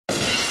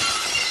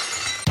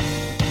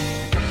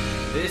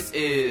This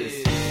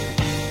is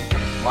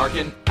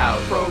Markin Out.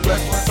 Pro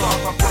Wrestling Talk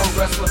by Pro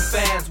Wrestling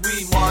fans.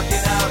 We marking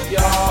out,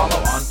 y'all.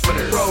 Follow on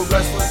Twitter. Pro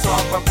Wrestling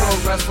Talk by Pro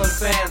Wrestling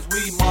fans.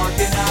 We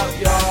marking out,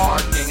 y'all.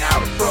 Marking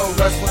Out. Pro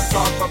Wrestling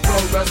Talk by Pro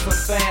Wrestling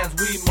fans.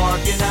 We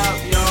marking out,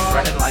 y'all.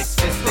 Running like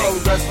fisting.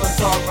 Pro Wrestling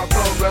Talk by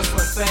Pro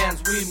Wrestling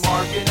fans. We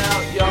marking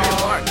out, y'all.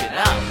 We're marking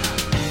out.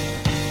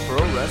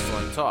 Pro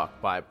Wrestling Talk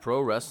by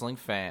Pro Wrestling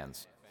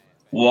fans.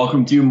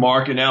 Welcome to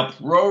Markin Out,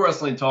 Pro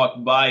Wrestling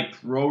Talk by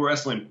Pro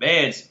Wrestling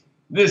fans.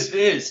 This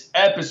is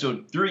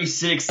episode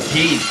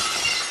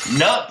 316,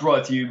 not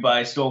brought to you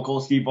by Stone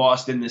Cold Steve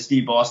Austin, the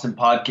Steve Austin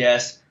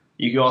Podcast.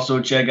 You can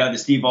also check out the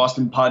Steve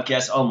Austin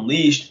Podcast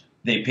Unleashed.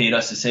 They paid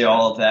us to say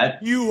all of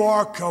that. You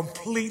are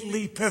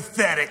completely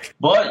pathetic.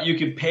 But you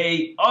can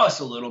pay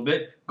us a little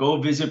bit.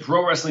 Go visit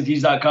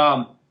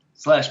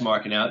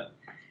ProWrestlingTees.com/markingout.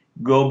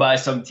 Go buy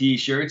some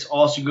t-shirts.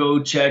 Also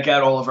go check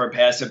out all of our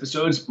past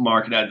episodes,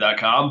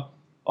 markingout.com.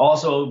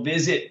 Also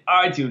visit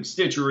iTunes,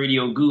 Stitcher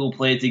Radio, Google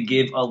Play to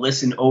give a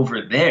listen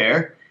over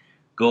there.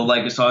 Go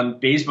like us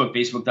on Facebook,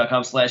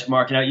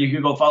 facebook.com/markingout. You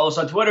can go follow us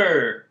on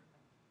Twitter,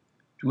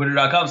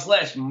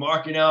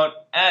 twitter.com/markingout,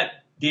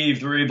 at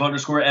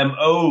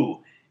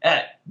Dave3_MO,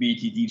 at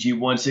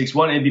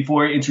BTDG161. And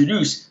before I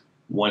introduce,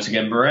 once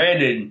again,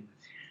 Brandon,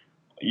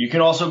 you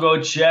can also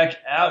go check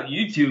out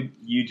YouTube,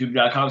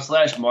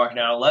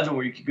 youtube.com/markingout11,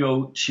 where you can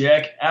go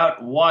check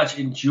out, watch,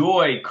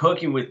 enjoy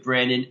Cooking with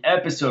Brandon,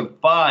 episode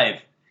 5.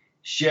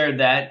 Share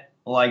that,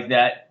 like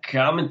that,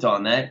 comment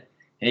on that.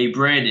 Hey,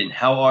 Brandon,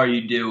 how are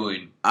you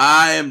doing?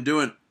 I am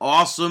doing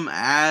awesome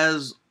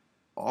as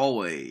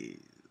always.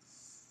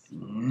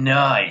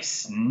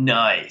 Nice.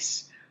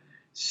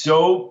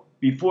 So,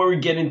 before we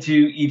get into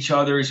each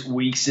other's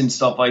weeks and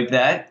stuff like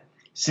that,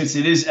 since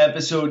it is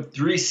episode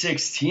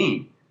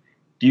 316,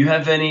 do you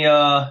have any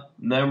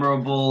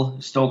memorable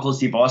Stone Cold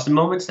Steve Austin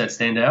moments that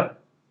stand out?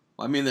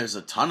 Well, I mean, there's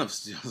a ton of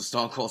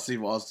Stone Cold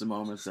Steve Austin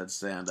moments that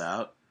stand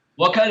out.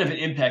 What kind of an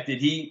impact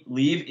did he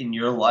leave in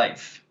your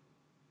life?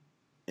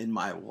 In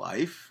my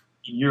life?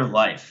 In your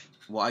life.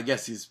 Well, I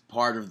guess he's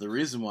part of the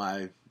reason why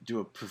I do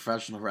a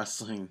professional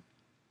wrestling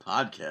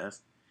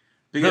podcast.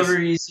 Because, the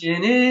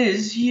reason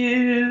is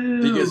you.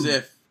 Because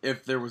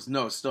if there was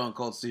no Stone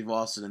Cold Steve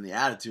Austin in the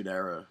Attitude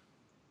Era,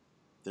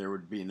 there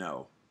would be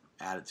no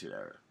Attitude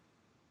Era.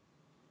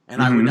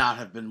 And I would not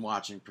have been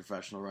watching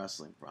professional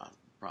wrestling,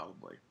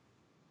 probably.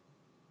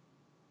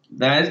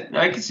 That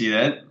I can see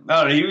that.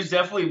 I don't know. He was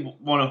definitely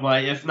one of my,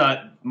 if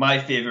not my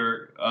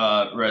favorite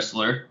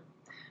wrestler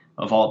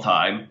of all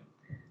time.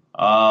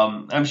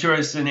 I'm sure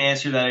it's an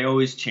answer that I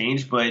always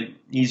change, but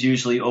he's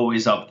usually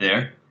always up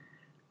there.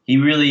 He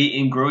really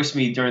engrossed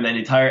me during that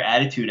entire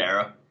Attitude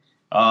Era.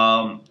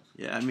 Yeah,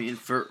 I mean,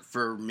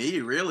 for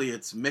me, really,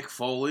 it's Mick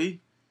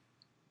Foley,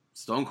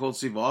 Stone Cold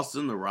Steve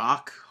Austin, The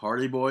Rock,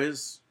 Hardy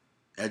Boys,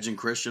 Edge and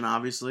Christian,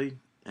 obviously,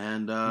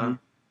 and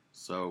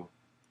so,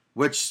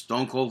 which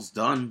Stone Cold's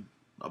done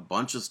a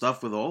bunch of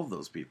stuff with all of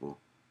those people.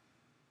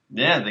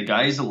 Yeah, the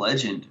guy is a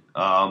legend,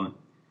 and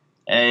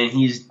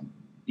he's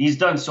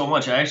done so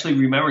much. I actually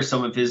remember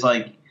some of his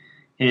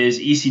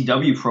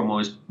ECW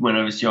promos when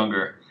I was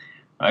younger.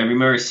 I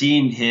remember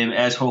seeing him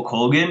as Hulk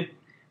Hogan,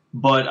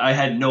 but I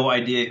had no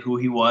idea who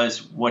he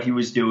was, what he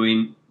was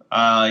doing.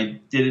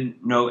 I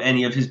didn't know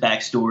any of his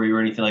backstory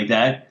or anything like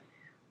that,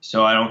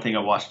 so I don't think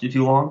I watched it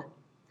too long.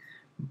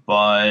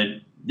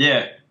 But,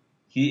 yeah,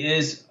 he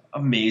is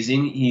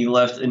amazing. He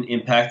left an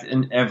impact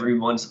in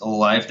everyone's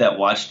life that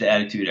watched the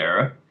Attitude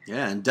Era.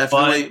 Yeah, and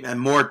definitely, and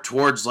more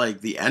towards,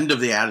 the end of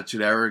the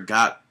Attitude Era,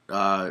 got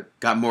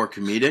more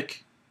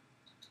comedic.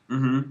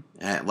 Mm-hmm.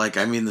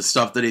 And, the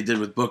stuff that he did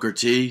with Booker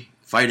T,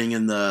 fighting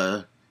in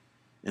the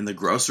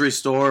grocery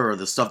store, or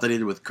the stuff that he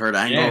did with Kurt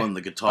Angle and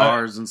the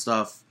guitars and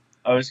stuff.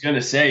 I was going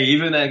to say,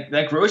 even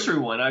that grocery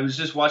one, I was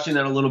just watching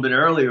that a little bit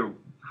earlier.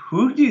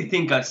 Who do you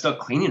think got stuck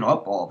cleaning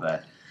up all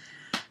that?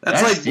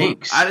 That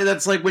stinks.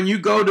 That's like when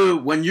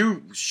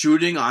you're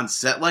shooting on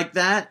set like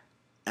that,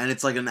 and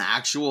it's like an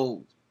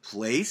actual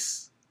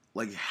place.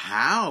 Like,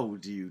 how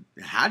do you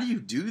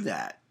do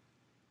that?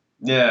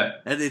 Yeah,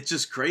 and it's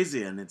just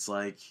crazy, and it's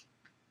like,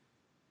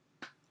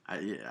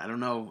 I don't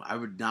know. I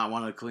would not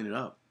want to clean it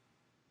up.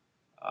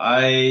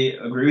 I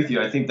agree with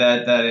you. I think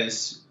that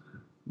is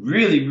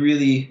really,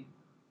 really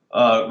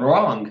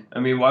wrong. I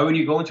mean, why would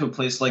you go into a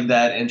place like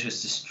that and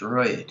just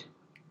destroy it?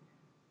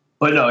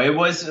 But no, it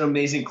was an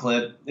amazing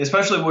clip,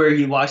 especially where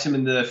he locks him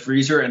in the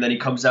freezer and then he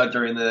comes out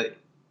during the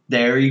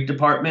dairy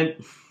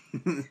department.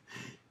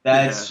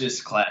 That's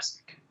just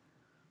classic.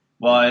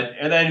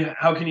 And then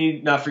how can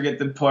you not forget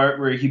the part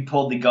where he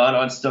pulled the gun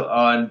on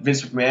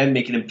Vince McMahon,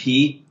 making him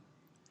pee?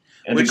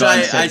 And which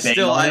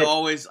I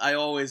always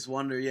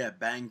wonder,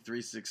 Bang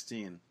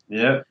 316.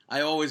 Yeah.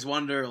 I always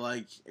wonder,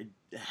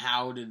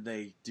 how did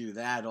they do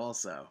that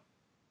also?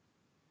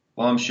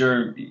 Well, I'm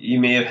sure he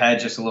may have had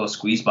just a little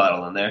squeeze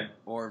bottle in there.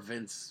 Or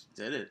Vince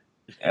did it.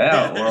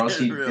 Yeah, or else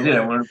he did it.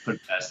 I wanted to put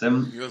it past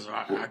him. He goes,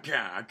 I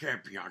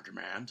can't be on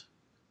command.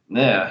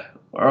 Yeah.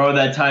 Or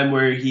that time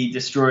where he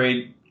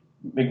destroyed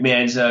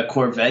McMahon's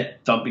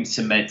Corvette, dumping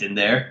cement in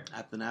there.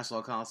 At the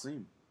Nassau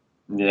Coliseum.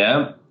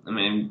 Yeah, I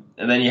mean,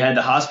 and then you had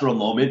the hospital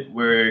moment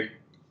where,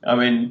 I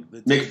mean,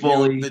 Mick The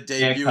Foley,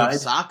 debut of Mankind.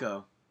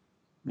 Sacco.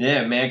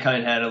 Yeah,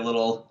 Mankind had a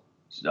little,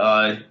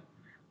 a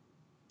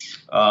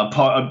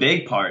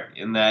big part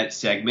in that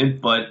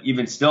segment, but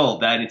even still,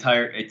 that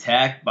entire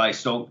attack by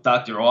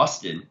Dr.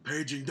 Austin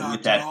Paging with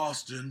Dr. that,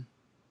 Austin.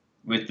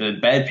 with the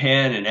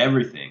bedpan and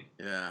everything.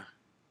 Yeah.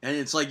 And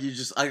it's like you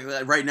just,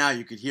 right now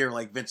you could hear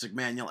like Vince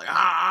McMahon yelling,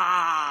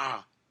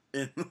 ah!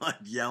 And like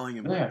yelling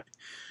him. Yeah.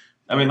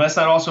 I mean, let's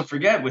not also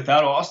forget,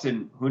 without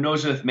Austin, who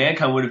knows if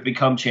Mankind would have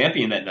become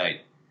champion that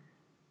night.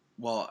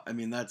 Well, I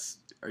mean, are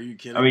you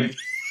kidding I mean,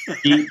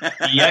 me?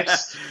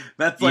 DX,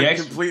 That's like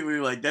DX. completely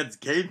like, that's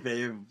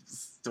kayfabe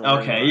story.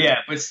 Okay, yeah,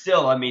 but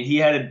still, I mean, he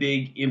had a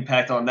big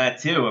impact on that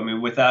too. I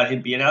mean, without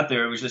him being out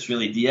there, it was just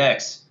really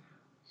DX.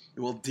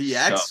 Well, So,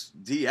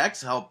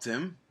 DX helped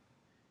him.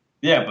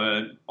 yeah,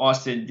 but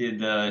Austin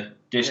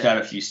dished out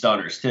a few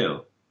stunners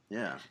too.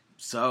 Yeah.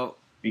 So,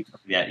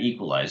 Becoming that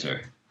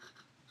equalizer.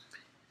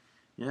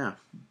 yeah.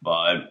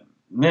 But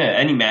yeah,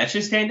 any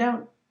matches stand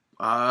out?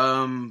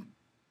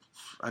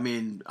 I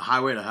mean,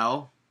 Highway to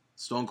Hell,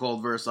 Stone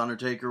Cold versus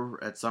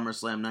Undertaker at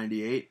SummerSlam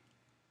 '98.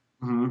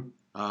 Mm-hmm.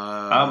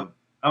 I'm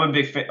a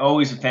big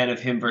always a fan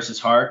of him versus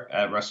Hart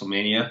at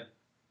WrestleMania.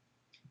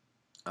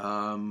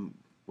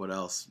 What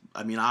else?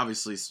 I mean,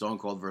 obviously Stone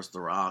Cold versus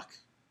The Rock.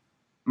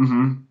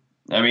 Mm-hmm.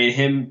 I mean,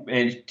 him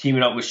and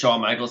teaming up with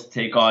Shawn Michaels to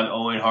take on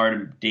Owen Hart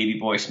and Davey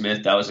Boy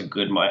Smith, that was a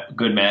good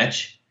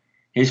match.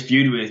 His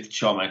feud with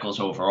Shawn Michaels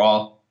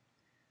overall.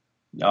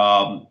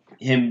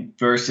 Him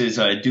versus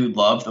Dude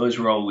Love, those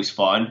were always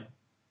fun.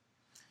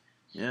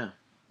 Yeah.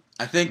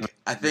 I think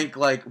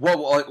like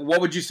what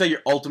would you say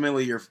your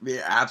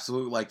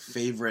absolute like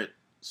favorite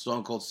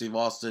Stone Cold Steve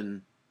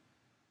Austin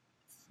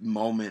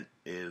moment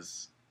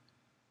is?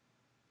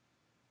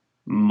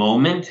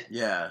 Moment?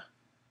 Yeah.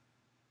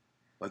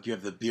 Like you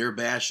have the beer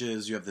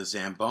bashes, you have the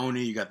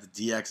Zamboni, you got the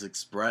DX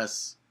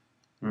Express.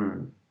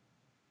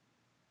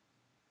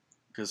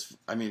 Because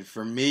I mean,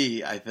 for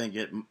me, I think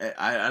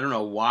I don't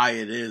know why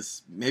it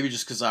is. Maybe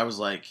just because I was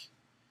like,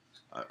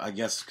 I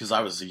guess because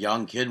I was a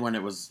young kid when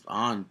it was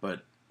on,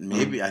 but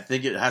maybe I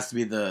think it has to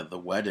be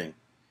the wedding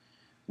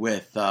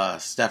with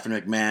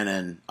Stephanie McMahon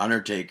and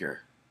Undertaker.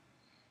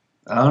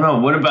 I don't know.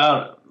 What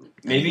about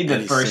maybe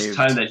the first saved.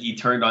 time that he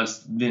turned on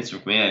Vince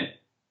McMahon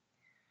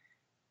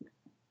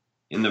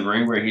in the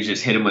ring, where he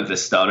just hit him with the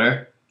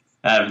stunner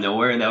out of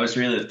nowhere, and that was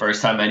really the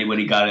first time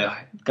anybody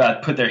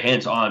got put their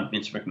hands on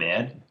Vince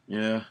McMahon.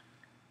 Yeah,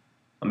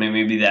 I mean,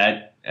 maybe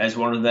that as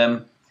one of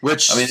them.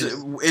 Which I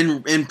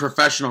mean, in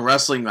professional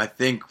wrestling, I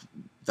think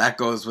that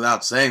goes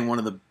without saying. One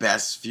of the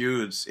best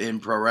feuds in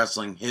pro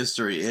wrestling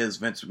history is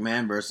Vince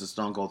McMahon versus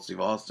Stone Cold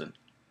Steve Austin.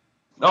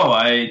 Oh,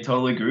 I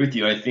totally agree with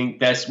you. I think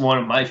that's one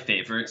of my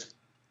favorites,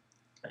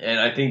 and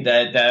I think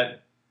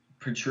that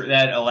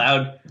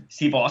allowed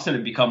Steve Austin to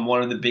become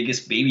one of the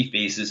biggest baby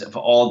faces of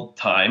all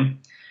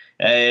time.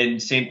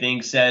 And same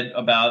thing said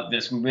about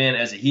Vince McMahon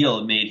as a heel.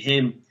 It made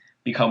him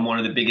become one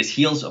of the biggest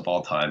heels of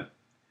all time.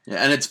 Yeah,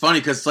 and it's funny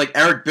because like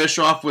Eric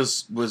Bischoff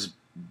was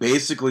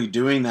basically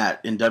doing that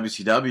in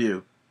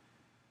WCW,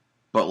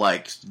 but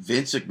like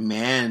Vince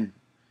McMahon,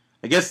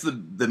 I guess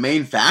the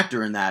main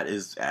factor in that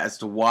is as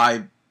to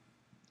why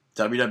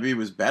WWE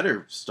was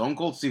better. Stone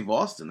Cold Steve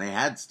Austin. They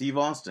had Steve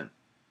Austin.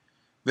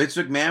 Vince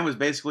McMahon was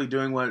basically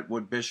doing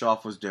what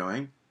Bischoff was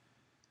doing,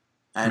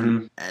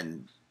 and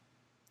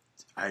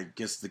I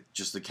guess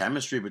just the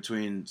chemistry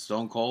between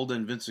Stone Cold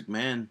and Vince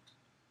McMahon.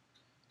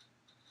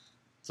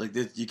 It's like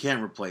you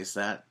can't replace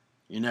that.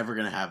 You're never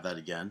gonna have that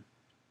again.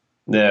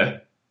 Yeah.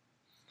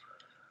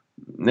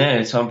 Yeah,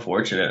 it's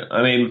unfortunate.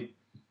 I mean,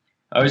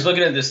 I was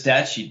looking at the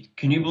stat sheet.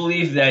 Can you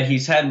believe that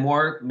he's had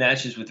more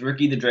matches with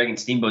Ricky the Dragon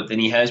Steamboat than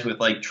he has with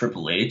like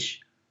Triple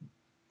H?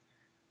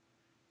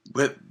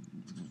 But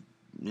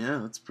yeah,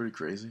 that's pretty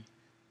crazy.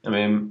 I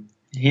mean,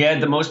 he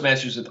had the most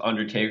matches with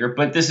Undertaker,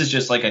 but this is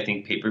just like I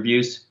think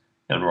pay-per-views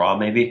and Raw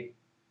maybe.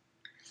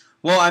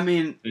 Well, I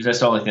mean, that's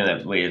the only thing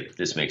that way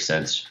this makes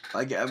sense.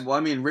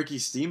 Ricky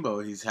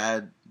Steamboat, it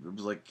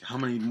was like how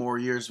many more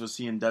years was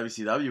he in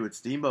WCW with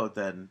Steamboat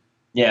then?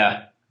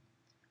 Yeah.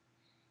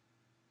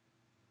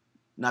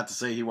 Not to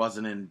say he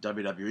wasn't in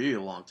WWE a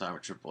long time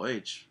with Triple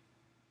H.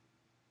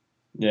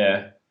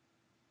 Yeah.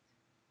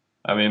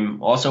 I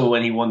mean, also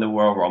when he won the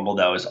Royal Rumble,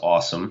 that was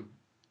awesome.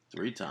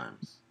 3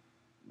 times.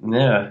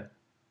 Yeah.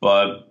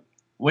 But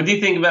what do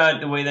you think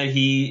about the way that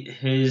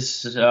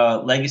his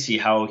legacy,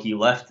 how he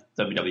left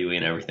WWE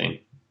and everything?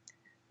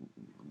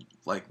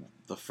 Like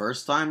the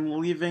first time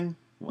leaving?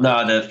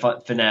 No,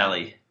 the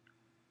finale.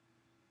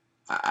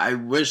 I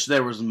wish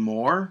there was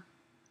more.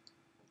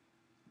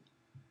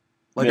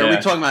 Like, Are we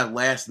talking about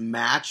last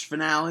match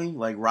finale?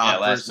 Like Rock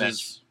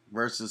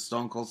versus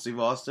Stone Cold Steve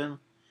Austin?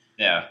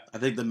 Yeah. I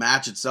think the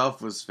match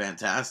itself was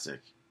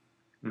fantastic.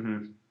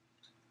 Mm-hmm.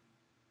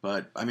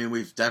 But, I mean,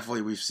 we've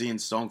seen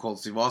Stone Cold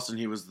Steve Austin.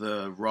 He was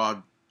the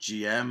Raw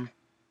GM,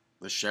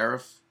 the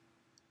sheriff,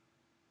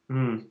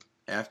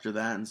 after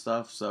that and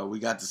stuff. So we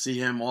got to see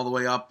him all the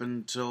way up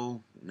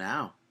until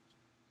now.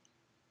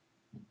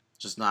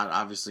 just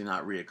obviously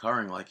not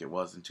reoccurring like it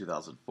was in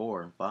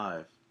 2004 and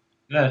 5.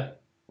 Yeah.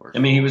 I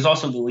mean, he was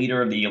also the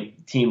leader of the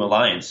Team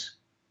Alliance,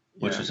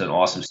 which was an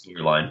awesome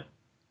storyline.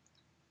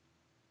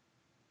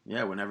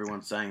 Yeah, when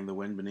everyone sang "The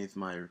Wind Beneath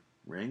My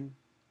Ring."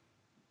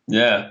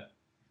 Yeah.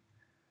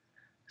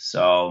 So,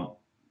 all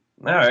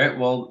right.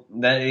 Well,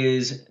 that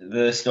is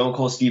the Stone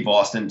Cold Steve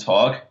Austin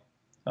talk.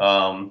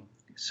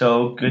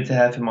 So good to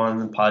have him on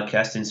the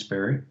podcast in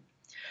spirit.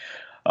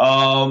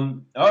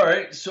 All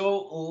right.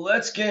 So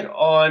let's get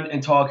on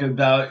and talk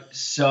about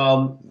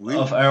some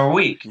of our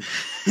week.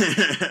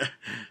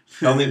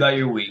 Tell me about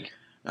your week.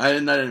 I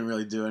didn't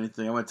really do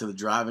anything. I went to the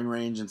driving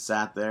range and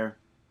sat there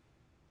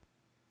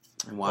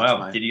and watched.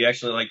 Wow. Did you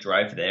actually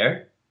drive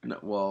there? No,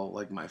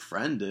 well, my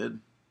friend did.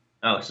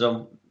 Oh,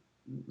 so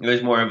it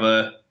was more of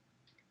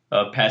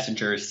a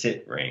passenger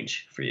sit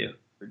range for you.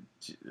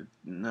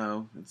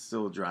 No, it's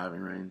still a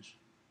driving range.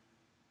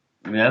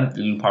 Yeah,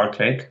 did you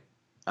partake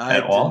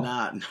at all? I did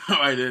not. No,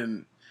 I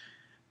didn't.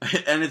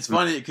 And it's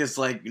funny because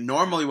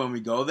normally when we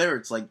go there,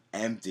 it's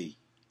empty.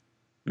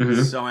 Mm-hmm.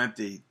 It's so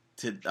empty.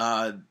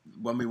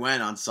 When we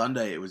went on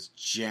Sunday, it was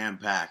jam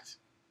packed.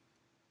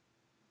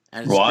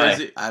 And it's Why?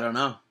 crazy. I don't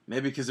know.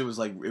 Maybe because it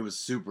was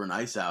super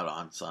nice out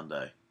on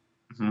Sunday.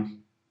 Mm-hmm.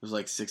 It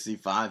was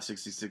 65,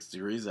 66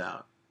 degrees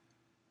out.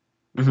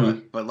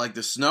 Mm-hmm. But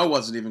the snow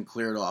wasn't even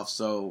cleared off,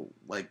 so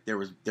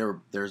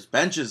there's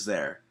benches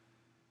there,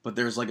 but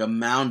there's a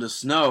mound of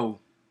snow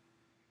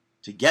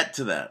to get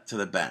to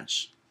the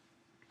bench.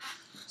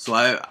 So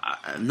I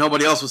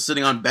nobody else was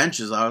sitting on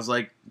benches. I was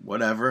like,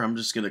 whatever, I'm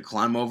just gonna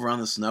climb over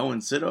on the snow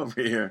and sit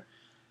over here.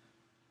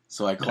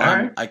 So I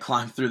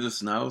climbed through the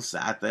snow,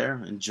 sat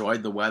there,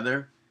 enjoyed the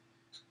weather.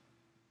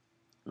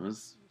 It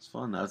was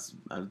fun. That's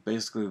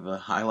basically the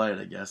highlight,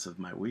 I guess, of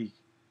my week.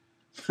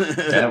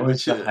 That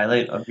was the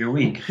highlight of your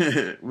week.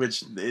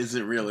 Which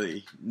isn't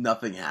really,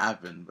 nothing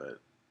happened, but.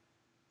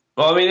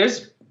 Well, I mean,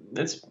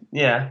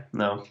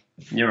 no,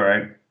 you're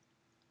right.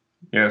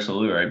 You're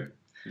absolutely right.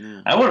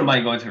 Yeah. I wouldn't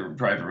mind going to a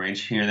driving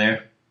range here and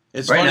there.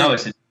 It's right funny. now,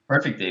 it's a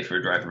perfect day for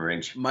a driving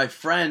range. My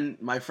friend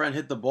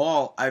hit the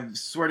ball. I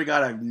swear to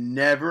God, I've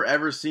never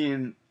ever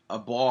seen a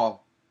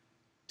ball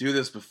do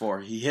this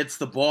before. He hits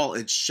the ball,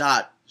 it's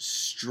shot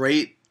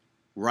straight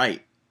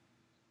right.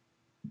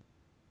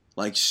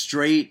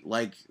 Straight,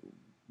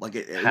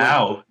 it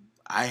How?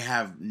 I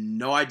have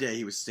no idea.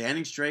 He was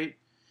standing straight.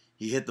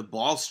 He hit the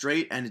ball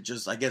straight, and it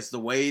just, I guess the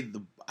way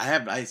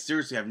I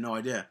seriously have no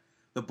idea.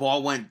 The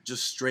ball went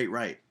just straight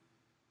right.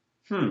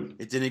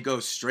 It didn't go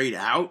straight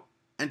out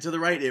and to the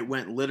right. It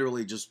went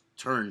literally just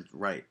turned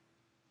right.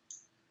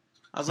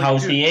 I was like,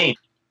 how's he aimed?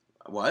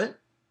 What?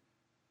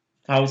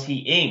 How's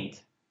he aimed?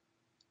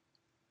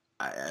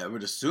 I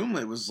would assume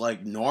it was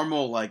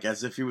normal,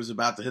 as if he was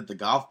about to hit the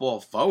golf ball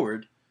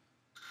forward.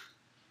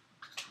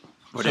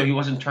 But so he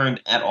wasn't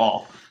turned at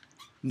all?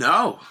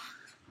 No.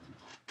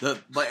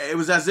 It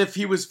was as if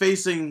he was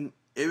facing.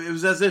 It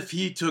was as if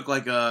he took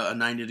a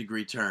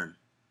 90-degree turn,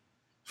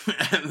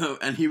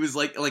 and he was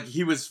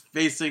he was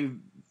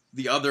facing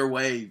the other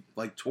way,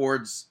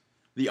 towards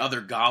the other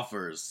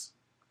golfers.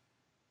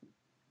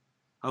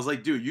 I was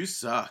like, dude, you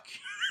suck.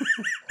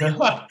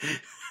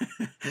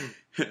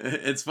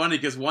 It's funny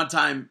because one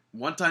time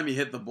he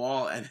hit the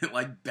ball and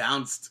it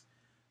bounced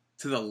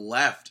to the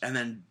left and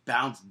then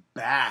bounced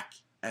back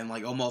and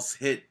almost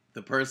hit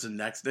the person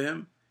next to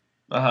him.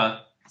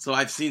 So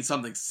I've seen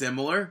something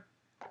similar,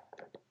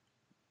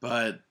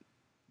 but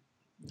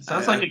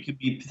sounds like it could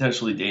be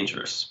potentially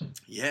dangerous.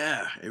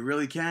 Yeah, it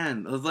really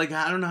can. It's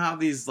I don't know how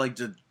these how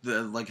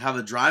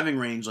the driving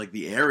range,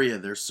 the area,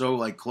 they're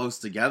so close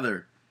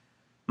together.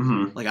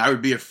 Mm-hmm. I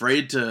would be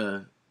afraid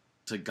to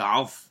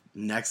golf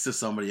next to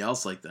somebody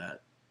else like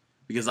that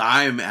because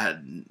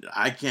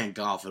I can't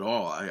golf at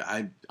all.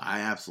 I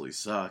absolutely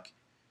suck.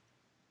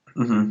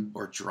 Mm-hmm.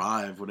 Or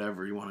drive,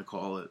 whatever you want to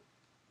call it.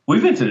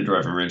 We've been to the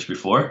driving range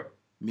before.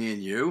 Me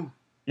and you?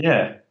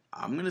 Yeah.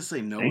 I'm gonna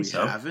say no. We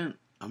haven't.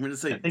 I'm gonna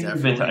say I think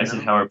definitely we've been to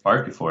Eisenhower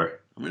Park before.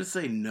 I'm gonna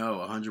say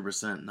no.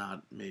 100%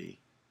 not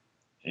me.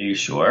 Are you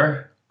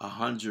sure?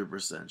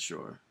 100%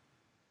 sure.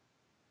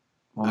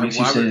 What makes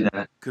you say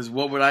that? Because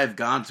what would I have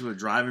gone to a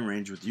driving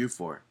range with you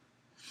for?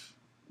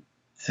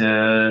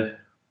 To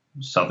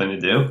something to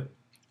do.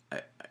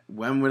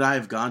 When would I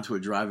have gone to a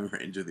driving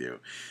range with you?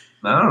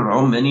 I don't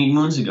know. Many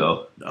moons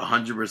ago.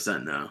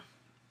 100% no.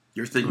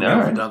 You're thinking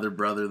of another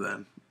brother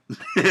then.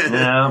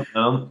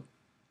 No.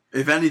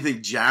 If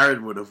anything,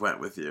 Jared would have went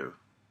with you.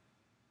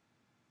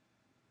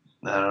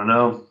 I don't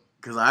know.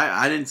 Because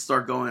I didn't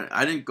start going.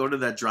 I didn't go to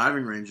that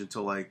driving range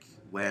until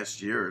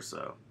last year or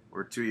so,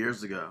 or 2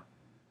 years ago.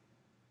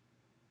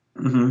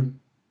 Mm-hmm.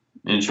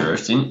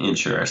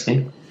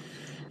 Interesting.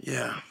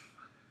 Yeah.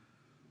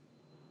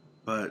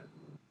 But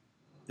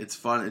it's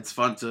fun. It's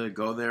fun to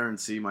go there and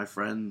see my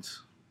friend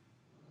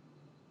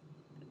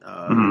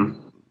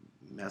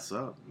mess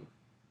up.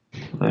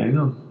 There you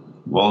go.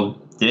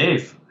 Well,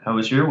 Dave, how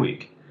was your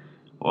week?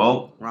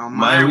 Well,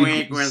 my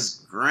week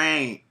was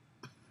great.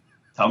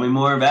 Tell me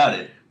more about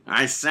it.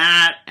 I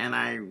sat and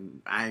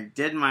I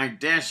did my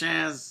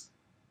dishes,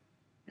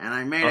 And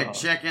I made a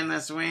chicken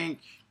this week.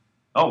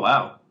 Oh,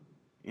 wow.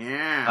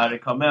 Yeah. How'd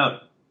it come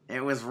out?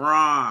 It was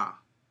raw.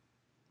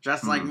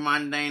 Just like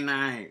Monday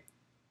night.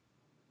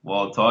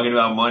 Well, talking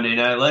about Monday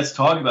night, let's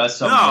talk about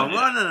something.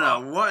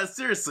 No. What?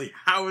 Seriously,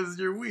 how was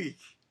your week?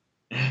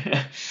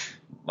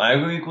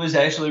 My week was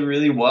actually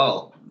really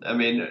well. I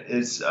mean,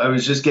 I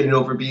was just getting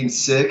over being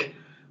sick,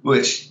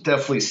 which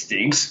definitely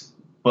stinks.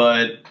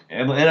 But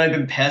and I've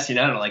been passing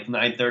out at like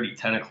 9:30,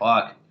 10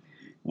 o'clock,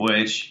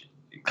 which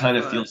kind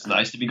of feels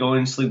nice to be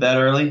going to sleep that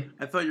early.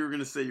 I thought you were going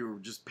to say you were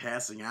just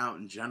passing out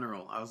in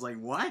general. I was like,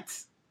 what?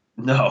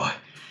 No,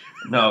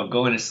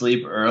 going to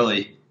sleep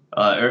early,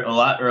 a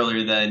lot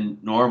earlier than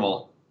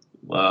normal.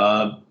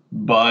 But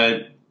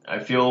I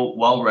feel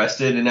well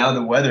rested, and now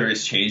the weather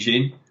is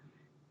changing.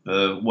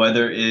 The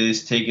weather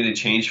is taking a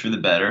change for the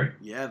better.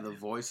 Yeah, the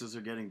voices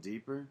are getting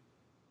deeper.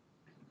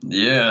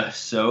 Yeah,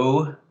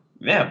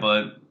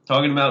 but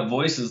talking about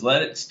voices,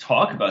 let's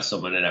talk about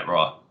someone in that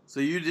Raw. So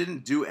you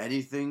didn't do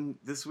anything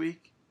this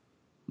week?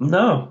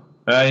 No,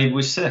 I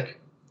was sick.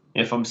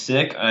 If I'm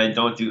sick, I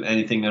don't do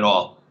anything at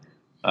all.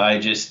 I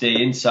just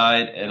stay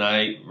inside and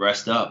I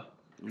rest up.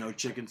 No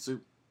chicken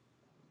soup?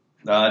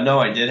 No,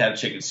 I did have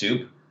chicken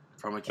soup.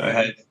 From a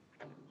can?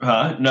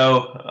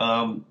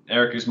 No.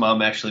 Erica's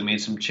mom actually made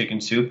some chicken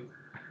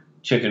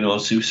noodle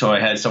soup, so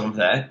I had some of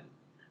that.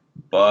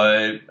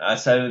 But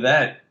outside of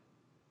that,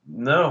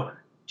 no,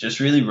 just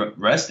really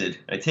rested.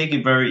 I take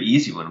it very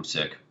easy when I'm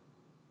sick.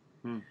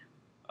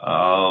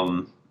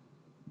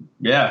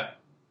 Yeah.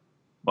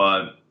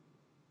 But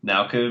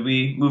now could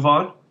we move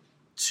on?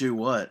 To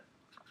what?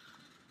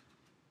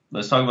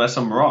 Let's talk about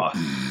some Raw.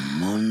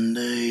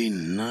 Monday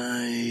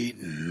Night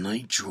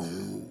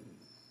Nitro,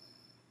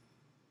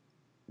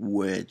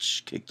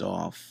 which kicked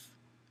off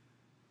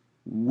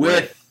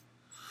with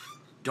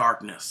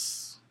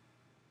darkness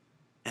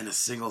and a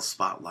single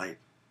spotlight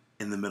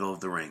in the middle of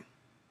the ring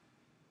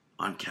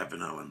on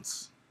Kevin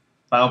Owens.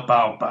 Bow,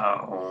 bow,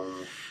 bow.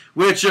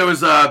 Which it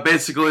was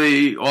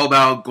basically all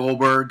about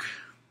Goldberg.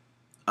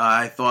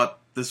 I thought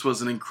this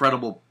was an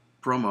incredible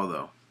promo,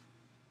 though.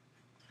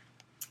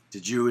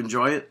 Did you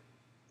enjoy it?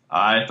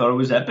 I thought it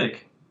was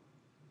epic.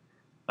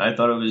 I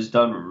thought it was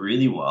done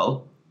really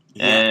well.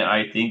 Yeah. And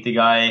I think the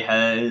guy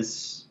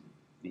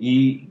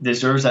he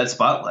deserves that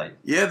spotlight.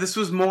 Yeah, this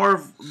was more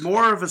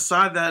of a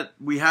side that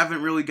we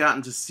haven't really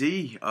gotten to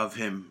see of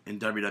him in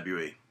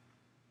WWE.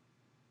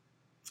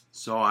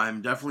 So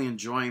I'm definitely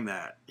enjoying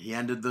that. He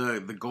ended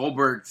the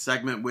Goldberg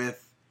segment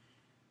with,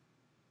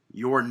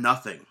 "You're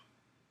nothing."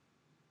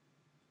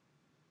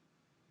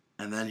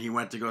 And then he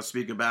went to go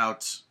speak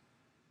about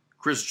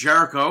Chris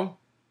Jericho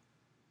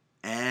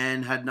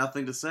and had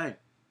nothing to say.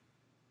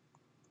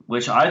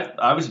 Which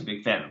I was a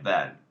big fan of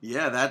that.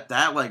 Yeah,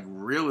 that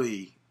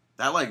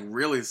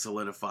really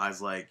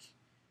solidifies, like,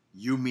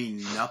 you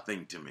mean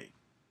nothing to me.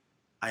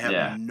 I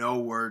have no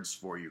words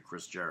for you,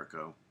 Chris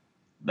Jericho.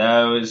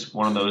 That was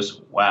one of those,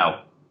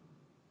 wow.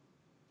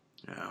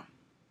 Yeah.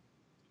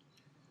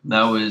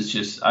 That was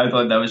just, I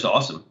thought that was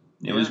awesome.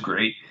 It was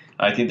great.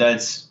 I think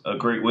that's a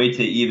great way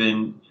to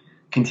even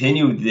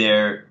continue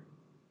their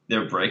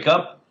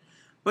breakup.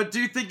 But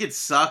do you think it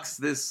sucks,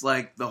 this,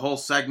 like, the whole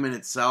segment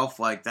itself,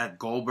 like, that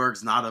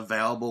Goldberg's not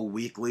available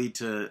weekly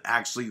to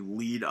actually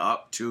lead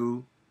up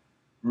to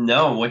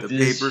the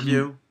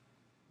pay-per-view?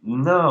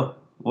 No.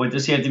 What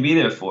does he have to be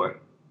there for?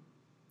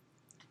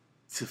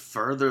 To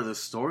further the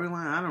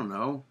storyline? I don't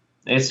know.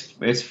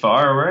 It's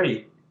far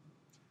already.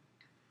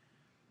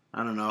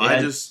 I don't know. How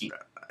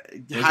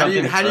do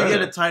you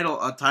get a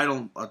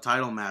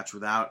title match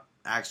without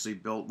actually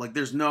build? Like,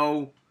 there's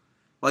no,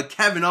 like,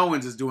 Kevin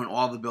Owens is doing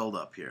all the build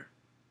up here.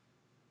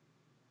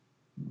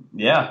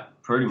 Yeah,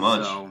 pretty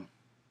much.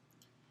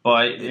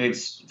 But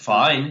it's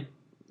fine.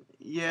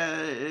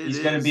 Yeah, he's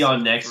going to be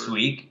on next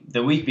week.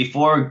 The week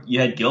before,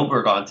 you had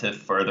Gilbert on to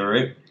further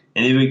it,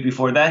 and the week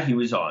before that, he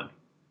was on.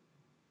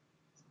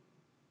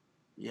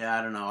 Yeah,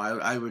 I don't know.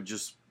 I would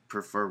just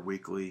prefer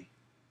weekly.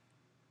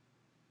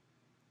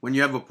 When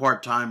you have a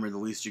part-timer, the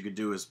least you could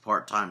do is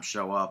part-time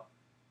show up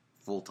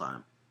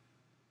full-time.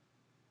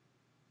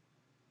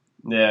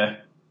 Yeah.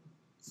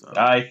 So.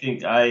 I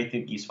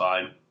think he's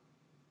fine.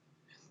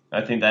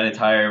 I think that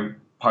entire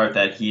part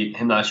that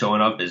him not showing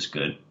up is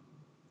good.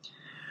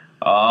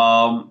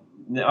 All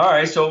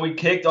right, so we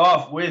kicked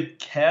off with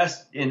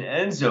Cass and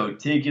Enzo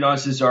taking on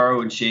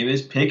Cesaro and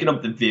Sheamus, picking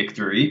up the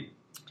victory.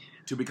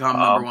 To become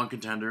number one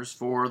contenders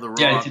for the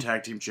Raw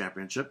Tag Team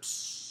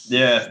Championships.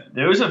 Yeah,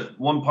 there was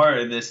one part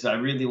of this that I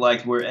really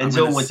liked where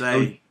Enzo went to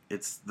go,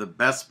 it's the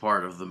best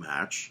part of the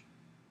match.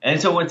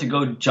 Enzo went to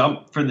go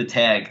jump for the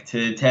tag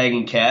to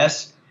tagging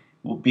Cass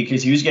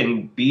because he was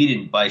getting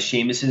beaten by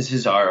Sheamus and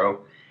Cesaro.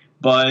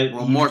 But he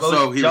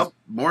was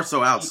more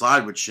so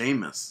outside with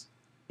Sheamus.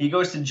 He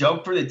goes to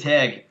jump for the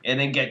tag and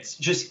then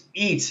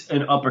eats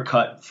an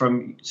uppercut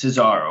from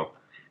Cesaro.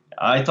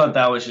 I thought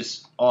that was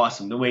just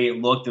awesome. The way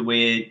it looked, the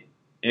way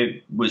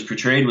it was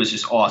portrayed was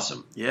just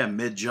awesome. Yeah,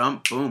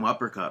 mid-jump, boom,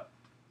 uppercut.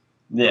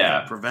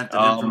 Yeah. Prevented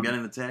him from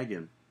getting the tag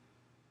in.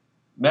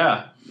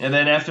 Yeah. And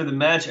then after the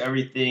match,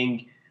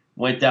 everything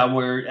went down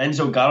where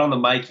Enzo got on the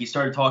mic. He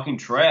started talking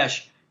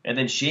trash, and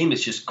then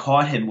Sheamus just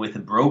caught him with a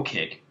bro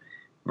kick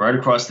right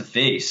across the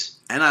face.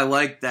 And I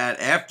like that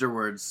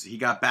afterwards he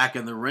got back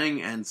in the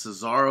ring and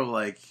Cesaro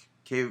like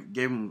gave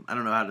him, I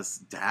don't know how to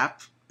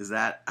dap. Is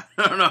that,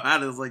 I don't know how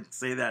to like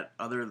say that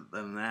other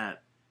than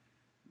that.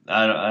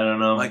 I don't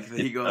know. Like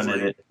he goes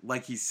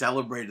like he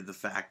celebrated the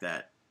fact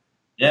that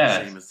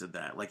Sheamus did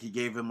that. Like he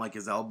gave him like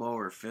his elbow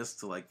or fist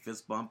to like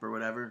fist bump or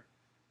whatever.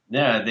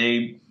 Yeah,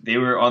 they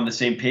were on the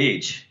same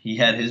page. He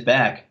had his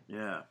back.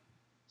 Yeah.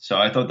 So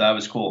I thought that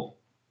was cool.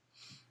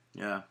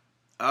 Yeah.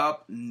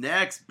 Up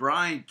next,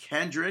 Brian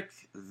Kendrick,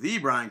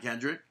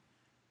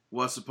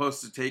 was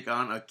supposed to take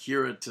on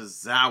Akira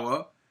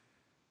Tozawa,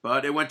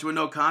 but it went to a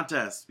no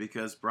contest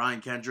because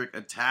Brian Kendrick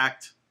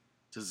attacked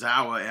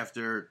Tozawa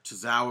after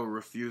Tozawa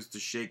refused to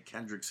shake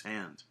Kendrick's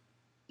hand.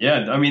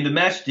 Yeah, I mean, the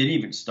match didn't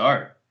even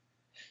start.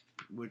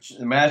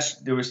 The match,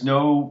 there was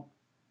no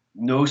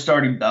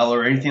starting bell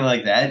or anything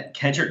like that.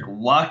 Kendrick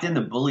locked in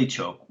the bully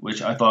choke,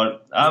 which I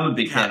thought, I'm a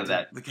big fan of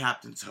that. The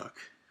captain's hook.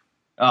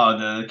 Oh,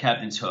 the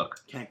captain's hook.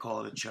 Can't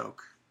call it a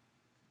choke.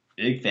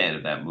 Big fan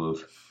of that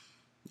move.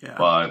 Yeah.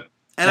 But,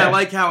 I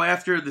like how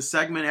after the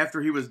segment,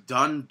 after he was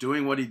done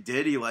doing what he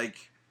did, he like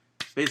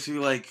basically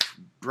like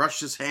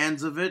brushed his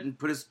hands of it and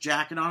put his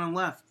jacket on and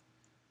left.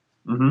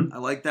 Mm-hmm. I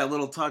like that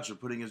little touch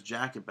of putting his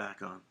jacket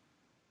back on.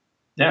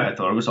 Yeah, I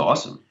thought it was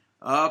awesome.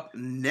 Up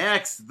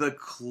next, the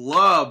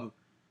Club.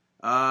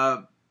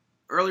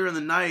 Earlier in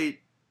the night,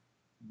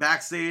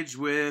 backstage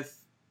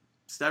with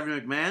Stephanie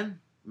McMahon,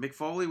 Mick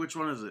Foley. Which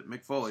one is it?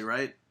 Mick Foley,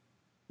 right?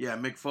 Yeah,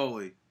 Mick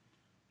Foley.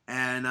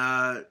 And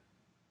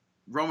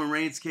Roman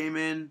Reigns came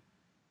in.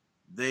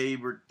 They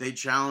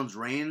challenged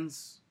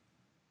Reigns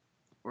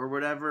or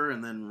whatever,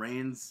 and then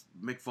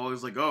Mick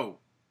Foley's like, "Oh,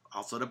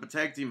 I'll set up a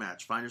tag team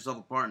match. Find yourself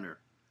a partner."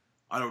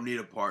 I don't need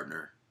a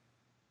partner.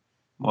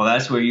 Well,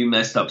 that's where you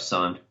messed up,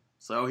 son.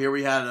 So here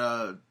we had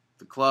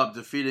the Club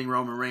defeating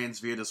Roman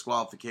Reigns via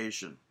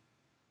disqualification.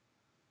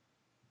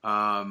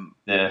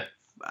 Yeah.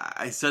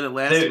 I said it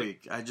last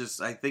week. I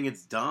think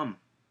it's dumb.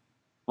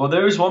 Well,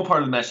 there was one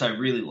part of the match I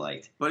really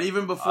liked. But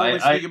even before we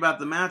speak about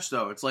the match,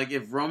 though, it's like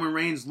if Roman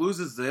Reigns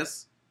loses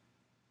this,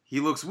 he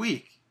looks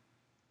weak.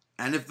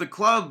 And if the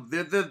Club,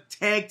 they're the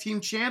tag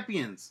team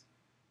champions.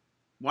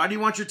 Why do you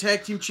want your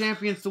tag team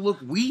champions to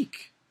look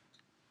weak?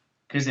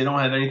 Because they don't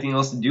have anything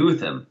else to do with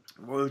them.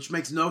 Well, which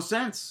makes no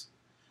sense.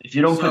 If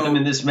you don't put them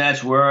in this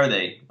match, where are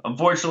they?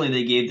 Unfortunately,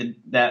 they gave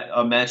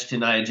a match to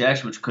Nia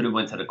Jax, which could have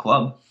went to the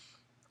Club.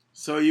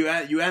 So you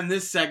end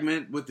this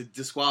segment with the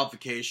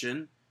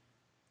disqualification,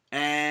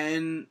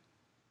 and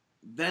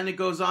then it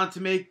goes on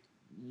to make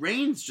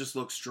Reigns just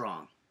look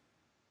strong.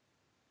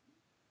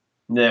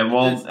 Yeah,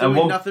 well, it's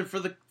doing nothing for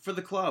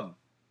the Club.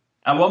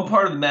 At one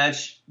part of the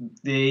match,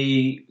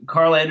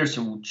 Carl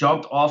Anderson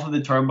jumped off of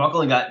the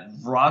turnbuckle and got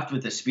rocked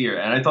with a spear,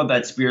 and I thought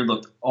that spear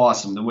looked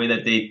awesome. The way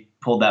that they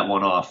pulled that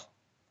one off.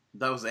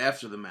 That was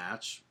after the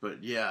match,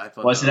 but yeah, I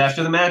thought. Was it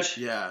after the match?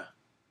 Yeah.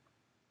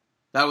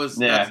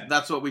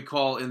 That's what we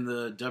call in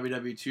the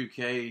WWE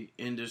 2K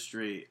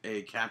industry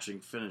a catching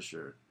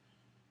finisher.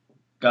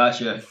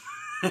 Gotcha.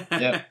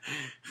 Yep.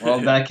 Well,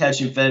 that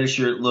catching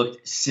finisher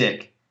looked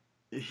sick.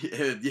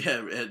 It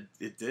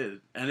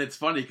did, and it's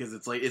funny because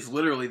it's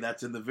literally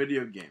that's in the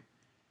video game.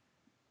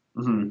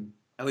 Mm-hmm.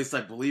 At least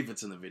I believe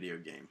it's in the video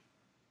game.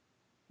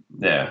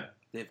 Yeah.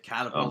 They have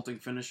catapulting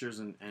finishers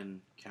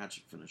and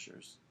catching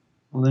finishers.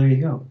 Well, there you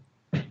go.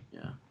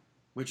 Yeah.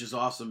 Which is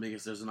awesome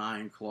because there's an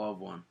Iron Claw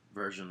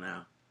version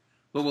now.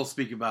 But we'll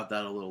speak about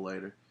that a little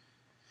later.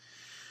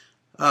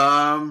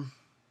 But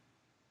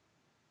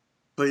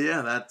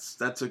yeah,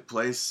 that took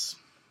place.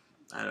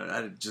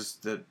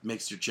 That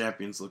makes your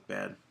champions look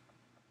bad.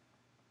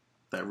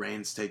 That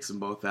Reigns takes them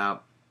both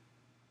out.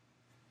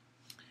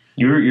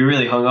 You're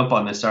really hung up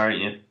on this, aren't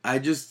you?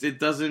 It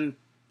doesn't.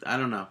 I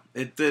don't know.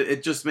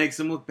 It just makes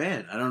them look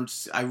bad.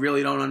 I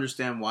really don't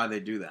understand why they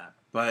do that.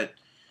 But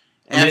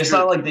it's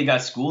not like they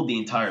got schooled the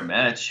entire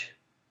match.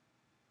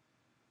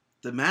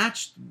 The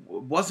match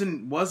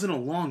wasn't a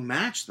long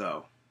match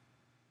though.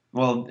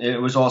 Well, it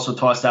was also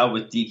tossed out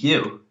with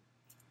DQ.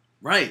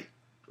 Right,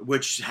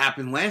 which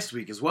happened last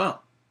week as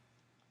well.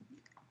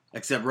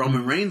 Except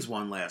Roman Reigns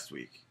won last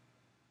week.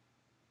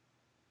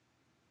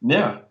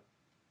 Yeah.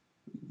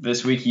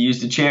 This week he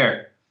used a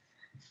chair.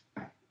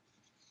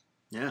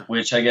 Yeah.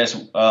 Which I guess,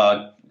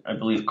 I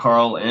believe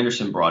Carl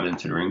Anderson brought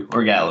into the ring.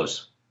 Or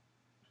Gallows.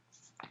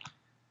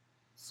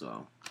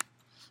 So.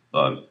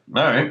 All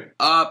right.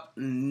 Up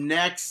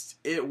next,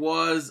 it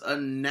was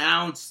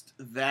announced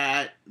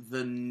that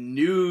the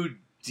New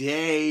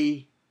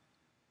Day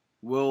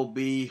will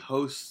be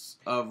hosts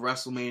of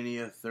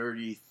WrestleMania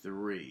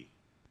 33.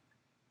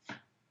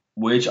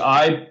 Which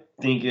I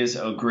think is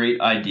a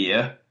great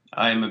idea.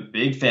 I'm a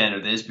big fan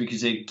of this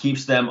because it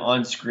keeps them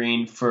on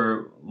screen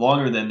for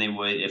longer than they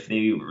would if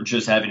they were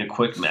just having a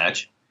quick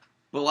match.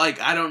 But,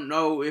 I don't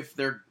know if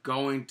they're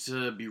going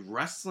to be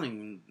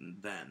wrestling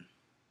then.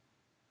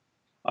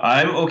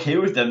 I'm okay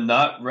with them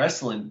not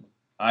wrestling.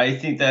 I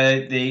think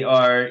that they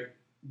are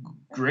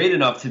great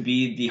enough to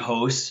be the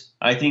host.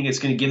 I think it's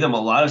going to give them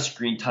a lot of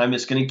screen time.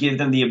 It's going to give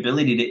them the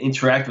ability to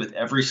interact with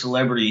every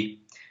celebrity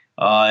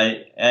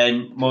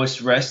and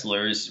most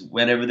wrestlers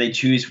whenever they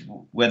choose,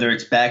 whether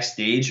it's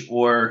backstage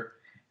or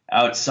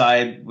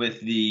outside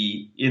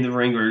in the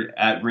ring or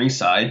at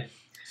ringside.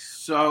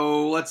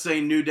 So let's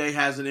say New Day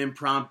has an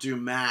impromptu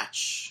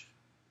match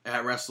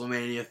at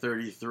WrestleMania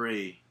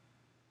 33.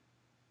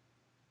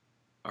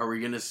 Are we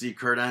going to see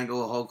Kurt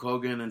Angle, Hulk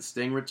Hogan, and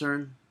Sting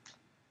return?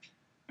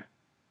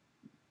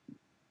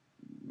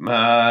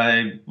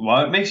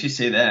 What makes you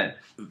say that?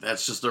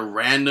 That's just a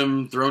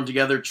random thrown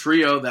together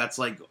trio that's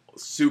like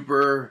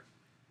super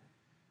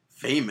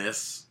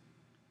famous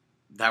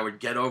that would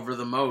get over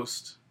the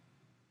most.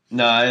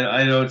 No,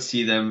 I don't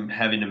see them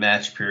having a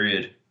match,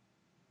 period.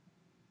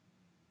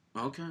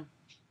 Okay.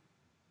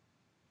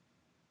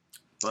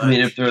 But I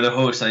mean, if they're the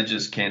host, I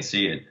just can't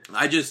see it.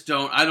 I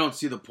don't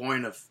see the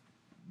point of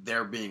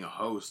there being a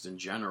host in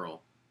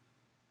general.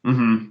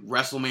 Mm-hmm.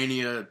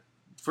 WrestleMania,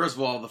 first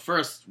of all, the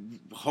first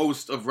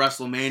host of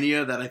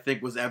WrestleMania that I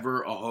think was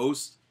ever a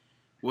host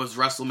was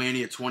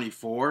WrestleMania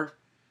 24.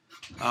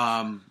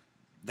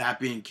 That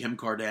being Kim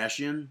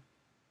Kardashian.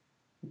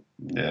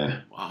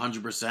 Yeah.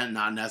 100%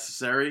 not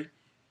necessary.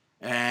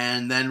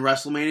 And then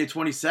WrestleMania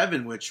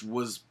 27, which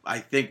was, I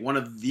think, one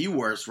of the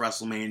worst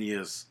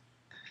WrestleManias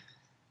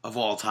of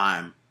all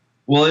time.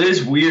 Well, it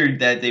is weird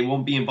that they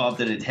won't be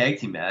involved in a tag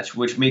team match,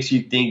 which makes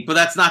you think... But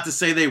that's not to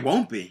say they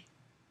won't be.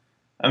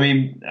 I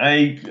mean,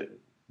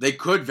 They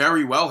could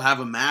very well have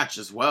a match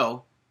as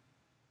well.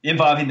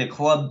 Involving the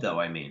club, though,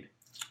 I mean.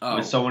 Oh.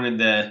 With someone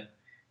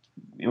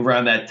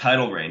around that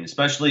title reign,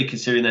 especially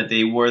considering that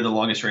they were the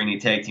longest reigning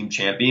tag team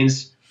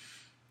champions.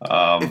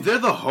 If they're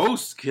the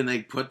host, can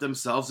they put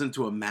themselves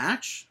into a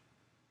match?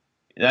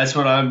 That's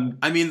what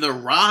I mean, The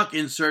Rock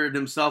inserted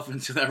himself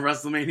into that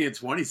WrestleMania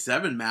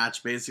 27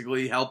 match,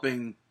 basically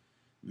helping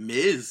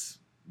Miz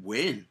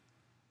win.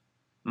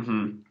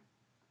 Mm-hmm.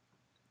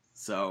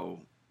 So,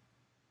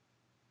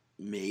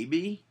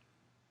 maybe?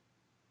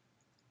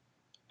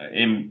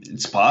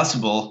 It's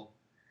possible.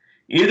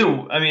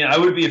 I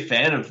would be a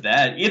fan of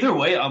that. Either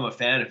way, I'm a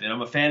fan of it.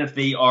 I'm a fan if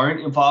they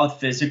aren't involved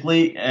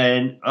physically,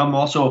 and I'm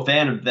also a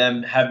fan of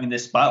them having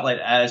this spotlight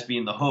as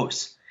being the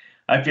host.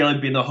 I feel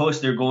like being the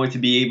host, they're going to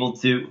be able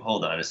to...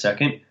 Hold on a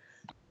second.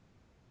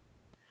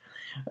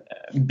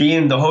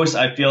 Being the host,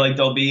 I feel like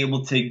they'll be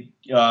able to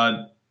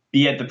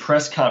be at the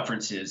press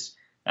conferences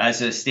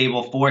as a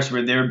stable force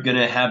where they're going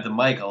to have the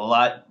mic a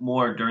lot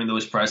more during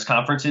those press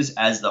conferences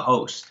as the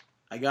host.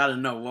 I gotta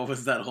know, what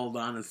was that? Hold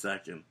on a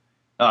second.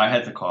 Oh, I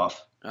had to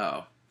cough.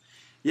 Oh.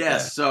 Yeah,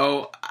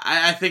 so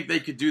I think they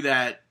could do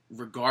that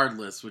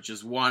regardless, which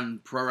is one,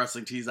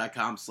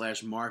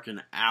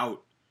 ProWrestlingTees.com/Markin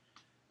Out.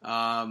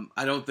 I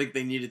don't think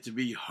they needed to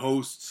be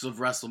hosts of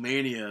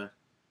WrestleMania,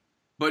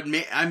 but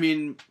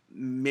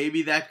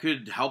maybe that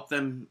could help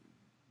them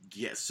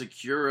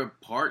secure a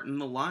part in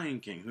The Lion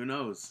King. Who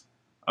knows?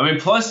 I mean,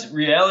 plus,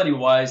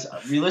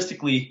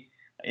 realistically,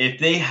 if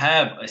they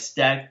have a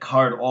stacked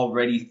card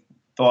already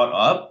thought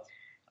up,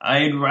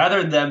 I'd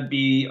rather them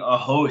be a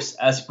host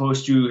as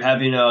opposed to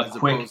having as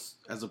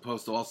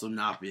opposed to also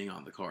not being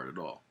on the card at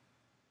all.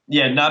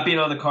 Yeah, not being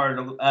on the card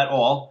at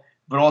all,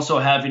 but also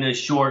having a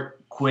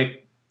short,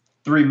 quick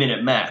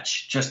 3-minute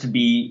match just to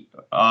be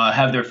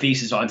have their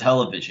faces on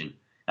television.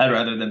 I'd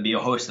rather them be a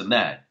host than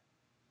that.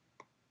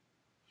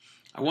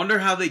 I wonder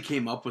how they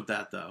came up with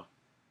that, though.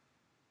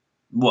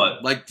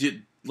 What?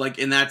 Like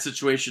in that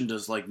situation,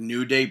 does like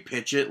New Day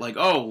pitch it like,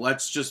 oh,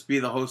 let's just be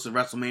the host of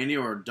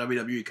WrestleMania, or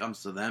WWE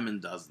comes to them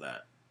and does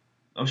that?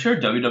 I'm sure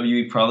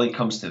WWE probably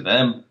comes to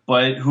them,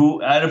 but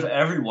out of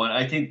everyone,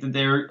 I think that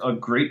they're a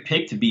great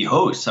pick to be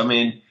hosts. I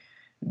mean,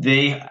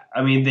 they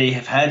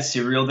have had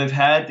Serial.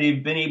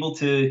 They've been able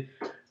to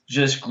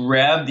just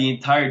grab the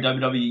entire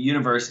WWE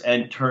universe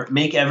and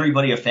make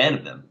everybody a fan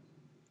of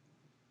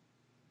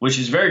which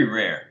is very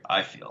rare,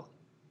 I feel.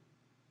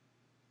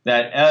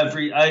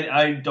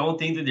 I don't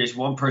think that there's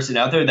one person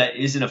out there that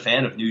isn't a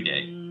fan of New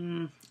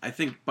Day. I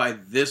think by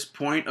this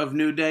point of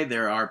New Day,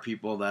 there are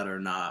people that are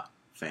not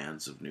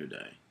fans of New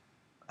Day.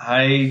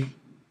 I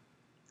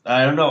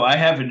don't know. I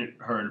haven't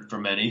heard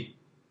from any,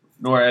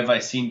 nor have I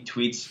seen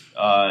tweets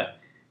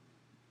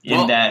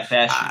in that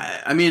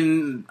fashion. I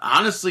mean,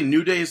 honestly,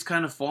 New Day has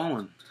kind of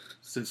fallen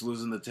since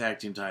losing the tag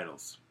team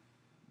titles.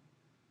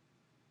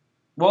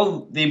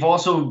 Well, they've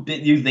also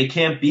they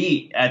can't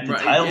be at the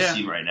title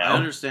scene right now. I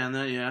understand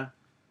that, yeah.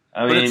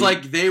 But it's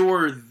like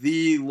they're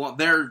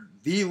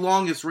the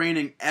longest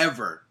reigning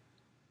ever.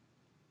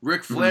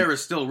 Ric Flair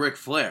is still Ric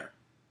Flair.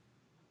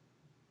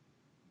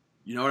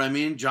 You know what I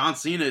mean? John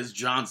Cena is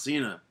John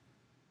Cena.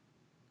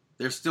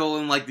 They're still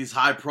in like these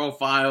high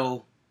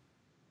profile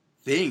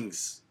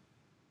things.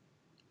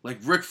 Like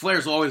Ric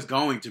Flair's always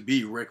going to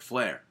be Ric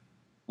Flair.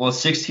 Well,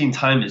 16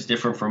 times is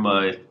different from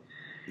a...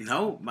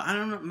 No, I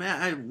don't know,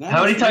 man.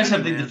 How many times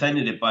have they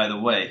defended it, by the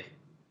way?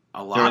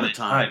 A lot of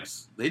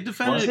times. They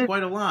defended it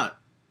quite a lot.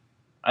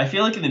 I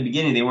feel like in the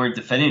beginning they weren't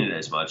defending it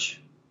as much.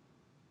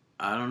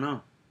 I don't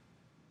know.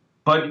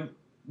 But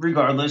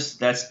regardless,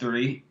 that's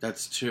 3.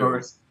 That's 2.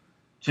 Pro,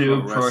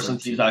 2,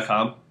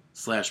 ProWrestlingTees.com.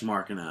 /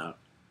 Markin Out.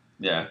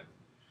 Yeah.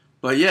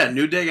 But yeah,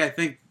 New Day, I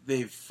think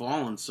they've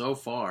fallen so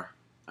far.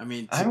 I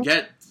mean,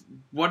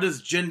 what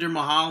is Jinder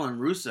Mahal and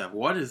Rusev?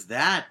 What is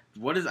that?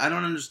 I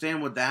don't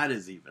understand what that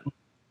is even.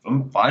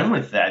 I'm fine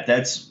with that.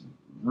 That's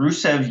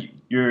Rusev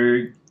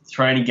you're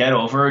trying to get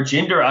over.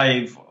 Jinder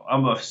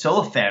I'm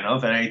still a fan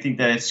of, and I think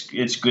that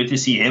it's good to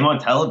see him on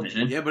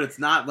television. Yeah, but it's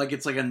not like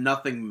it's like a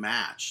nothing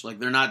match. Like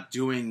they're not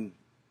doing.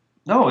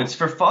 No, it's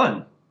for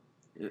fun.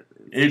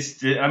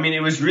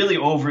 It was really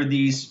over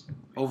these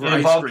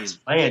ice cream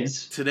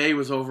plans. Today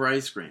was over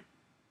ice cream.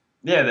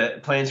 Yeah, the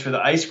plans for the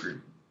ice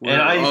cream. Well,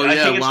 and I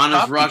think it's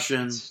Lana's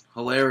Russian.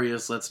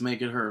 Hilarious. Let's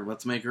make it her.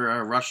 Let's make her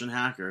a Russian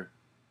hacker.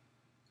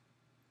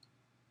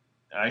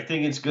 I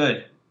think it's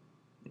good.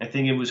 I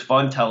think it was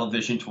fun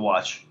television to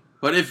watch.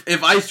 But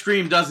if ice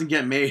cream doesn't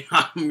get made,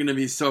 I'm gonna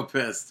be so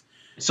pissed.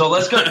 So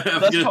let's talk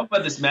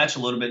about this match a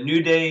little bit.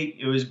 New Day,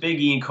 it was Big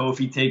E and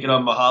Kofi taking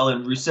on Mahal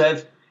and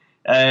Rusev,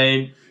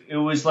 and it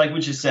was like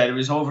what you said. It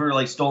was over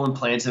like stolen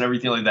plans and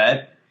everything like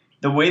that.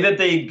 The way that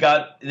they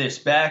got this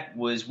back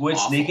was Wood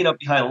sneaking up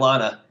behind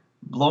Lana,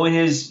 blowing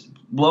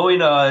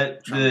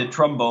the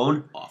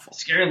trombone,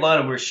 scaring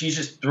Lana, where she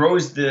just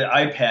throws the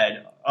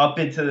iPad up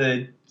into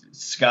the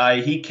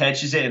sky. He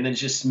catches it and then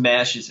just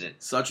smashes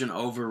it. Such an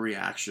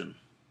overreaction.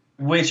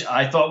 Which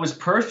I thought was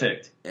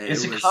perfect.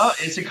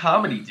 It's a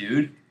comedy,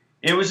 dude.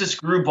 It was a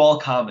screwball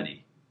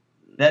comedy.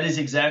 That is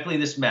exactly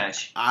this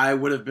match. I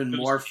would have been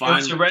more fine. It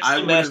was a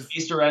wrestling match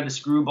based around a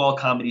screwball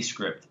comedy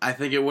script. I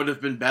think it would have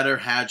been better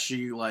had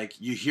she, like,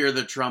 you hear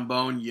the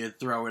trombone, you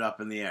throw it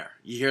up in the air.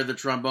 You hear the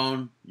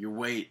trombone, you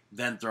wait,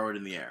 then throw it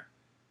in the air.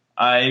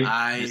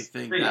 I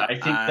think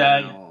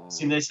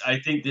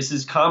this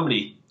is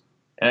comedy.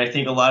 And I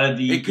think a lot of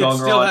the it could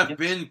still have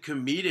been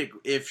comedic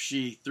if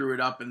she threw it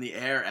up in the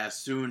air as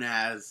soon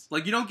as,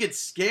 like, you don't get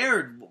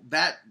scared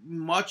that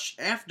much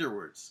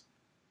afterwards.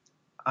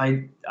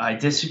 I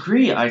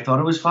disagree. I thought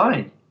it was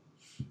fine.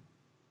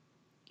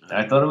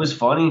 I thought it was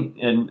funny,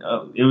 and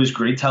it was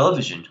great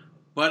television.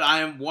 But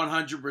I am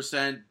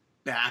 100%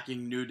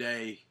 backing New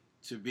Day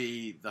to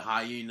be the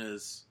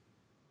hyenas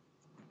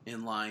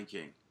in Lion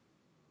King.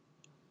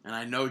 And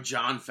I know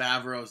Jon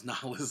Favreau's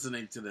not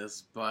listening to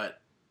this,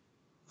 but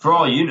for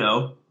all you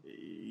know.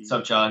 What's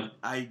up, John?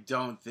 I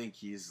don't think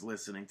he's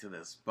listening to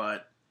this,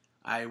 but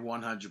I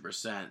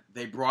 100%.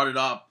 They brought it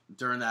up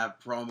during that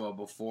promo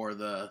before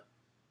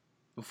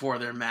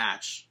their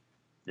match.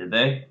 Did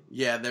they?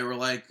 Yeah, they were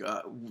like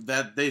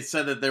that. They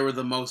said that they were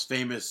the most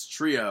famous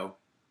trio,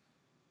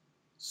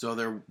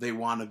 so they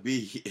want to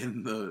be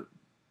in the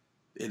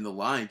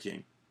Lion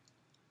King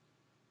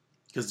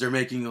because they're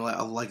making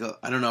like a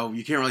I don't know.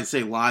 You can't really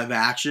say live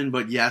action,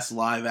 but yes,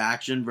 live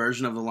action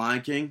version of the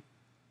Lion King.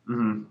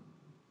 Mm-hmm.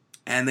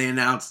 And they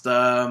announced,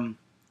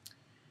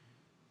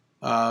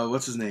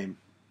 what's his name?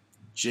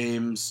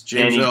 James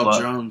Earl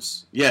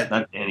Jones. Yeah,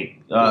 not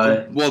Danny.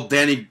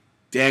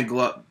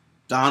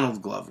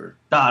 Donald Glover.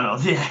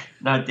 Donald, yeah,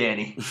 not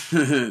Danny.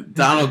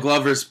 Donald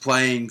Glover's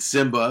playing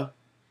Simba,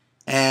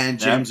 and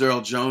James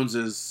Earl Jones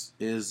is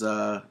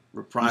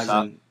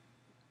reprising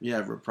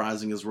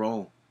his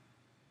role,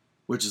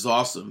 which is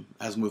awesome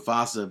as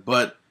Mufasa.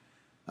 But,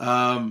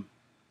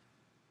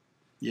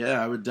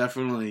 yeah, I would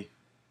definitely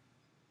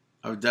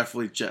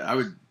check.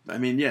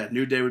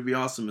 New Day would be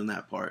awesome in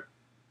that part.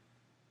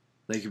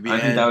 They could be. I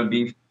think that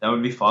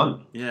would be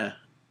fun. Yeah.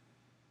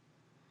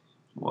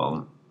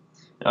 Well,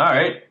 all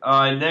right.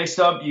 Next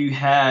up, you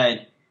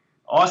had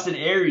Austin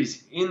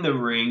Aries in the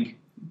ring,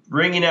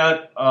 bringing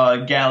out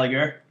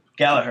Gallagher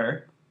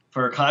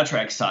for a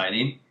contract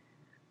signing.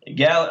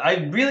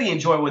 I really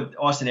enjoy what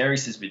Austin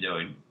Aries has been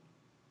doing.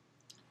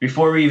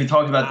 Before we even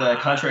talked about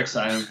the contract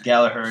signing with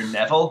Gallagher and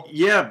Neville.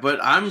 Yeah, but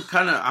I'm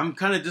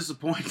kind of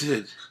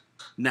disappointed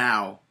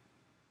now.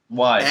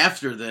 Why?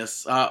 After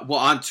this,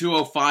 on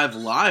 205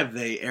 Live,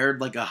 they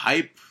aired like a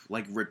hype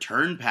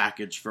return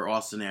package for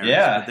Austin Aries.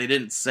 Yeah. But they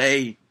didn't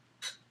say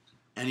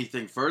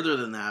anything further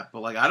than that.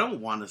 But I don't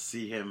want to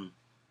see him.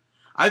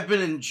 I've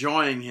been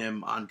enjoying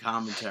him on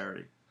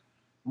commentary.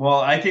 Well,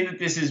 I think that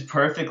this is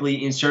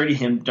perfectly inserting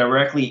him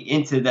directly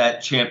into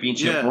that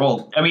championship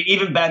role. I mean,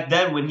 even back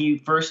then when he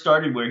first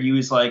started, where he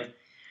was like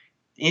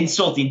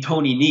insulting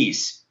Tony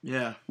Nese.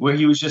 Yeah. Where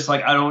he was just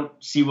like, I don't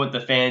see what the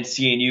fans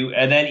see in you.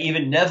 And then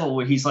even Neville,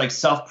 where he's like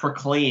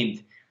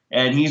self-proclaimed.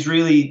 And he's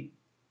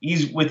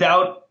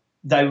without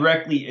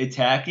directly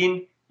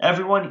attacking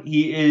everyone,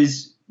 he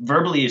is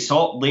verbally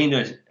laying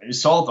an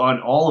assault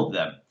on all of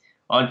them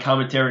on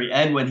commentary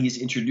and when he's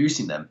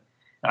introducing them.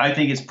 I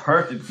think it's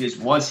perfect because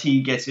once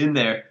he gets in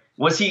there,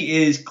 once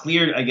he is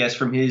cleared, I guess,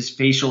 from his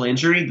facial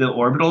injury, the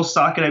orbital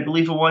socket, I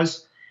believe it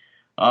was,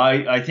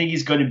 I think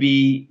he's going to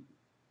be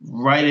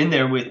right in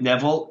there with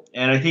Neville,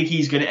 and I think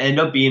he's going to end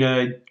up being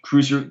the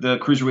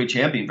cruiserweight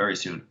champion very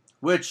soon.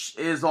 Which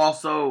is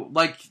also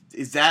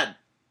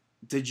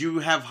did you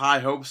have high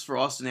hopes for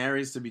Austin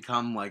Aries to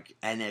become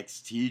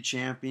NXT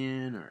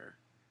champion or?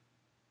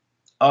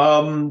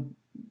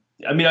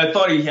 I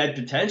thought he had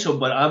potential,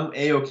 but I'm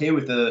A-okay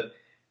with the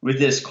with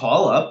this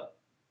call up.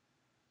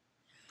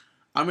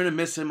 I'm going to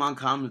miss him on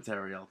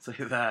commentary, I'll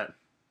say that.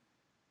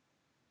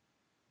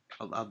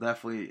 I'll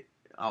definitely,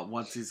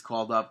 once he's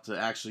called up to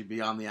actually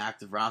be on the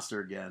active roster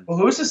again. Well,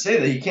 who's to say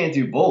that he can't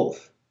do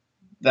both?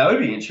 That would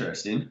be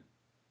interesting.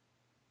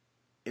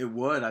 It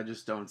would, I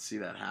just don't see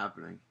that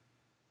happening.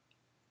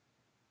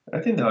 I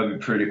think that would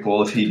be pretty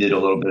cool if he did a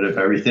little bit of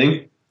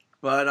everything.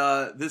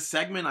 But this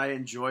segment, I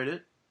enjoyed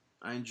it.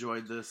 I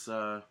enjoyed this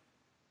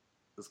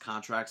this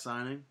contract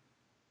signing.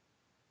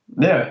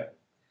 Yeah.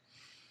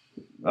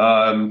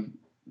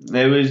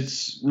 There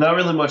was not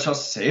really much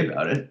else to say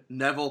about it.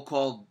 Neville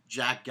called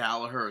Jack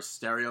Gallagher a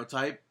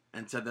stereotype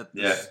and said that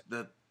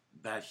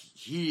that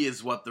he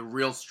is what the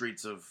real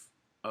streets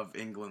of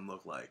England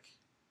look like.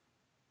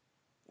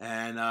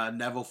 And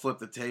Neville flipped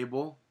the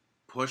table,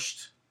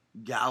 pushed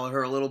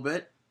Gallagher a little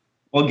bit.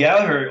 Well,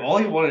 Gallagher, all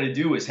he wanted to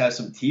do was have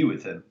some tea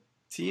with him.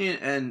 Tea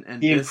and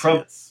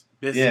biscuits.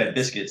 Biscuits. Yeah,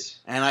 biscuits.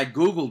 And I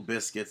Googled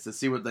biscuits to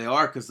see what they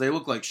are because they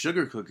look like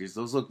sugar cookies.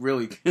 Those look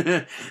really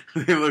they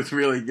looked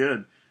really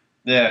good.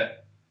 Yeah.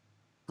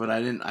 But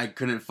I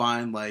couldn't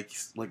find like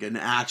an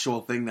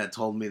actual thing that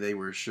told me they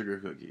were sugar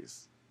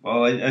cookies.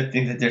 Well, I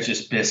think that they're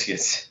just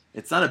biscuits.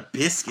 It's not a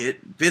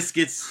biscuit.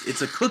 Biscuits,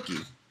 it's a cookie.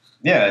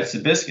 Yeah, it's a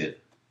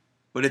biscuit.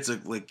 But it's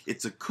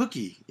a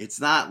cookie. It's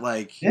not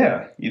like...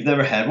 Yeah, you've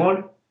never had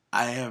one?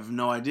 I have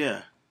no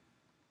idea.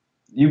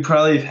 You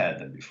probably have had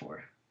them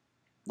before.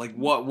 Like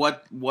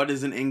what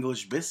is an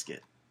English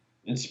biscuit?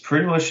 It's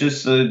pretty much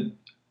just a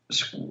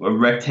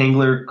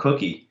rectangular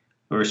cookie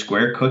or a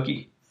square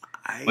cookie.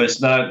 But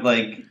it's not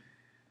like...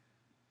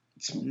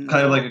 It's kind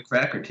of like a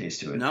cracker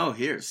taste to it. No,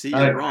 here. See,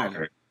 you're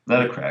wrong.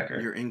 Not a cracker.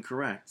 You're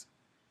incorrect.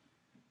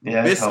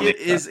 Yeah, biscuit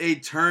is a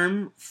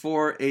term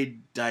for a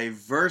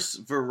diverse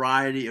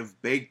variety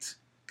of baked,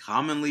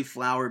 commonly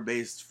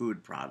flour-based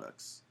food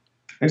products.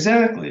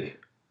 Exactly.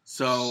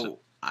 So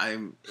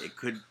it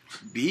could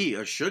be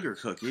a sugar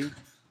cookie.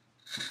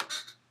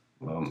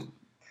 All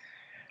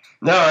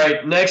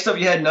right. Next up,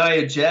 you had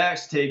Nia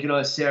Jax taking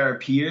on Sarah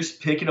Pierce,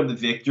 picking up the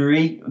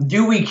victory.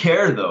 Do we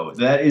care, though?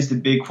 That is the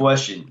big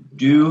question.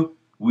 Do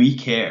we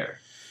care?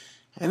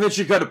 And then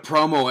she got a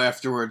promo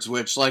afterwards,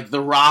 which, like,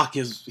 The Rock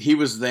he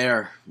was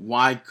there.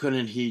 Why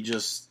couldn't he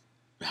just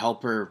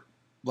help her?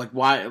 Like,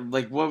 why?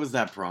 Like, what was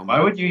that promo? Why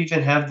would you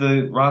even have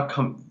The Rock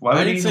come?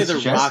 I didn't say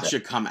The Rock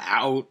should come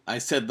out. I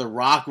said The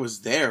Rock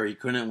was there. He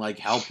couldn't, like,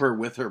 help her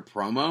with her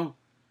promo?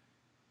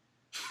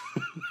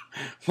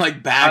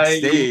 Like,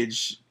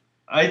 backstage.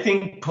 I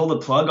think pull the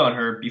plug on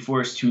her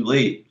before it's too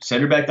late.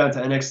 Send her back down to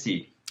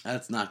NXT.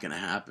 That's not going to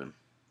happen.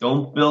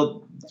 Don't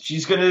build...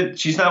 She's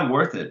not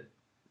worth it.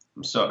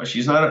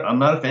 I'm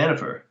not a fan of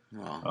her.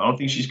 Well, I don't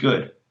think she's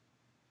good.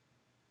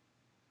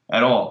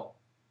 At all.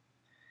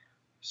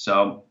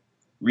 So,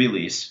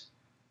 release.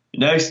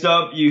 Next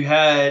up, you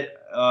had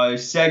a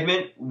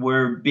segment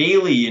where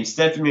Bayley and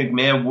Stephanie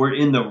McMahon were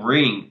in the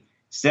ring.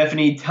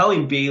 Stephanie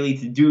telling Bayley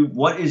to do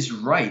what is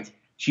right.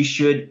 She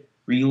should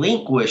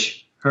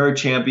relinquish her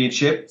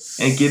championship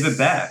and give it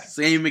back.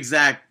 Same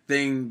exact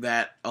thing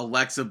that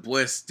Alexa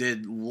Bliss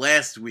did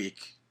last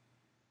week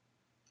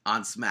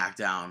on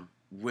SmackDown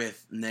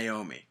with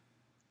Naomi.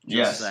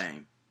 Just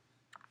saying.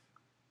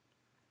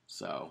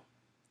 So.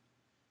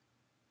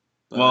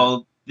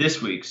 Well,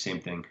 this week,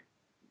 same thing.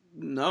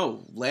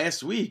 No,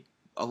 last week,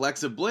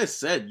 Alexa Bliss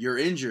said, "You're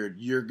injured.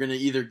 You're going to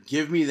either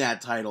give me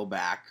that title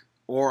back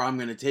or I'm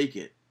going to take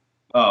it."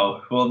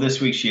 Oh, well,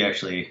 this week she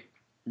actually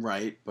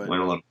went a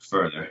little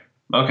further.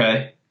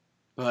 Okay.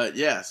 But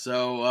yeah,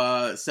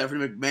 so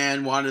Stephanie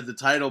McMahon wanted the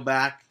title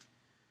back,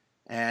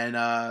 and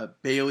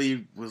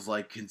Bayley was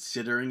like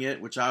considering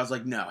it, which I was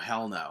like, no,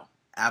 hell no.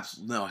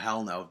 Absolutely no,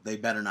 hell no. They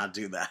better not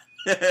do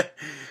that.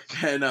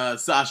 And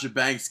Sasha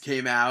Banks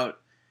came out,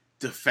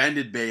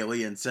 defended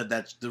Bayley, and said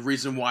that the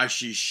reason why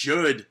she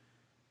should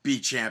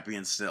be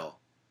champion still.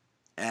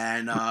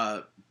 And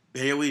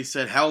Bayley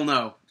said, hell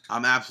no,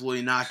 I'm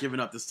absolutely not giving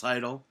up this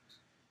title.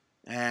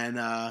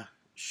 And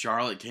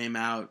Charlotte came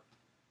out.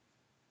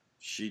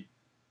 She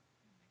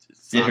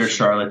did her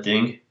Charlotte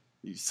thing.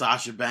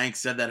 Sasha Banks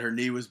said that her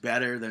knee was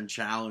better, then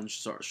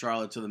challenged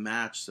Charlotte to the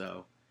match.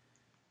 So,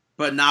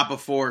 but not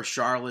before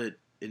Charlotte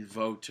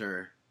invoked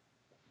her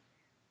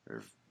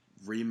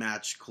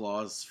rematch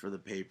clause for the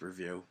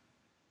pay-per-view.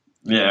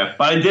 Yeah,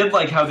 but I did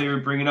like how they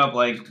were bringing up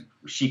like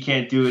she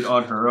can't do it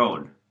on her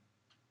own.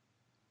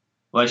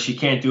 Like she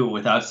can't do it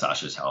without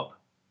Sasha's help.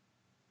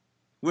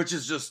 Which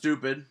is just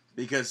stupid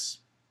because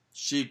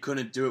she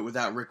couldn't do it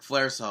without Ric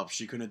Flair's help.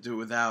 She couldn't do it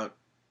without...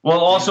 Well,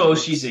 also,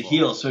 she's a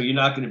heel, so you're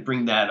not going to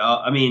bring that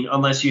up. I mean,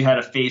 unless you had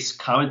a face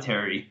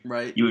commentary,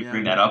 right? You would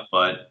bring that up,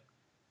 but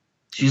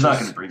she's not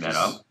going to bring that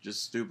up.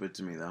 Just stupid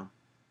to me, though.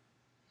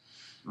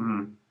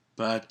 Mm-hmm.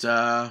 But,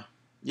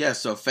 yeah,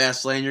 so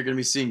Fastlane, you're going to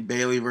be seeing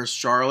Bayley versus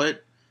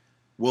Charlotte.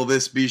 Will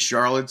this be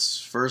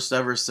Charlotte's first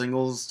ever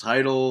singles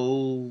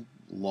title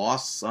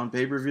loss on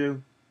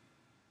pay-per-view?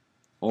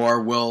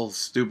 Or will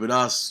stupid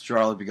us,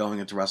 Charlotte, be going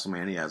into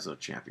WrestleMania as a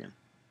champion?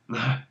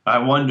 I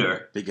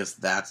wonder. Because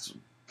that's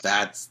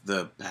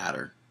the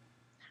pattern.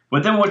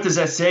 But then what does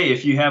that say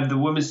if you have the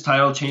women's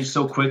title change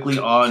so quickly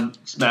on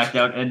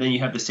SmackDown and then you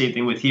have the same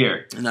thing with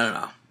here?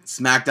 No.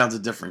 SmackDown's a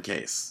different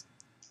case.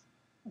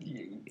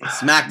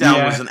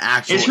 SmackDown was an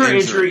actual injury. Is her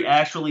injury. injury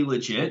actually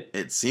legit?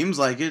 It seems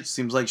like it.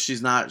 Seems like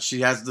she's not.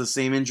 She has the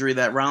same injury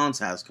that Rollins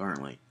has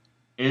currently.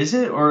 Is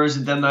it? Or is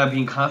it them not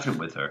being confident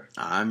with her?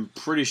 I'm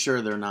pretty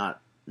sure they're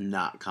not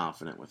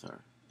confident with her.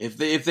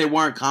 If they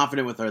weren't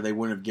confident with her, they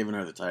wouldn't have given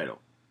her the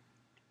title.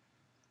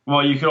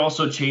 Well, you could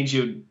also change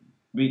your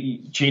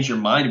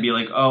mind and be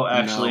like, oh,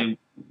 actually,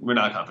 we're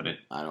not confident.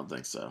 I don't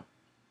think so.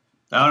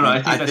 I don't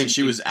know. I think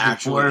she was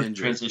actually injured.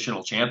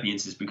 Transitional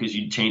champions is because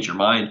you change your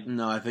mind.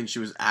 No, I think she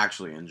was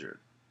actually injured.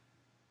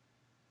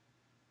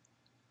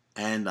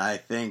 And I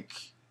think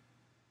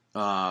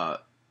the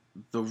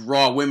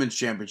Raw Women's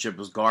Championship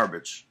was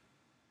garbage.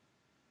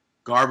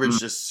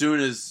 Garbage as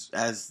soon as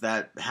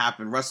that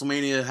happened.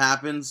 WrestleMania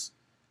happens,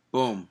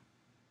 boom,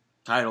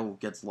 title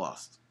gets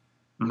lost.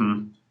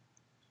 Mm-hmm.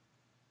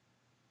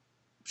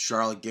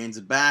 Charlotte gains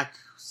it back.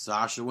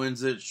 Sasha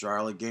wins it.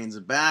 Charlotte gains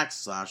it back.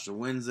 Sasha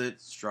wins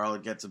it.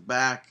 Charlotte gets it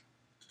back.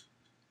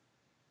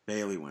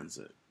 Bayley wins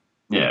it.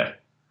 Yeah.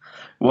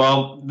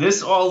 Well,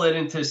 this all led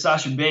into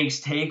Sasha Banks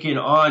taking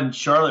on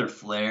Charlotte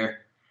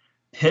Flair,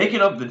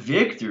 picking up the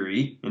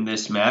victory in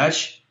this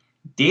match.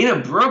 Dana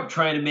Brooke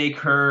trying to make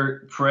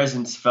her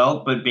presence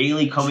felt, but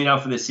Bayley coming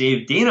out for the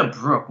save. Dana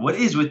Brooke, what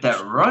is with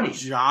that running?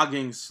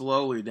 Jogging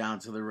slowly down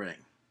to the ring.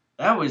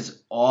 That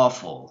was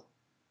awful.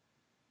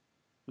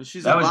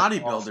 She's a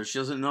bodybuilder. She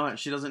doesn't know.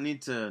 She doesn't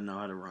need to know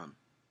how to run.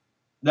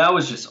 That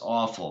was just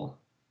awful.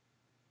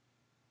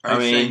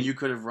 Are you saying you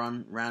could have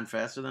ran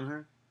faster than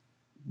her?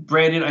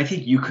 Brandon, I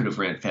think you could have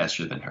ran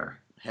faster than her.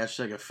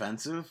 Hashtag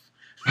offensive.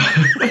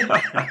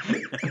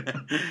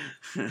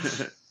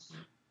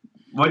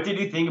 What did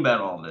you think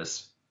about all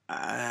this?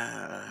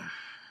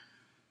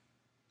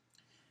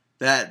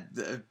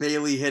 That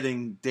Bayley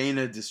hitting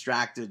Dana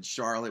distracted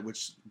Charlotte,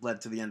 which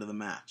led to the end of the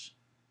match.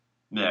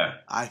 Yeah.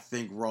 I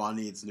think Raw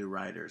needs new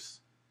writers.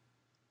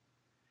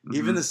 Mm-hmm.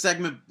 Even the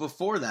segment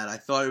before that, I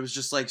thought it was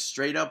just like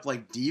straight up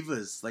like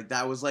divas. Like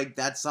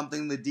that's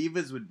something the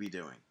divas would be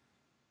doing.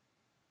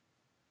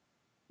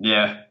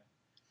 Yeah.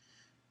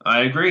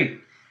 I agree.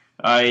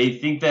 I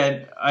think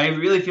that I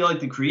really feel like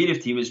the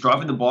creative team is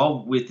dropping the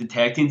ball with the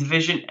tag team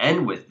division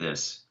and with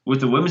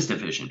the women's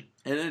division.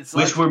 And it's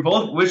which were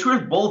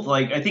both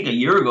like, I think a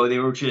year ago they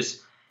were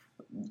just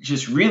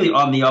really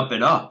on the up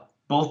and up,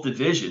 both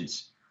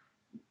divisions.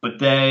 But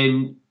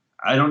then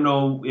I don't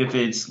know if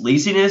it's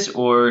laziness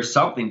or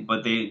something,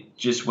 but they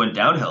just went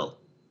downhill.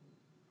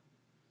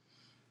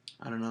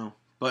 I don't know.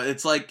 But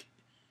it's like,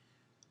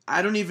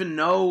 I don't even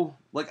know.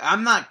 Like,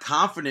 I'm not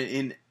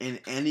confident in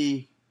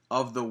any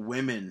of the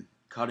women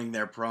cutting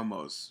their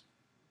promos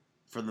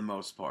for the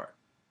most part.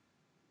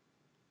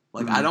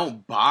 Like, I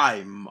don't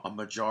buy a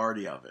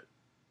majority of it.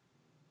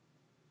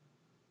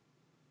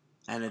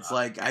 And it's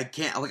like, I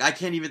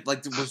can't even,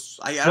 like,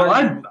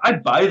 I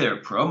buy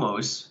their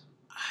promos.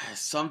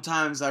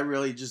 Sometimes I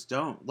really just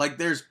don't. Like,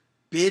 there's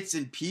bits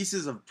and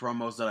pieces of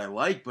promos that I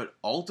like, but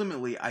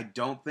ultimately I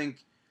don't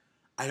think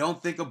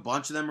a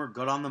bunch of them are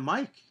good on the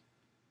mic.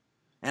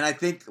 And I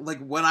think, like,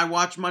 when I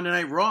watch Monday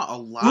Night Raw, a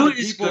lot of people... Who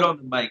is good on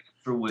the mic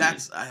for women?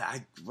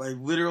 I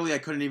literally, I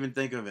couldn't even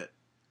think of it.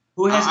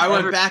 I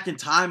went back in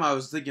time, I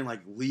was thinking,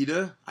 like,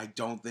 Lita, I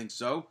don't think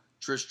so.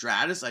 Trish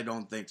Stratus, I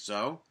don't think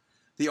so.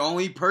 The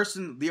only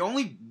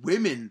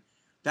women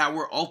that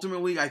were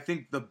ultimately, I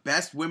think, the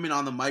best women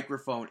on the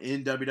microphone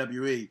in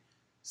WWE,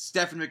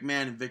 Stephanie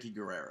McMahon and Vicky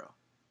Guerrero.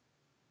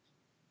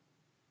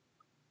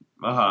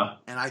 Uh-huh.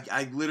 And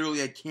I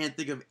literally can't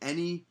think of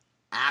any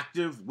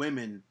active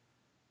women,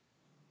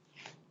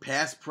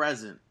 past,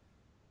 present,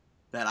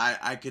 that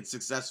I could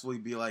successfully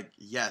be like,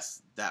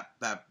 yes, that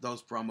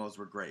those promos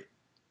were great.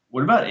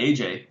 What about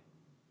AJ?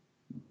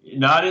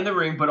 Not in the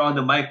ring, but on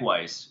the mic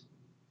wise.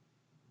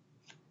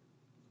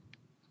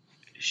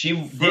 She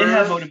did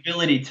have an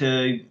ability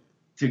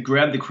to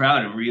grab the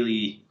crowd and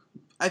really...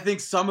 I think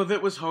some of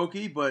it was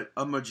hokey, but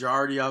a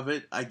majority of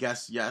it, I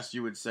guess, yes,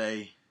 you would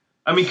say...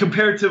 I mean,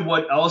 compared to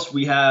what else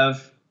we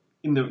have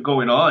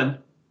going on.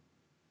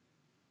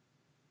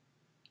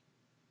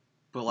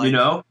 But like, you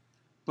know?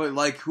 But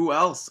like, who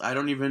else? I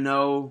don't even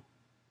know.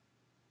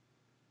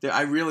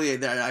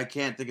 I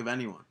can't think of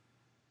anyone.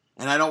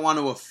 And I don't want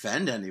to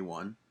offend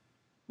anyone.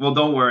 Well,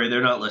 don't worry,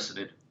 they're not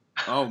listening.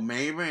 Oh,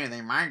 maybe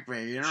they might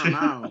be. You don't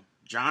know.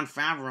 John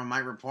Favreau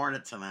might report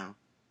it to them.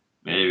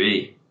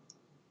 Maybe.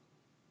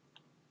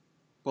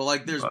 But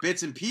like, there's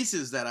bits and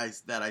pieces that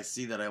I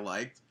see that I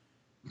liked.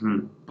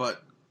 Mm-hmm.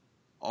 But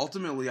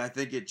ultimately, I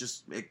think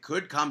it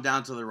could come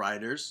down to the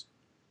writers.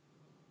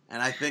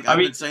 And I think I've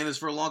been saying this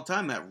for a long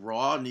time, that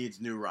Raw needs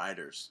new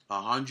writers.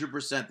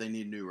 100% they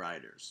need new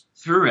writers.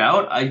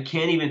 Throughout, I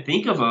can't even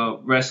think of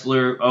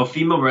a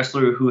female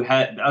wrestler who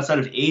had, outside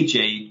of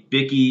AJ,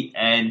 Vicky,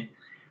 and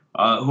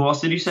who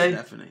else did you say?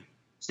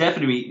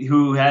 Stephanie,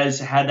 who has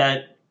had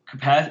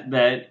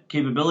that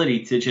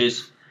capability to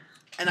just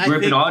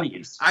grip an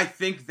audience. I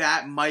think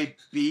that might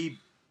be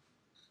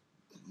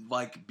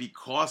like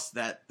because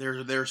that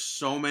there's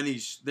so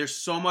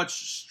much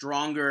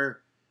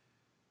stronger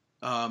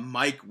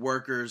mic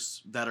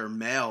workers that are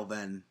male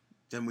than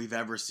we've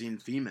ever seen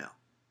female.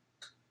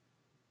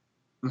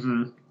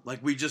 Mm-hmm.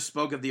 Like we just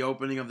spoke at the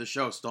opening of the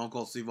show, Stone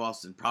Cold Steve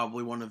Austin,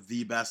 probably one of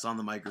the best on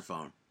the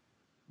microphone.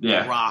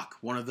 Yeah. The Rock,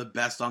 one of the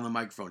best on the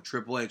microphone.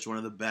 Triple H, one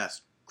of the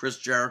best. Chris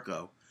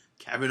Jericho,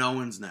 Kevin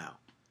Owens now.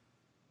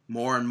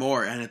 More and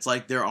more. And it's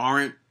like there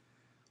aren't,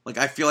 like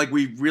I feel like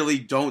we really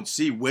don't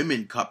see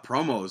women cut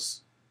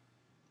promos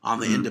on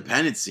the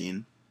independent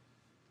scene.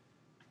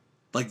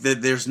 Like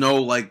there's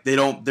no, like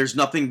there's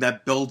nothing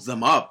that builds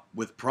them up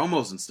with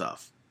promos and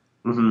stuff.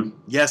 Mm-hmm.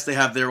 Yes, they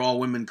have their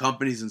all-women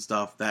companies and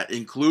stuff that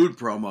include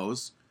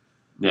promos.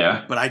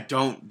 Yeah. But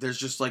there's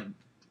just like,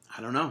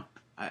 I don't know.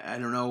 I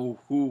don't know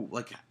who,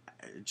 like,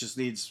 it just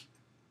needs,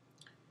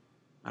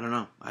 I don't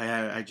know.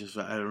 I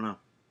don't know.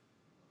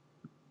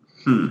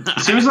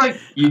 It seems like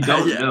you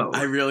don't know.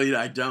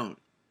 I don't.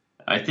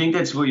 I think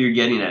that's what you're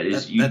getting at.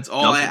 That's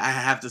all I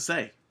have to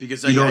say.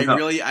 Because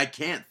I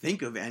can't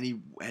think of any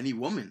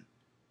woman.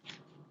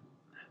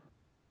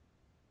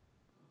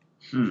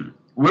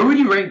 Where would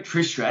you rank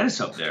Trish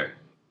Stratus up there?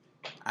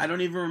 I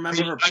don't even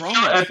remember her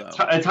promos,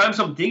 though. At times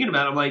I'm thinking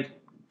about it, I'm like,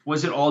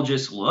 was it all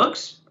just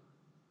looks?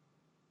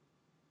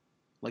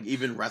 Like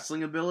even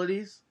wrestling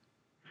abilities?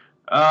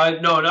 No,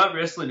 not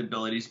wrestling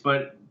abilities,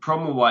 but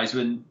promo-wise,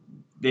 when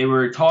they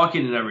were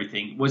talking and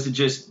everything, was it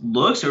just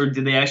looks, or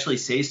did they actually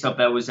say stuff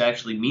that was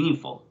actually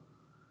meaningful?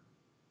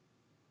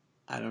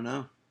 I don't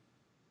know.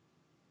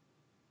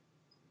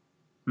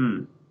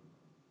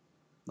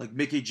 Like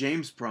Mickie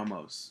James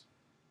promos.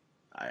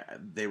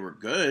 They were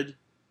good,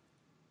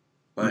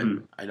 but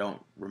I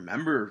don't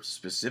remember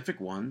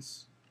specific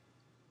ones.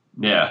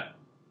 Yeah.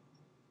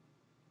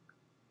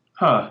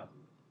 Huh.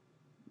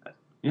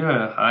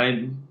 Yeah,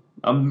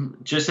 I'm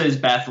just as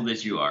baffled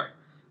as you are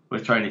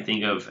with trying to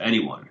think of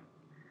anyone.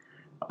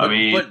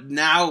 But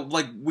now,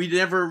 like, we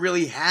never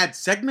really had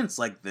segments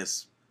like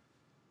this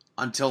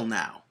until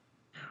now.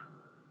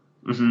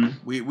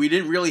 Mm-hmm. We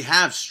didn't really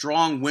have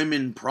strong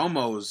women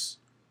promos,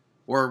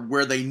 or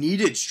where they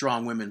needed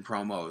strong women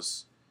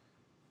promos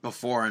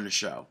before in the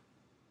show.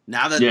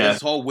 Now that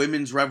this whole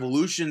women's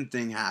revolution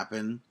thing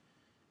happened,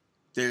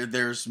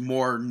 there's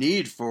more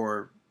need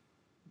for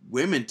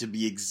women to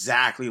be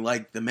exactly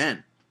like the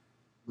men.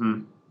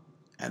 And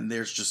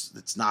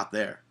it's not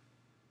there.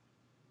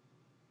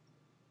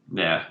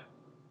 Yeah.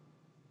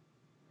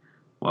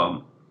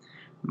 Well,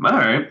 all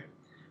right.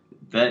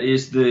 That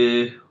is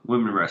the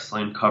women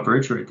wrestling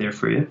coverage right there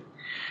for you.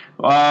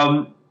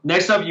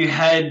 Next up, you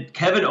had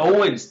Kevin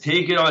Owens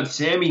taking on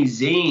Sami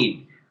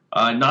Zayn,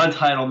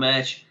 non-title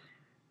match.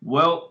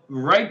 Well,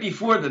 right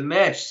before the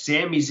match,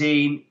 Sami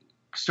Zayn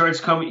starts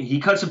coming. He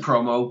cuts a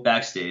promo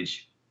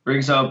backstage,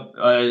 brings up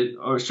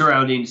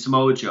surrounding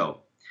Samoa Joe.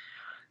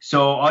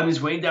 So on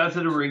his way down to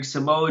the ring,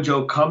 Samoa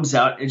Joe comes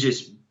out and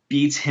just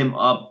beats him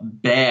up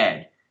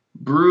bad,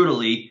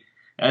 brutally,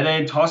 and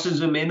then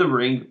tosses him in the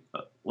ring,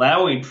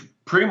 allowing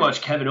pretty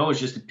much Kevin Owens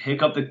just to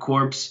pick up the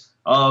corpse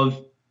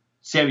of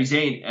Sami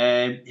Zayn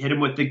and hit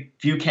him with the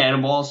few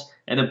cannonballs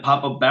and then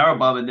pop up barrel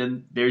bomb, and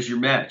then there's your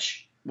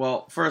match.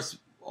 Well, first,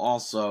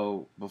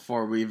 also,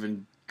 before we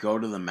even go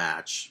to the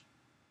match,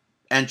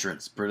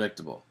 entrance,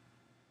 predictable.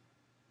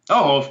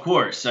 Oh, of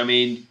course. I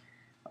mean,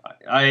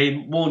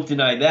 I won't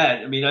deny that.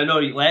 I mean, I know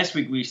last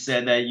week we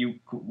said that you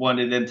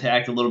wanted them to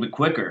act a little bit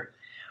quicker,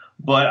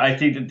 but I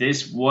think that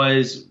this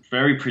was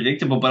very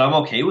predictable, but I'm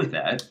okay with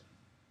that.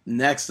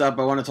 Next up,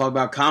 I want to talk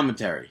about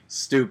commentary.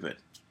 Stupid.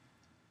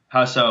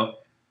 How so?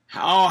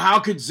 How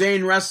could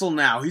Zayn wrestle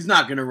now? He's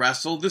not going to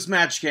wrestle. This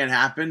match can't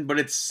happen, but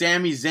it's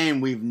Sami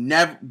Zayn.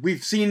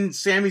 We've seen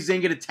Sami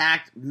Zayn get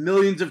attacked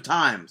millions of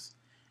times,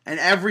 and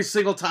every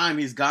single time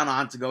he's gone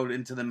on to go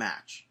into the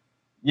match.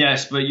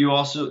 Yes, but you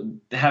also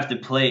have to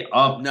play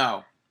up.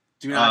 No,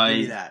 do not give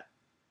me that.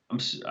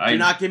 Do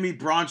not give me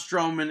Braun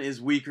Strowman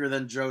is weaker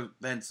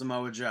than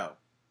Samoa Joe.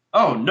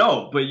 Oh,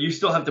 no, but you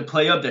still have to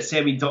play up that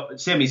Sami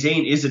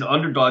Zayn is an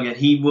underdog and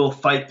he will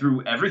fight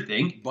through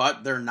everything.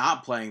 But they're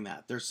not playing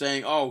that. They're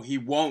saying, oh, he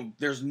won't.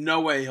 There's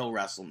no way he'll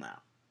wrestle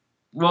now.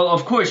 Well,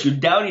 of course, you're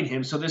doubting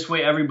him, so this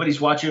way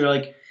everybody's watching,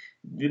 like,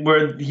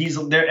 where he's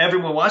there,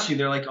 everyone watching,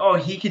 they're like, oh,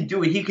 he can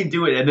do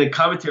it, and the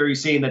commentary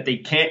is saying that he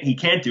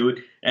can't do it,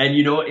 and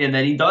and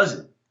then he does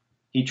it.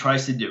 He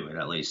tries to do it,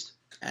 at least.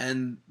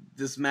 And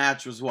this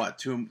match was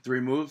what, 3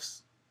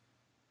 moves?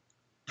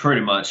 Pretty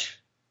much.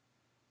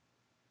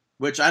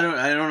 Which I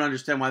don't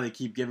understand why they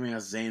keep giving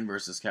us Zayn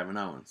versus Kevin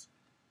Owens.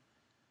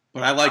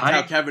 But I liked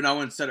how Kevin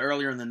Owens said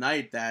earlier in the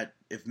night that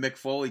if Mick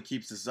Foley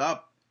keeps this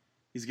up,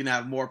 he's going to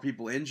have more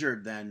people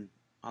injured than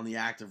on the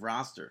active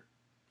roster.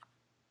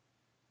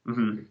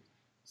 Mm-hmm.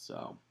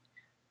 So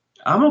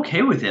I'm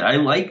okay with it. I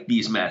like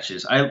these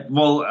matches. I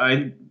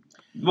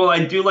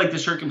do like the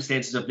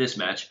circumstances of this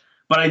match,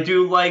 but I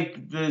do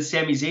like the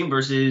Sami Zayn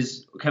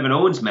versus Kevin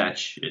Owens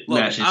matches.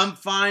 I'm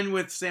fine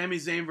with Sami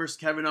Zayn versus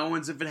Kevin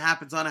Owens if it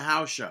happens on a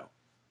house show.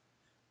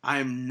 I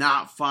am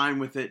not fine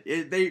with it.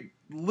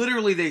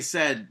 literally they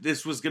said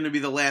this was going to be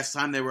the last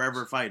time they were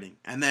ever fighting.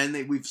 And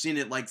then we've seen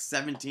it like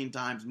 17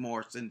 times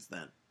more since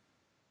then.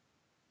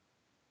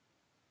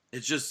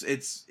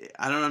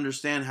 I don't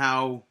understand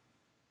how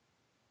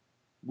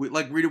we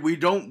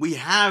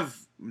have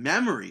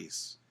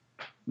memories.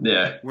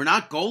 Yeah. We're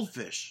not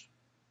goldfish.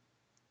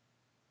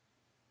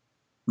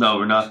 No,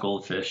 we're not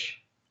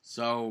goldfish.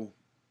 So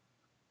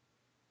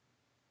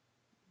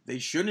they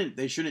shouldn't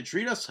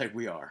treat us like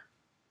we are.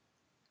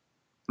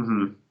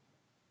 Mm-hmm.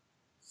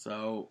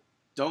 So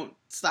don't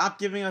stop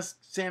giving us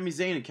Sami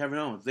Zayn and Kevin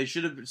Owens.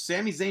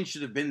 Sami Zayn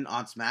should have been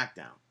on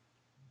SmackDown.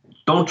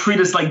 Don't treat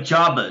us like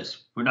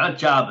jobbers. We're not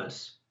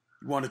jobbers.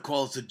 You want to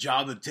call us a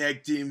jobber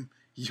tag team?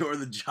 You're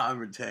the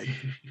jobber tag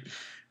team.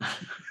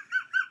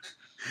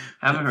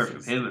 Haven't heard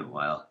from him in a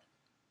while.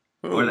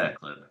 Who? Or that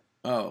clip.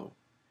 Oh.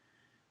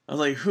 I was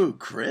like, who?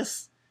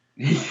 Chris?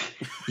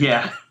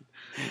 Yeah.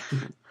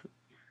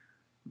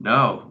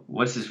 No.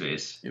 What's his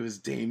face? It was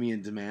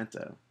Damian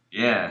DeManto.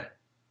 Yeah.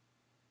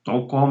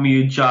 Don't call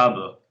me a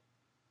jobber.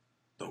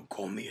 Don't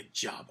call me a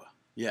jobber.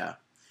 Yeah.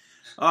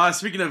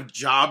 Speaking of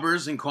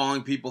jobbers and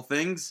calling people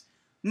things,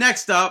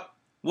 next up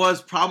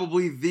was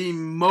probably the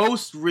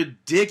most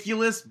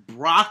ridiculous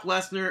Brock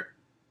Lesnar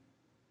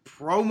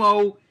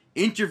promo,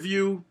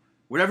 interview,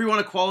 whatever you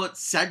want to call it,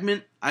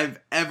 segment I've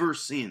ever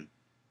seen.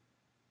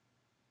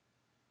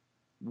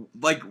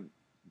 Like,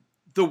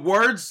 the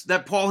words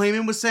that Paul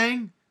Heyman was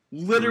saying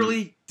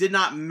literally did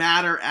not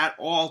matter at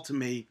all to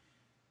me.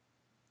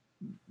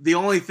 The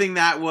only thing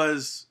that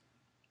was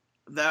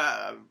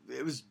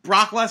it was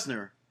Brock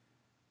Lesnar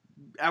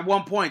at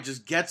one point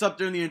just gets up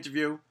during the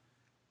interview,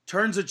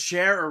 turns a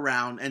chair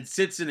around and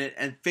sits in it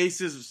and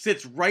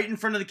sits right in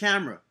front of the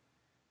camera.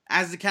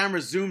 As the camera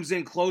zooms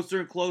in closer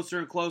and closer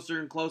and closer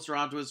and closer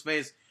onto his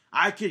face,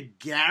 I could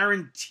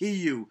guarantee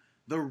you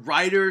the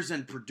writers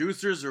and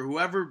producers or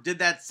whoever did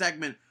that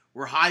segment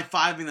were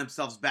high-fiving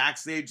themselves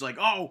backstage like,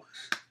 oh,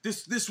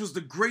 this was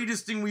the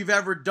greatest thing we've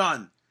ever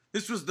done.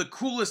 This was the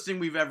coolest thing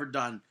we've ever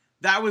done.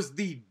 That was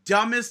the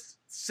dumbest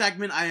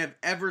segment I have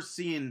ever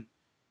seen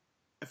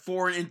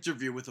for an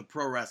interview with a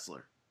pro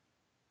wrestler.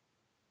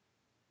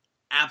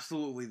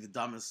 Absolutely the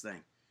dumbest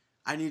thing.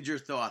 I need your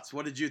thoughts.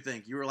 What did you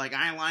think? You were like,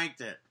 I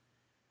liked it.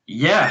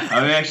 Yeah,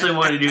 I actually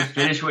wanted to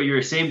finish what you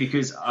were saying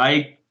because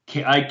I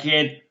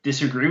can't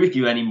disagree with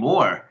you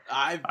anymore.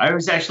 I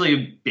was actually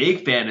a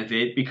big fan of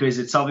it because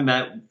it's something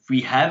that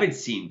we haven't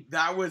seen.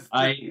 That was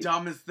the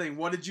dumbest thing.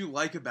 What did you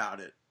like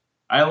about it?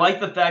 I like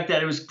the fact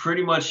that it was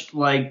pretty much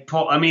like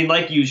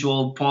like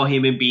usual, Paul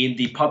Heyman being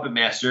the puppet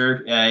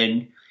master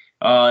and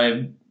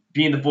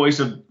being the voice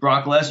of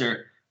Brock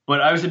Lesnar.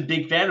 But I was a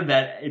big fan of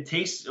that. It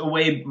takes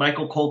away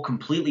Michael Cole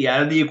completely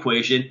out of the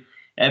equation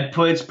and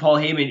puts Paul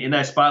Heyman in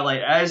that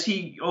spotlight as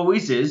he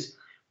always is.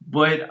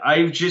 But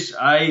I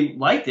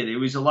liked it. It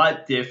was a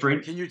lot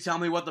different. Can you tell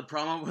me what the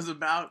promo was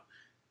about?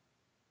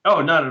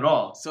 Oh, not at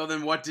all. So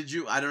then what did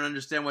you... I don't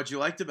understand what you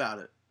liked about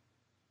it.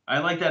 I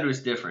like that it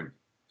was different.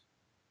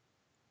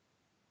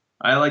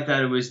 I like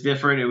that it was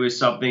different. It was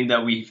something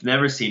that we've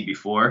never seen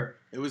before.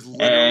 It was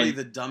literally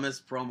the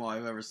dumbest promo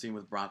I've ever seen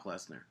with Brock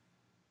Lesnar.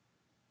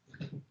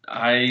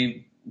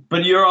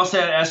 But you're also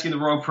asking the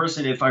wrong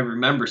person if I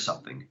remember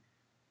something.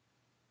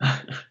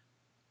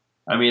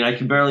 I mean, I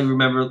can barely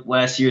remember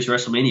last year's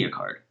WrestleMania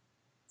card.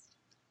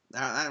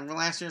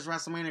 Last year's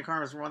WrestleMania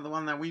card was the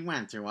one that we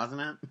went to,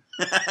 wasn't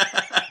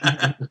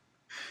it?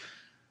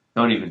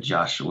 Don't even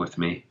josh with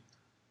me.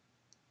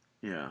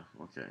 Yeah,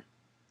 okay.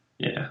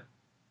 Yeah.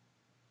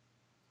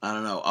 I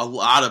don't know. A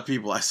lot of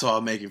people I saw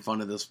making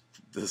fun of this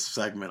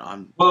segment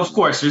on. Well, of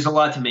course, there's a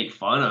lot to make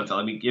fun of.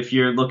 I mean, if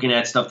you're looking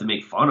at stuff to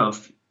make fun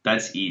of,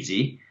 that's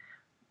easy.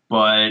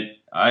 But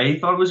I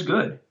thought it was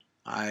good.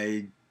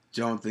 I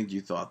don't think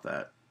you thought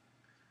that.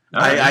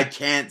 Right. I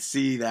can't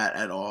see that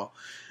at all.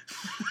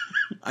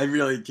 I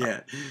really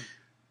can't.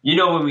 You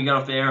know, when we get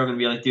off the air, I'm going to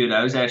be like, dude,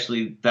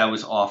 that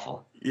was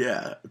awful.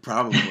 Yeah,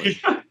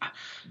 probably.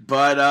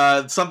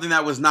 But something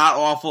that was not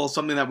awful,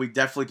 something that we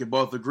definitely could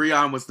both agree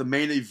on, was the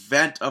main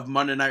event of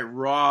Monday Night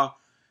Raw,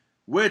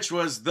 which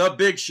was The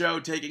Big Show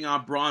taking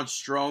on Braun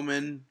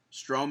Strowman.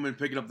 Strowman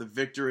picking up the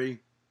victory.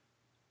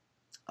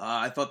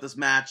 I thought this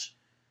match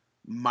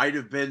might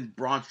have been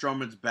Braun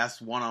Strowman's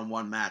best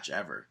one-on-one match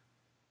ever.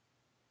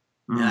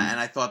 And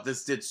I thought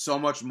this did so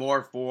much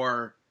more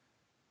for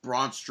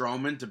Braun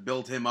Strowman to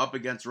build him up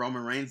against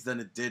Roman Reigns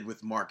than it did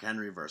with Mark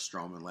Henry versus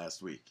Strowman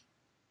last week.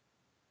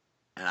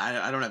 And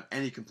I don't have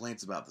any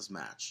complaints about this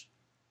match.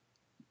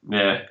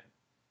 Yeah.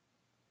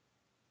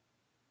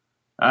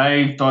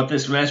 I thought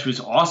this match was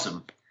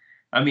awesome.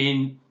 I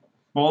mean,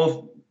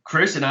 both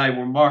Chris and I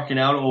were marking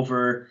out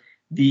over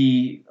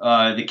the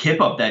kip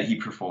up that he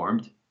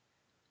performed.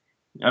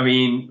 I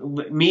mean,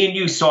 me and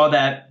you saw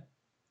that.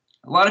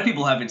 A lot of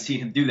people haven't seen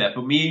him do that,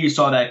 but me and you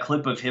saw that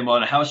clip of him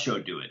on a house show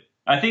do it.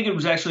 I think it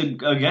was actually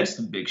against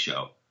the Big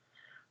Show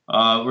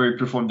where he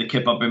performed the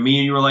kip up. And me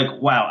and you were like,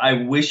 wow,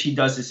 I wish he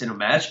does this in a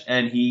match.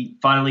 And he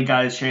finally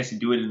got his chance to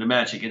do it in a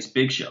match against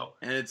Big Show.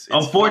 And it's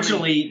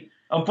unfortunately,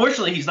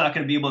 Unfortunately, he's not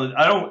going to be able to.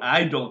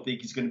 I don't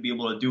think he's going to be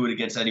able to do it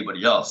against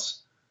anybody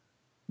else.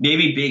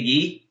 Maybe Big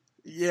E.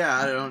 Yeah,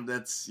 I don't.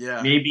 That's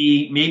yeah.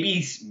 Maybe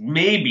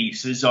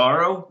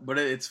Cesaro. But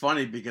it's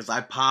funny because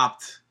I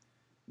popped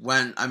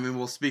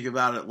we'll speak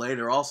about it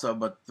later also,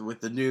 but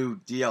with the new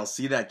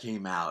DLC that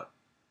came out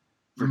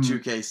for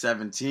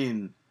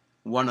 2K17,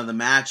 one of the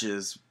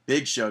matches,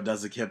 Big Show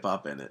does a kip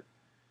up in it.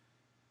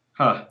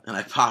 Huh. And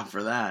I popped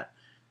for that.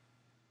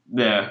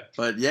 Yeah.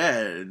 But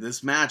yeah,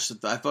 this match,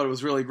 I thought it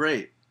was really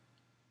great.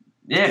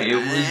 Yeah, it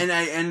was.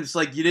 And it's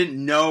like you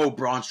didn't know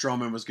Braun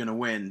Strowman was going to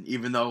win,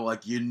 even though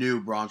like you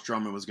knew Braun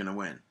Strowman was going to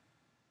win.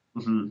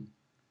 Mm-hmm.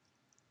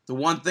 The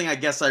one thing I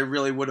guess I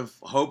really would have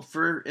hoped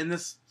for in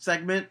this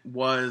segment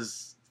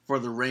was for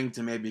the ring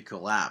to maybe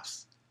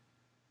collapse.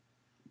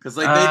 Because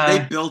like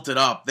they built it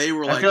up. They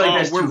were like,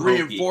 we're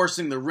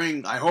reinforcing the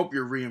ring. I hope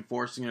you're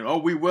reinforcing it. Oh,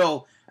 we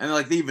will. And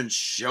like they even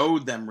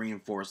showed them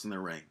reinforcing the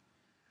ring.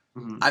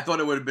 Mm-hmm. I thought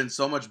it would have been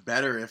so much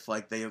better if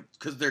like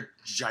because they're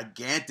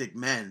gigantic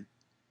men.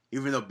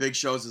 Even though Big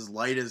Show's the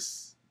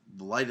lightest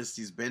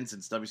he's been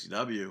since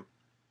WCW.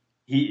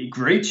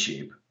 Great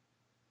shape.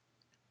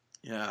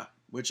 Yeah,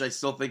 which I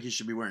still think he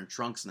should be wearing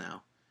trunks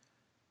now.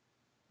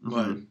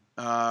 Mm-hmm.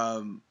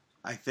 But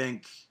I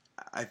think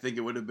it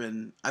would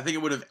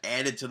have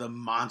added to the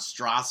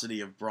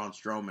monstrosity of Braun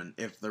Strowman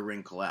if the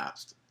ring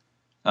collapsed.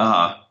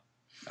 I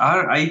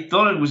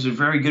thought it was a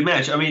very good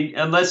match. I mean,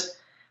 unless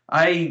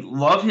I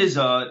love his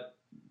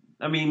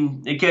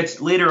it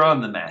gets later on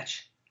in the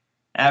match.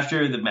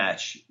 After the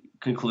match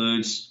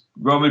concludes,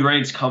 Roman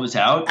Reigns comes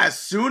out. As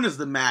soon as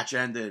the match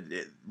ended,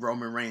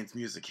 Roman Reigns'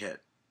 music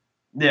hit.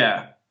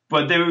 Yeah.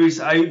 But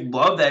I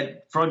love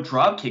that front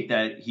drop kick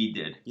that he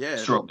did. Yeah.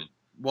 Strowman.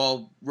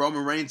 Well,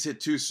 Roman Reigns hit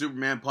 2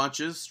 Superman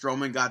punches.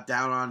 Strowman got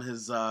down on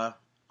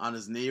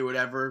his knee or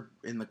whatever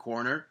in the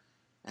corner.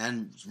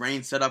 And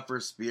Reigns set up for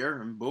a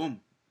spear and boom.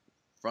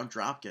 Front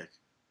drop kick.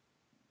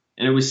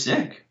 And it was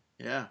sick.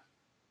 Yeah.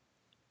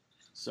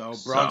 So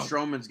Braun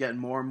Strowman's getting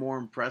more and more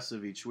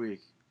impressive each week.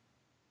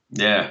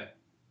 Yeah.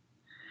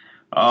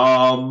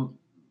 All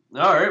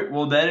right.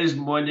 Well, that is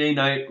Monday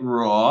Night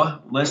Raw.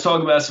 Let's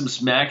talk about some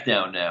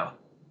SmackDown now.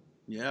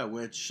 Yeah,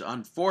 which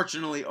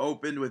unfortunately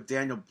opened with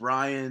Daniel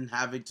Bryan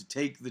having to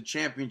take the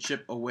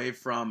championship away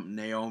from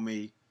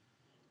Naomi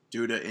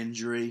due to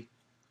injury.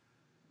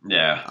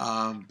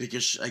 Yeah.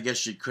 Because I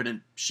guess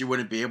she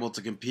wouldn't be able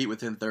to compete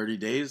within 30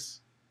 days.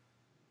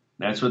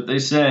 That's what they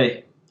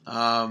say.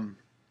 I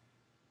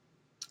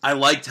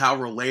liked how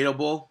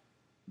relatable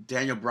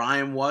Daniel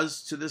Bryan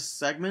was to this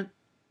segment.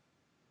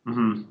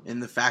 Mm-hmm. In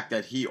the fact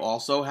that he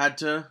also had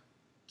to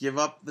give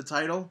up the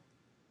title.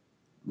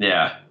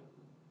 Yeah.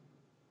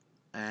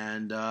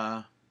 And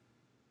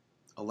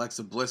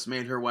Alexa Bliss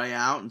made her way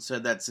out and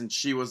said that since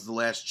she was the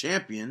last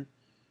champion,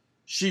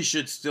 she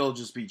should still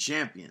just be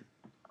champion.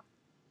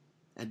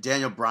 And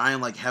Daniel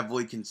Bryan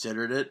heavily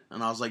considered it,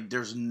 and I was like,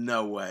 "There's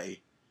no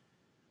way.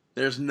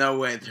 There's no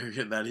way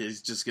that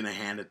he's just gonna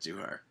hand it to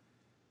her."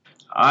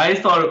 I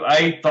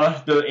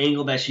thought the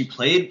angle that she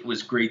played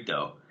was great,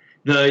 though.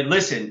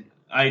 Listen,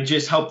 I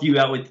just helped you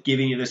out with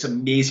giving you this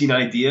amazing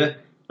idea.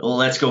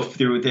 Let's go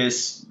through with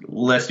this.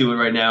 Let's do it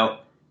right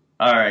now.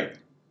 All right,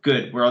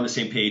 good. We're on the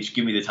same page.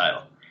 Give me the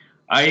title.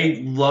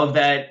 I love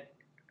that.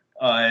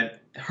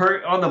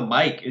 Her on the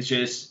mic is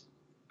just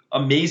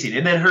amazing,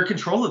 and then her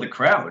control of the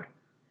crowd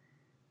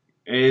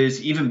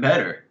is even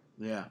better.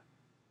 Yeah.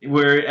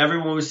 Where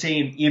everyone was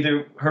saying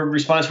either her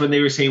response when they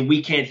were saying,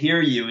 "We can't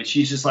hear you," and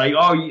she's just like,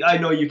 "Oh, I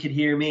know you can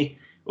hear me,"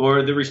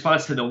 or the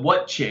response to the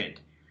 "what" chant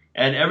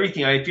and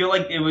everything. I feel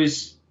like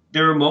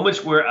there were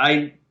moments where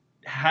I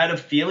had a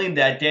feeling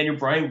that Daniel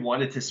Bryan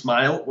wanted to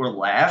smile or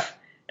laugh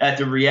at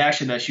the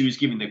reaction that she was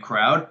giving the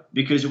crowd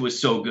because it was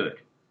so good.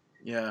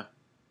 Yeah.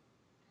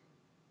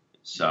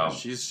 So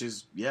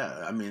she's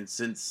yeah. I mean,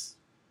 since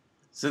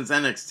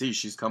NXT,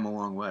 she's come a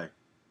long way.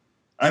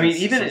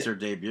 Since her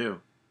debut.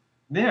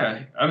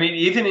 Yeah, I mean,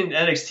 even in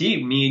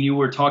NXT, me and you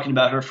were talking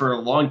about her for a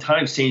long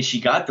time, saying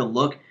she got the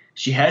look,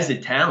 she has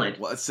the talent.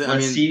 Well,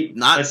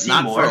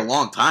 not for a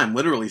long time,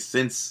 literally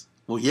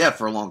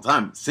for a long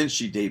time, since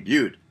she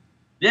debuted.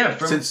 Yeah,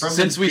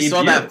 since we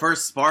saw that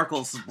first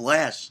Sparkle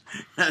Splash,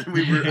 and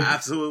we were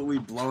absolutely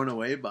blown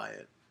away by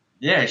it.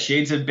 Yeah,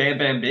 shades of Bam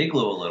Bam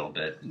Bigelow a little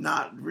bit.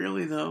 Not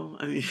really, though.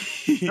 I mean,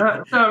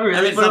 not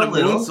really. It's not a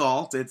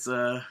moonsault. It's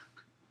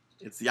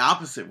the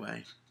opposite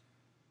way.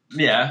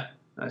 Yeah.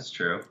 That's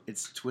true.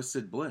 It's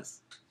Twisted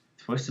Bliss.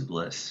 Twisted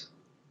Bliss.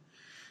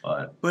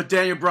 But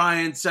Daniel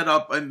Bryan set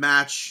up a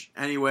match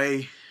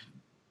anyway.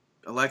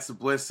 Alexa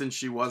Bliss, since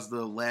she was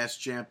the last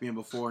champion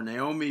before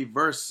Naomi,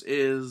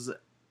 versus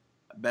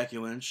Becky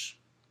Lynch.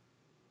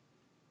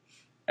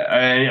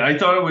 I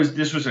thought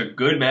this was a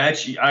good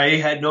match. I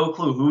had no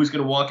clue who was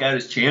going to walk out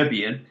as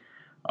champion.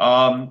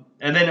 And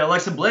then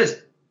Alexa Bliss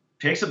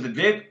picks up the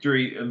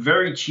victory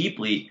very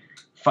cheaply,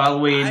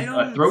 following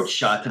a throat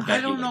shot to Becky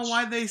Lynch. I don't know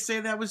why they say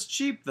that was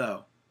cheap,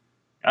 though.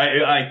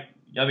 I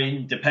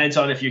mean, depends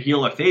on if you're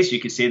heel or face. You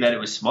could say that it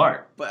was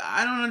smart. But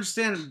I don't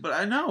understand. But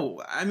I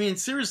know. I mean,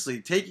 seriously,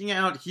 taking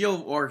out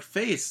heel or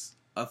face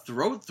a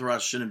throat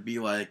thrust shouldn't be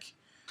like,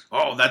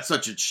 oh, that's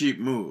such a cheap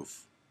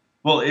move.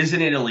 Well,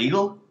 isn't it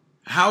illegal?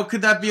 How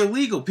could that be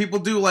illegal? People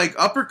do like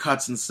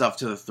uppercuts and stuff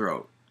to the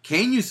throat.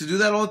 Kane used to do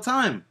that all the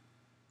time.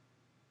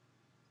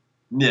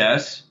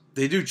 Yes.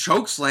 They do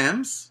choke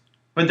slams.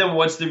 But then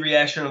what's the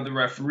reaction of the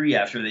referee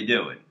after they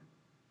do it?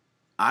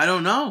 I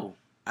don't know.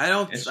 I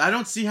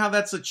don't see how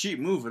that's a cheap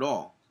move at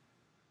all.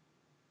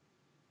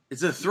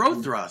 It's a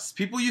throat thrust.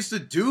 People used to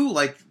do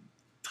like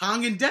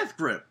Tongan death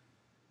grip.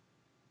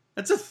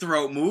 That's a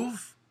throat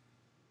move.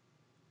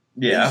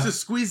 Yeah. They used to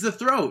squeeze the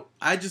throat.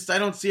 I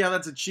don't see how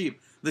that's a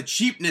cheap. The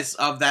cheapness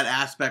of that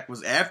aspect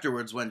was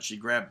afterwards when she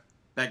grabbed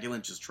Becky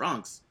Lynch's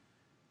trunks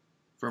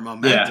for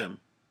momentum. Yeah.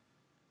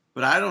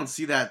 But I don't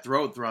see that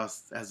throat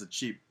thrust as a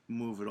cheap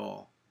move at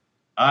all.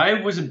 I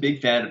was a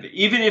big fan of it.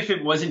 Even if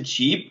it wasn't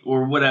cheap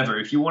or whatever,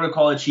 if you want to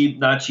call it cheap,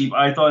 not cheap,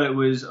 I thought it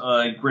was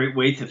a great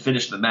way to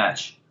finish the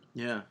match.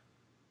 Yeah.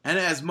 And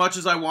as much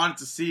as I wanted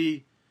to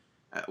see,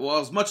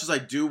 as much as I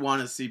do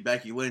want to see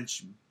Becky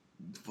Lynch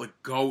like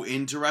go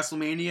into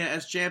WrestleMania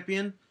as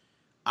champion,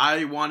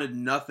 I wanted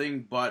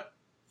nothing but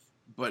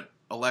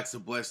Alexa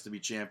Bliss to be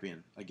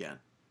champion again.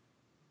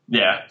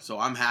 Yeah. So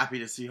I'm happy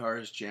to see her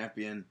as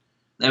champion.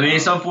 I mean,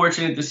 it's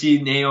unfortunate to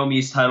see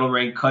Naomi's title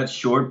reign cut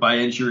short by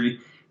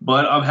injury,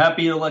 but I'm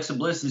happy Alexa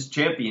Bliss is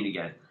champion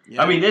again.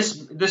 Yeah. I mean,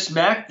 this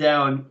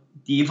SmackDown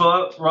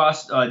Diva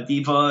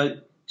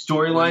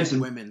storylines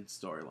and women's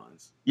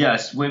storylines.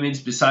 Yes,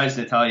 women's besides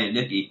Natalya and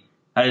Nikki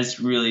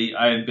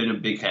I've been a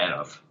big fan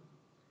of.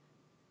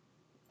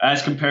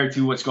 As compared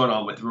to what's going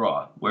on with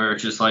Raw, where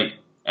it's just like,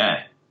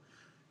 eh.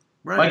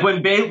 Right. Like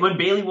when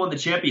Bayley won the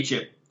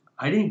championship,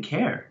 I didn't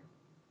care.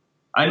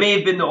 I may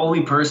have been the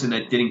only person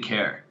that didn't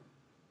care.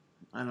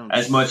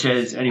 As much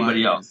as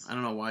anybody else. I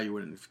don't know why you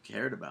wouldn't have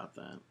cared about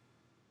that.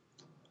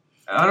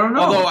 I don't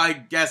know. Although I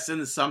guess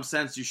in some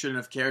sense you shouldn't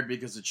have cared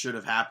because it should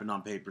have happened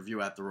on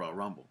pay-per-view at the Royal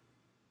Rumble.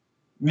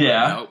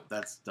 Yeah. Nope,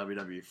 that's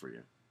WWE for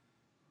you.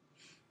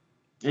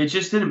 It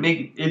just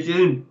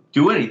didn't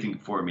do anything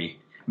for me.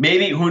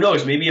 Maybe, who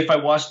knows, maybe if I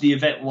watched the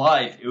event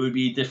live, it would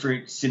be a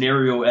different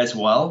scenario as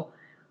well.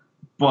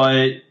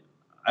 But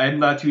I'm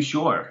not too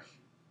sure.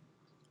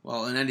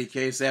 Well, in any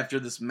case, after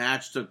this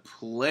match took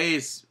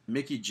place,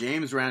 Mickie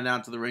James ran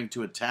down to the ring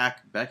to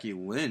attack Becky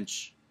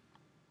Lynch.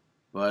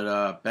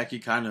 But Becky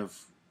kind of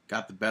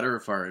got the better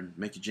of her, and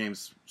Mickie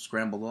James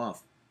scrambled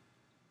off.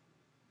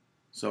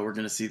 So we're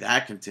going to see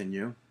that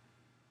continue.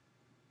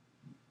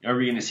 Are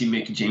we going to see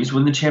Mickie James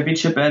win the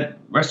championship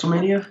at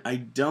WrestleMania? I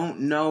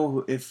don't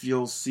know if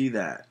you'll see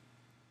that.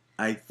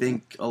 I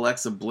think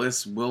Alexa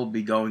Bliss will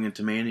be going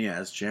into Mania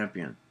as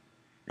champion.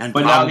 And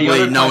but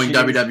probably knowing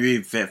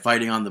WWE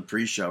fighting on the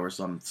pre-show or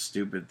some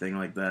stupid thing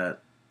like that.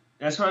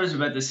 That's what I was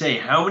about to say.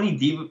 How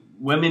many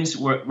women's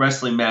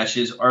wrestling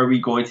matches are we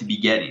going to be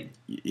getting?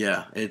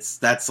 Yeah,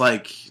 that's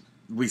like,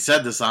 we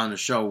said this on the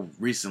show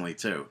recently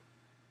too.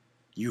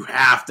 You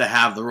have to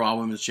have the Raw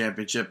Women's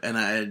Championship, and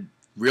I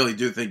really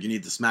do think you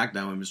need the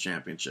SmackDown Women's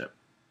Championship.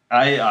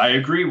 I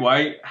agree.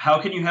 Why?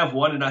 How can you have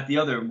one and not the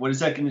other? What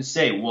is that going to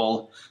say?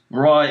 Well,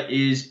 Raw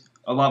is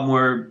a lot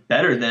more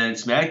better than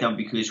SmackDown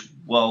because,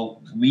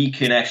 well, we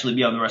can actually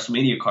be on the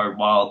WrestleMania card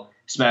while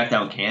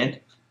SmackDown can't.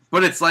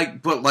 But it's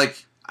like,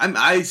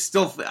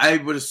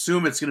 I would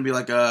assume it's going to be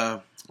like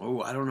I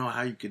don't know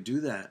how you could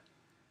do that.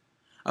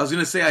 I was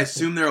going to say, I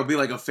assume there will be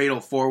like a fatal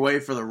 4-way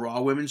for the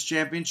Raw Women's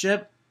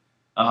Championship.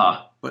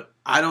 Uh-huh. But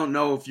I don't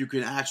know if you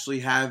can actually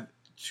have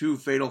 2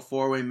 fatal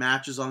 4-way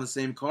matches on the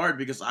same card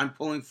because I'm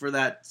pulling for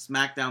that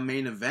SmackDown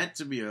main event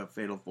to be a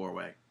fatal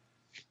 4-way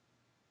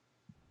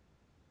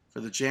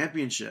for the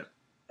championship.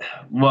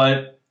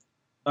 What?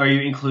 Are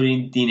you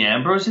including Dean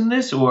Ambrose in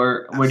this,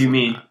 or what do you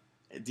mean?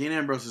 Not. Dean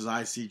Ambrose is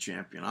IC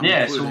champion.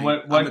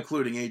 I'm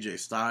including AJ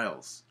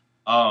Styles.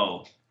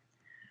 Oh.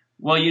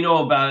 Well, you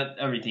know about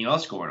everything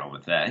else going on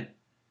with that.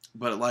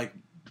 But,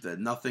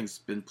 nothing's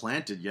been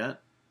planted yet.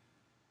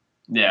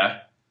 Yeah.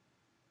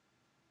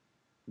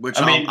 Which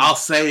I'll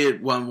say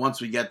it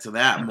once we get to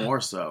that more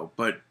so.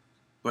 But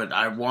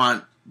I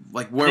want,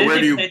 where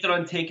do you... Did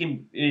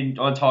they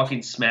on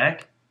talking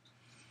smack?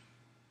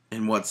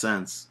 In what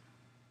sense?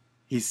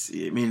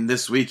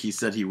 This week he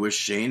said he wished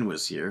Shane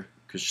was here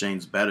because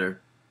Shane's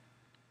better.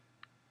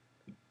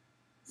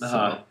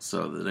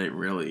 So that ain't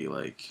really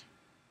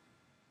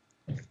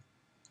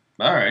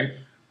All right.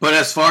 But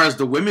as far as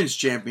the women's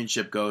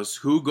championship goes,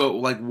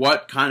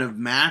 what kind of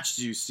match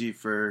do you see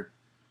for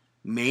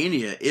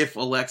Mania? If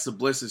Alexa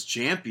Bliss is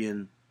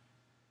champion,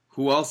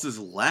 who else is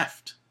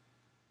left?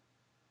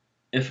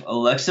 If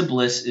Alexa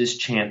Bliss is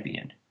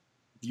champion,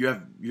 you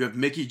have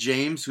Mickie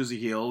James, who's a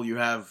heel. You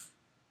have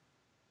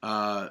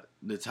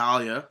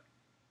Natalya,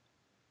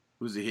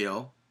 who's a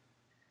heel.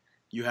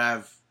 You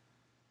have...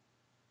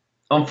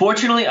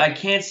 Unfortunately, I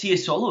can't see a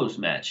solos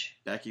match.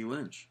 Becky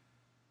Lynch.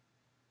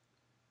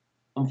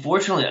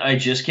 Unfortunately, I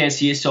just can't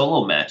see a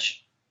solo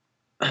match.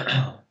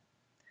 I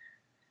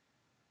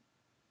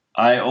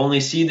only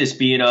see this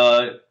being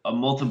a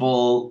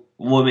multiple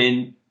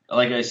woman,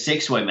 like a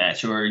 6-way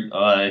match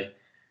or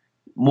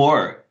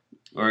more.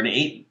 or an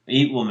eight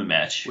woman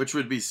match. Which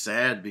would be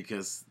sad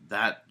because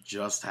that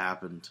just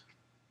happened.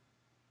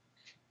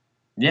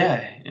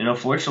 Yeah, and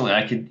unfortunately,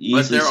 I could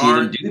easily see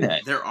them do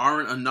that. There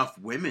aren't enough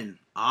women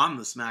on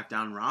the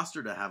SmackDown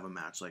roster to have a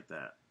match like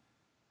that.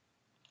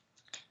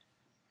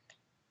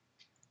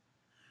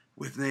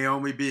 With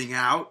Naomi being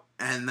out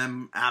and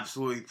them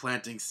absolutely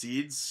planting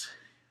seeds.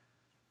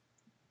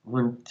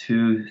 1,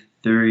 2,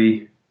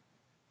 3,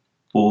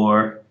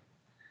 4.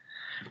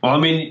 Well, I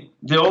mean,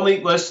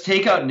 let's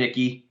take out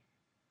Nikki,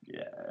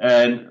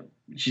 and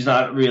she's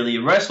not really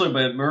a wrestler,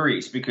 but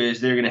Maurice, because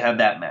they're going to have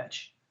that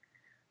match.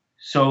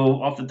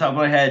 So, off the top of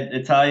my head,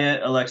 Natalya,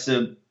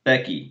 Alexa,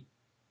 Becky.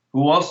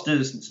 Who else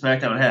does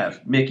SmackDown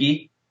have?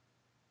 Mickey?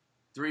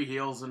 3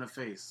 heels and a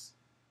face.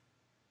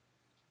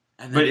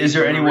 And But is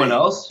there anyone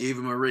else?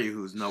 Eva Marie,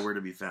 who's nowhere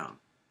to be found.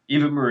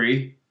 Eva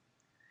Marie.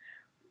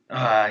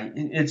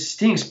 It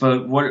stinks,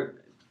 but what...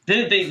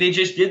 They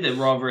just did the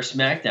Raw vs.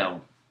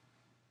 SmackDown.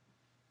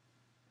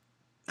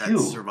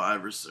 That's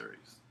Survivor Series.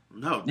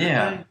 No, did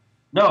they?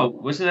 No,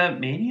 wasn't that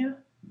Mania?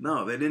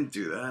 No, they didn't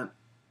do that.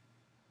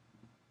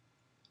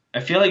 I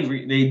feel like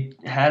they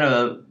had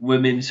a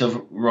women's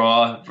of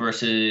Raw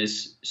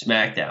versus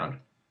SmackDown.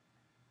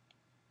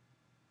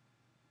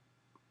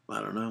 I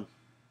don't know.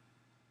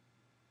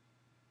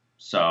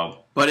 So,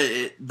 but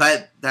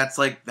that's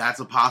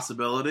a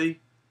possibility.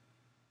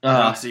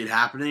 I don't see it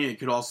happening. It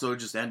could also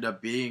just end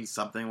up being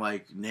something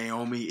like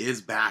Naomi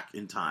is back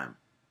in time,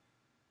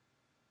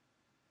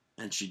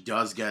 and she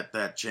does get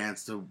that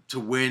chance to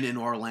win in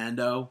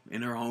Orlando,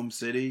 in her home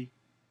city.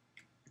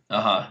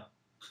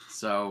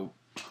 So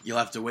you'll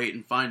have to wait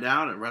and find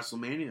out at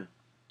WrestleMania.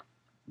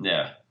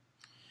 Yeah.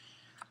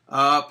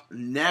 Up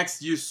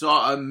next, you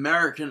saw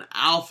American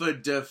Alpha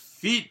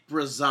defeat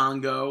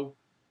Breezango.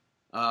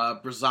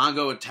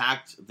 Breezango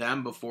attacked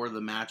them before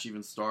the match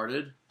even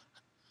started.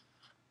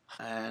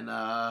 And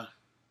I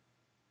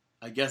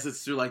guess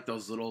it's through like the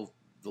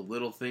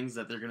little things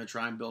that they're going to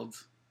try and build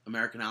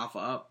American Alpha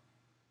up.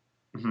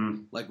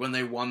 Mm-hmm. Like when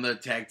they won the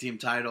tag team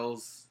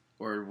titles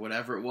or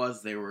whatever it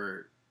was, they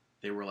were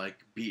like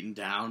beaten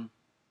down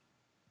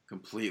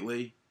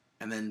completely.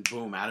 And then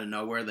boom, out of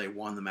nowhere, they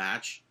won the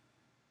match.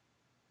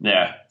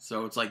 Yeah.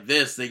 So it's like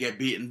this, they get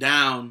beaten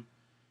down,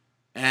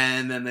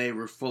 and then they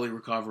fully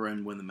recover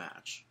and win the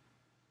match.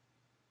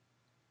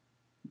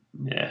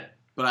 Yeah.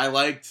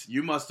 But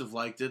you must have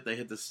liked it. They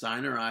hit the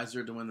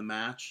Steinerizer to win the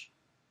match.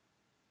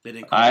 They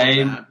didn't call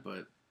it that,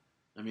 but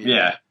I mean,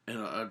 yeah.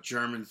 A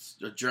German,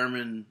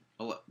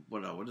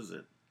 what is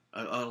it?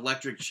 An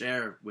electric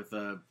chair with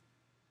a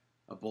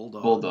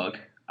bulldog. Bulldog.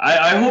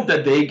 I hope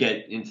that they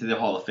get into the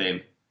Hall of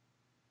Fame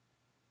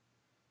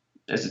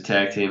as a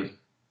tag team.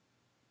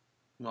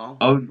 Well,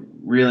 I would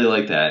really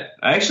like that.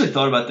 I actually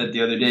thought about that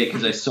the other day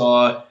because I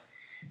saw,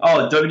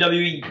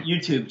 WWE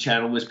YouTube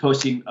channel was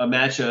posting a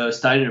match of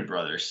Steiner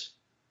brothers.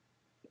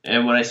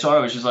 And when I saw it,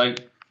 I was just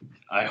like,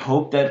 I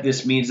hope that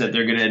this means that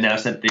they're going to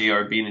announce that they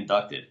are being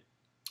inducted.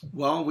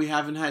 Well, we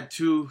haven't had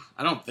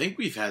I don't think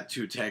we've had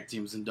 2 tag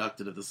teams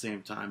inducted at the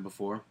same time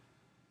before.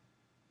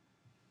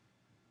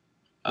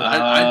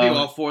 I'd be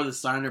all for the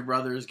Steiner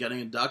brothers getting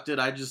inducted.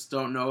 I just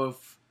don't know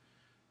if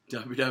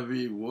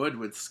WWE would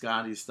with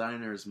Scotty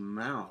Steiner's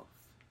mouth.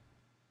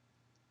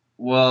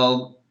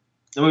 Well,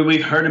 I mean,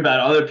 we've heard about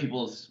other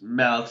people's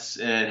mouths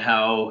and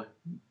how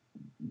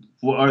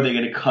are they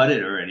going to cut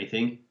it or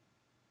anything.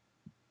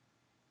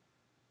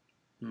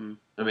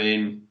 I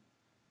mean,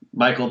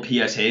 Michael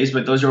P.S. Hayes,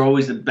 but those are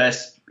always the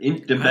best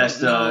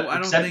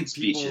acceptance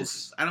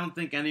speeches. I don't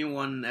think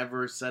anyone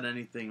ever said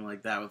anything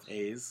like that with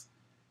Hayes.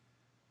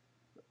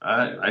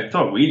 I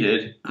thought we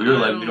did. We were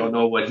like, we don't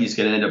know what he's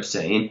going to end up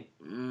saying.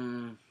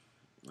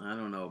 I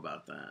don't know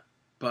about that.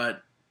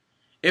 But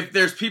if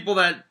there's people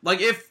that,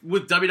 like if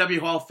with WWE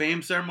Hall of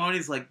Fame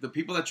ceremonies, like the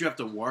people that you have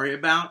to worry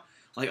about,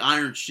 like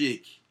Iron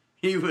Sheik,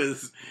 he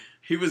was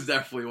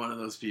definitely one of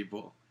those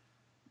people.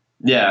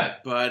 Yeah.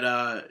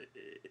 But,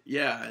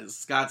 yeah,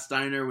 Scott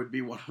Steiner would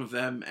be one of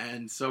them,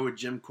 and so would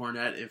Jim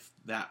Cornette if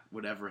that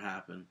would ever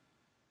happen.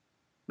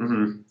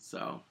 Mm-hmm.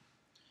 So,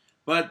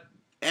 but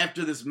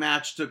after this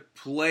match took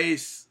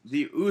place,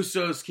 the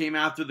Usos came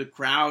out through the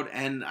crowd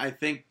and I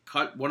think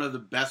cut one of the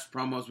best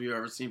promos we've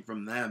ever seen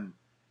from them.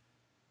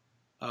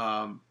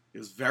 It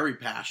was very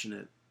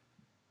passionate.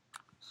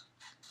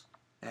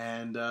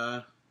 And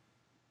I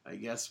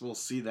guess we'll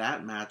see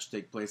that match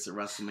take place at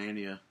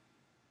WrestleMania.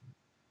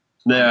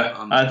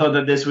 Yeah, I thought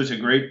that this was a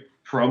great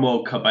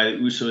promo cut by the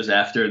Usos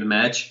after the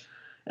match.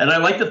 And I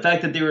like the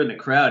fact that they were in the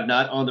crowd,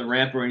 not on the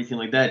ramp or anything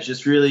like that.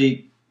 Just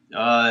really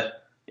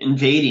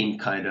invading,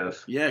 kind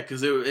of. Yeah,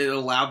 because it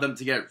allowed them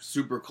to get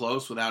super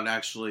close without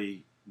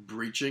actually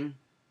breaching.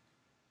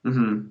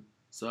 Mm-hmm.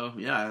 So,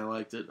 yeah, I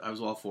liked it. I was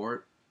all for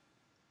it.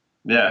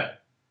 Yeah.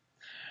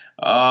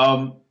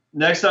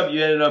 Next up,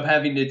 you ended up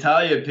having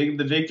Natalya pick up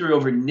the victory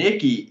over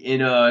Nikki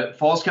in a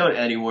Falls Count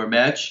Anywhere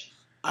match.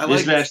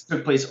 This match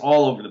took place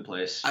all over the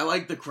place. I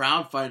like the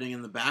crowd fighting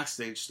and the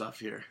backstage stuff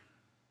here.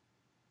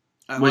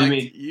 What do you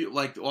mean? You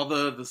like all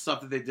the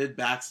stuff that they did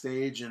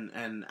backstage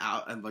and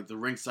out and like the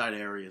ringside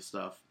area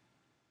stuff.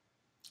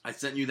 I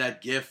sent you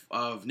that GIF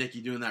of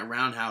Nikki doing that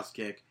roundhouse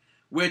kick,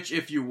 which,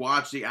 if you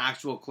watch the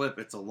actual clip,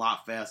 it's a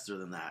lot faster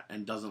than that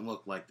and doesn't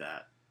look like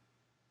that.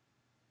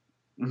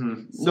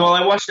 Mm-hmm. So, no,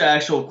 I watched the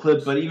actual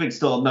clip, but even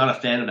still, I'm not a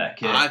fan of that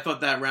kick. I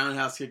thought that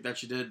roundhouse kick that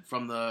she did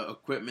from the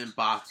equipment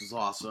box was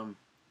awesome.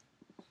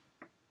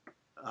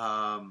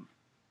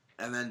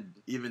 And then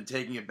even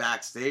taking it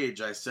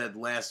backstage, I said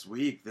last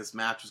week this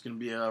match was going to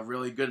be a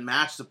really good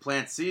match to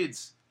plant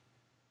seeds.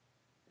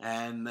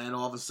 And then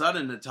all of a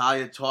sudden,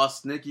 Natalya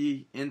tossed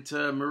Nikki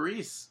into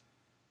Maurice.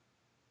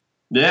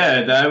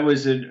 Yeah,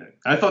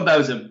 I thought that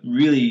was a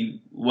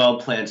really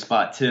well-planned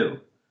spot, too.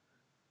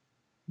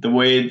 The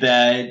way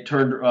that it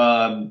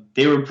turned,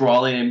 they were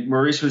brawling, and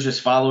Maurice was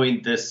just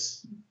following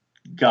this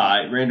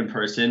guy, random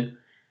person,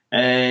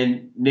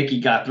 and Nikki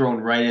got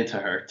thrown right into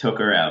her, took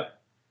her out.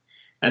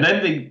 And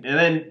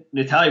then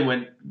Natalya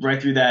went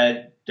right through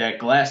that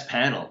glass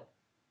panel,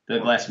 the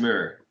glass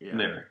mirror.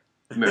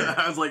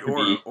 I was like,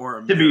 or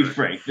a mirror. To be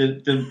frank,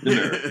 the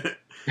mirror.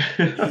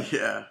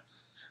 Yeah.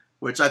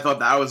 Which I thought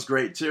that was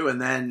great, too.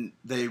 And then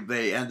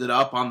they ended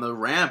up on the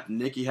ramp.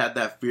 Nikki had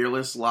that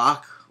fearless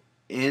lock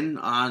in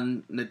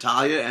on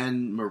Natalya,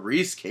 and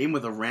Maurice came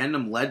with a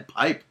random lead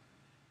pipe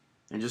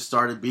and just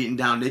started beating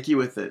down Nikki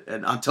with it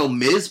until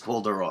Miz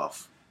pulled her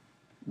off.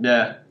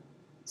 Yeah.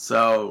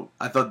 So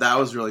I thought that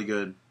was really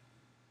good.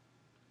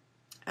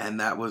 And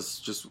that was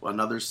just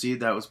another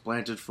seed that was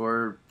planted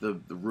for the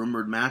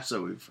rumored match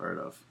that we've heard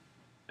of.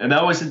 And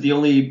that wasn't the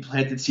only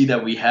planted seed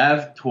that we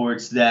have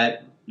towards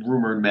that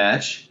rumored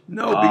match.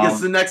 No,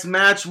 because the next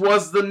match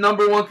was the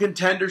number one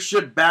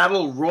contendership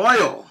battle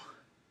royal,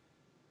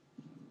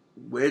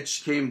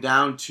 which came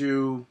down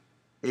to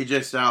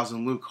AJ Styles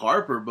and Luke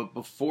Harper. But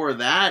before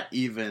that,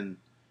 even...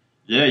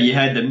 Yeah, you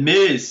had The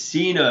Miz,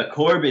 Cena,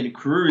 Corbin,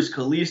 Cruz,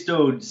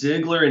 Kalisto,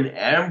 Ziggler, and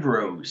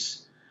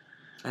Ambrose.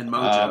 And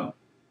Mojo.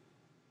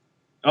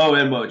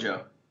 And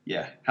Mojo.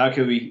 Yeah, how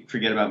can we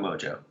forget about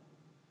Mojo?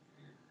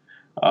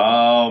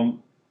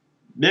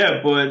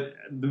 Yeah, but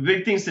the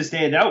big things to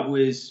stand out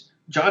was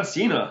John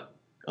Cena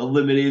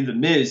eliminated The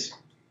Miz.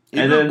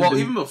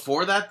 Even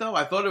before that, though,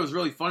 I thought it was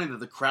really funny that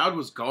the crowd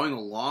was going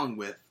along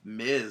with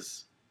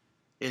Miz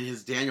in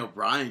his Daniel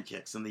Bryan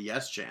kicks and the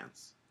yes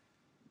chants.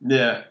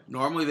 Yeah.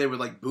 Normally they would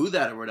like boo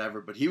that or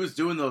whatever, but he was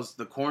doing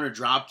the corner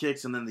drop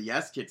kicks and then the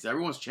yes kicks.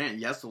 Everyone's chanting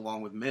yes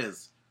along with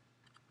Miz.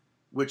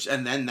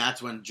 And then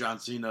that's when John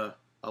Cena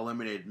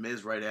eliminated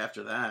Miz right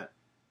after that.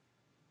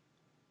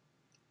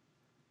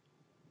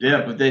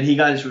 Yeah, but then he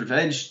got his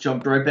revenge,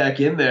 jumped right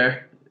back in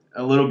there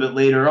a little bit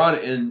later on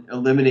and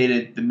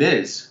eliminated The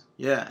Miz.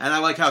 Yeah, and I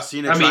like how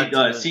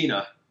Cena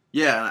Cena.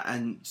 Yeah,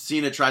 and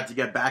Cena tried to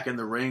get back in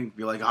the ring,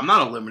 be like, I'm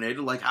not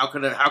eliminated. Like, how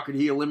could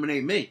he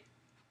eliminate me?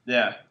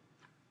 Yeah.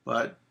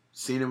 But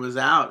Cena was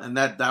out, and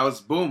that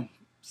was, boom,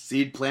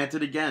 seed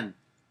planted again.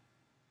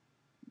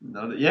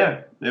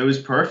 Yeah, it was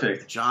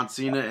perfect. John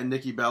Cena and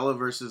Nikki Bella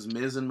versus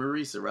Miz and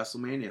Maurice at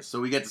WrestleMania.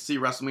 So we get to see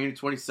WrestleMania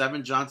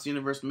 27, John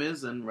Cena versus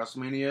Miz, and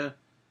WrestleMania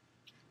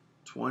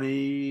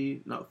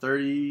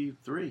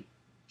 33,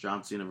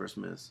 John Cena versus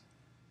Miz.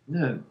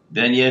 Yeah.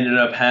 Then you ended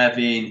up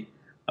having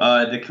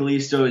the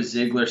Kalisto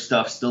Ziggler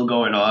stuff still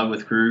going on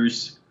with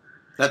Cruz.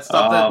 That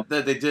stuff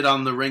that they did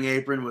on the ring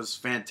apron was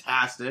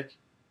fantastic.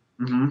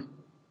 Mm-hmm.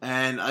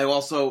 And I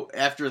also,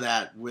 after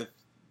that,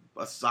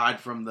 aside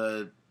from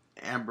the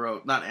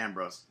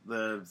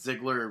the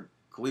Ziggler,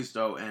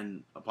 Kalisto,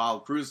 and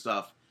Apollo Crews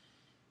stuff,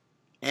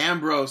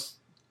 Ambrose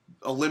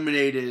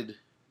eliminated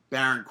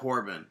Baron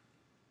Corbin.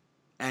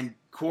 And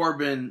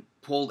Corbin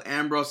pulled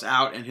Ambrose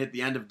out and hit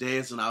the end of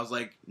days, and I was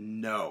like,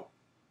 no,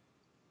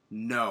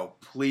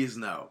 please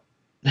no.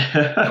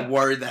 It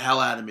worried the hell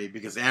out of me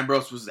because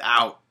Ambrose was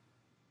out.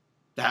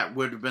 That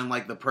would have been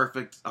like the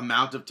perfect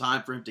amount of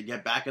time for him to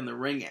get back in the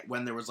ring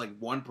when there was like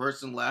one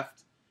person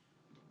left.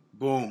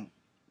 Boom.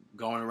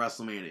 Going to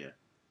WrestleMania.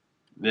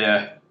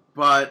 Yeah.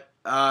 But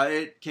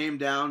it came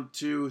down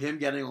to him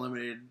getting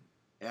eliminated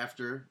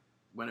after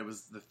when it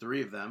was the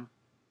three of them.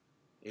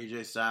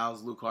 AJ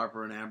Styles, Luke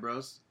Harper, and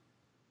Ambrose.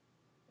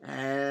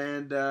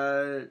 And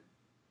to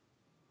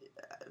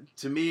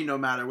me, no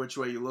matter which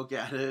way you look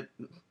at it,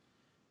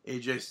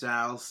 AJ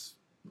Styles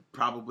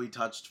probably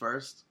touched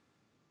first.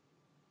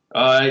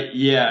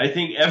 Yeah, I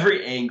think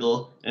every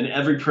angle and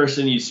every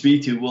person you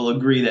speak to will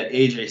agree that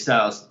AJ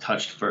Styles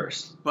touched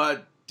first.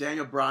 But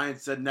Daniel Bryan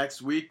said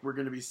next week we're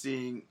going to be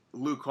seeing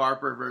Luke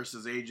Harper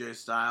versus AJ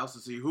Styles to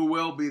see who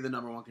will be the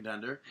number one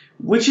contender.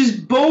 Which is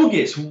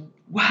bogus.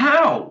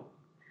 How?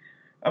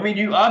 I mean,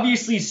 you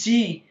obviously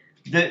see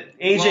that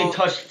AJ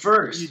touched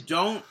first. You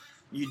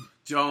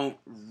don't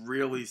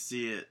really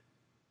see it.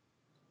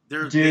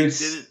 They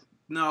didn't.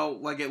 No,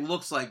 like it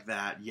looks like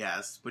that,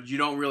 yes, but you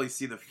don't really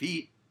see the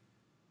feet.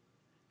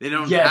 They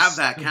don't have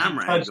that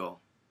camera angle.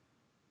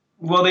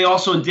 Well, they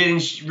also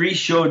didn't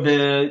re-show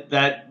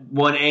that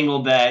one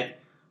angle that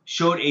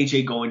showed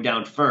AJ going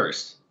down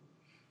first.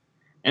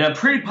 And I'm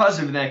pretty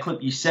positive in that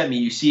clip you sent me,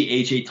 you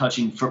see AJ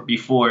touching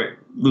before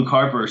Luke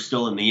Harper is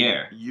still in the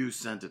air. You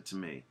sent it to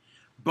me.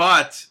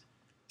 But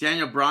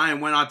Daniel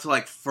Bryan went on to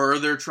like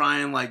further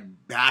try and like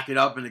back it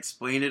up and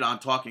explain it on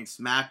Talking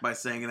Smack by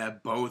saying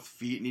that both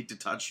feet need to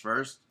touch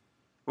first,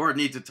 or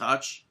need to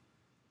touch.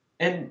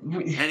 And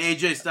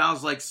AJ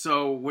Styles like,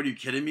 so what are you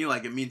kidding me?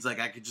 Like it means like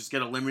I could just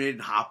get eliminated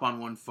and hop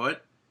on one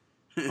foot.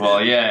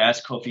 Well, yeah,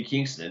 ask Kofi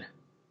Kingston.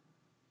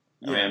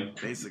 Yeah, I mean,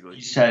 basically.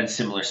 He's had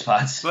similar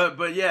spots.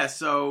 But yeah,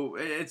 so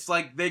it's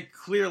like they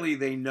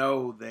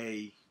know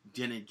they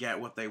didn't get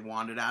what they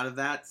wanted out of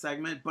that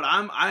segment, but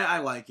I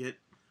like it.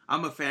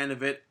 I'm a fan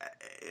of it,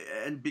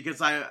 and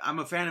I'm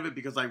a fan of it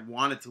because I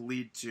want it to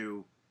lead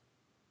to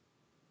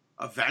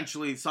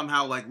eventually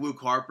somehow like Luke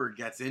Harper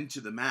gets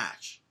into the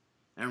match,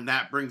 and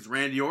that brings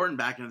Randy Orton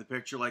back into the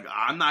picture. Like,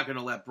 I'm not going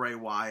to let Bray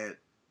Wyatt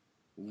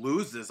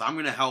lose this. I'm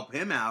going to help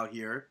him out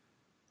here.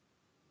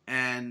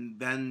 And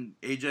then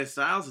AJ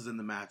Styles is in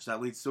the match. That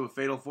leads to a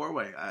fatal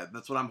 4-way.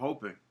 That's what I'm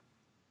hoping.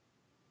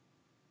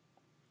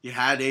 You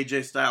had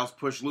AJ Styles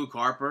push Luke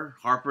Harper.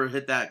 Harper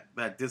hit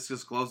that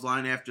discus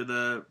clothesline after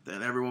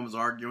that everyone was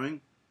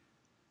arguing.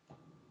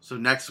 So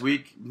next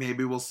week,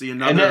 maybe we'll see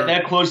another. And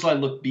that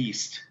clothesline looked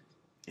beast.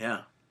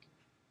 Yeah.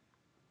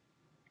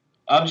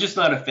 I'm just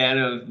not a fan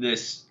of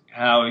this,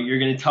 how you're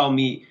going to tell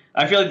me.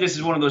 I feel like this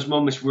is one of those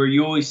moments where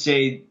you always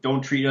say,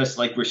 don't treat us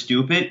like we're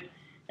stupid.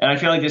 And I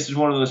feel like this is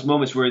one of those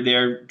moments where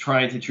they're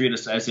trying to treat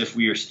us as if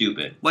we are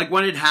stupid. Like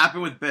when it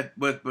happened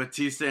with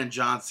Batista and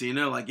John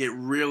Cena, like it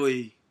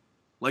really,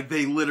 like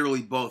they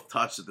literally both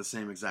touched at the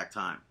same exact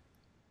time.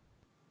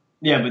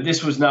 Yeah, but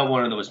this was not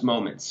one of those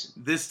moments.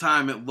 This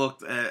time it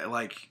looked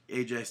like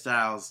AJ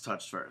Styles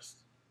touched first.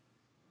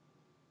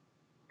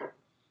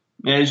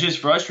 And it's just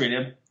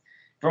frustrating.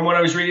 From what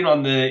I was reading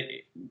on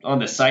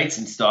the sites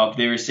and stuff,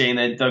 they were saying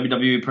that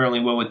WWE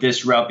apparently went with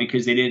this route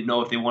because they didn't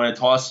know if they wanted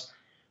to toss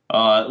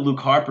Luke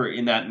Harper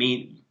in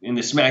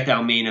the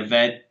SmackDown main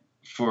event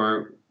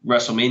for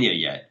WrestleMania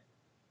yet,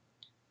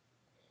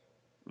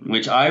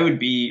 which I would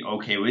be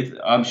okay with.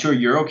 I'm sure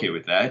you're okay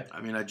with that.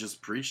 I mean, I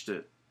just preached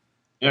it.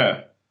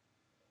 Yeah.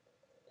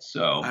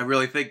 So I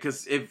really think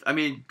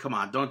come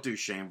on, don't do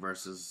Shane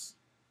versus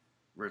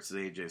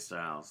AJ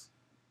Styles.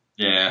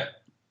 Yeah.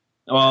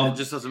 Well, it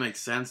just doesn't make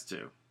sense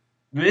to.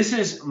 This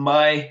is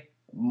my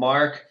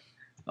Mark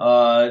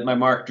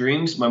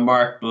dreams, my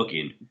Mark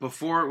booking.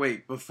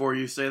 Before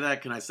you say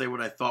that, can I say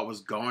what I thought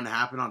was going to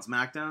happen on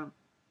SmackDown?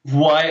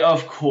 Why,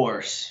 of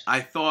course.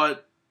 I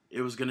thought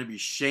it was going to be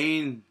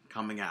Shane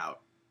coming out,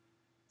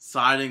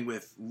 siding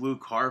with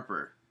Luke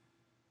Harper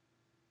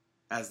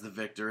as the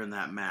victor in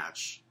that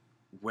match,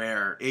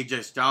 where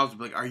AJ Styles would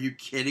be like, are you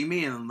kidding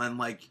me? And then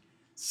like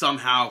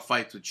somehow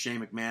fights with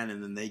Shane McMahon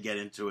and then they get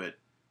into it.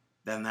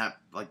 Then that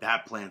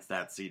plants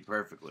that seed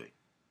perfectly.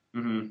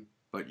 Mm-hmm.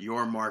 But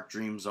your Mark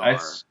dreams are...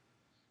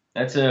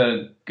 That's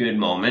a good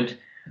moment.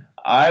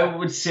 I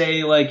would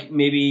say like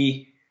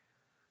maybe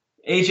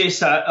Shane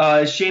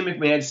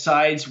McMahon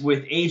sides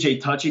with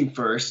AJ touching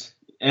first,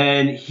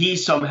 and he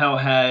somehow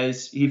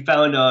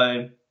found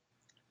a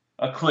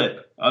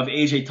clip of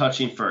AJ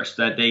touching first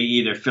that they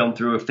either filmed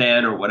through a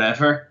fan or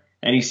whatever,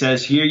 and he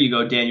says, here you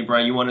go, Daniel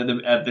Bryan, you wanted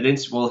the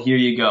evidence? Well, here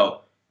you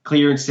go.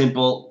 Clear and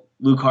simple,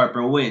 Luke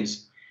Harper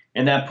wins.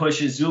 And that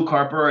pushes Luke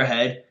Harper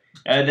ahead.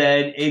 And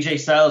then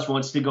AJ Styles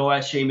wants to go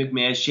at Shane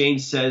McMahon. Shane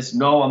says,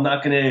 no, I'm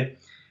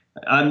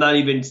not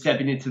even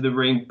stepping into the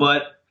ring,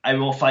 but I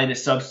will find a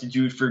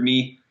substitute for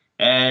me.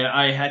 And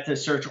I had to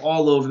search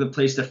all over the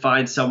place to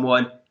find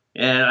someone.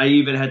 And I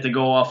even had to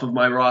go off of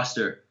my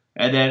roster.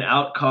 And then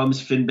out comes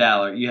Finn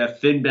Balor. You have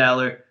Finn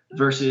Balor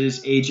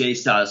versus AJ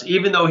Styles,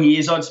 even though he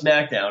is on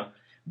SmackDown.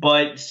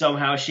 But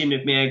somehow Shane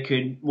McMahon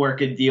could work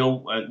a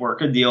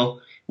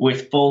deal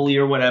with Foley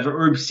or whatever,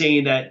 or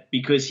saying that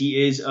because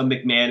he is a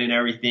McMahon and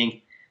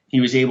everything,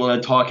 he was able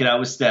to talk it out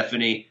with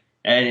Stephanie,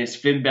 and it's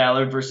Finn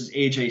Balor versus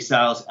AJ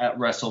Styles at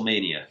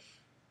WrestleMania.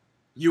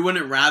 You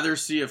wouldn't rather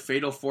see a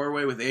fatal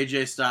 4-way with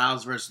AJ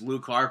Styles versus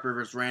Luke Harper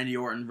versus Randy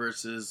Orton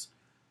versus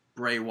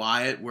Bray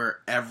Wyatt, where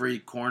every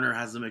corner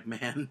has a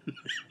McMahon?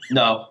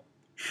 No.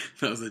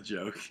 That was a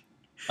joke.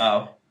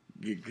 Oh.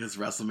 Because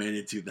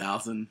WrestleMania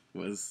 2000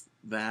 was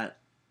that.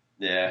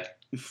 Yeah.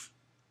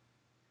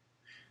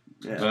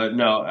 Yeah. But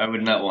no, I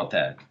would not want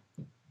that.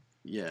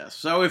 Yeah.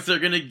 So if they're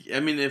going to,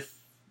 if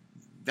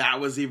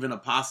that was even a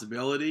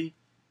possibility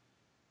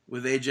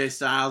with AJ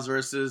Styles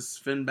versus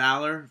Finn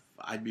Balor,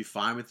 I'd be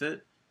fine with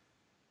it.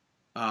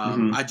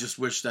 I just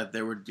wish that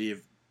there would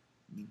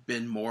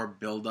been more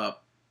build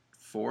up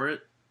for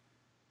it.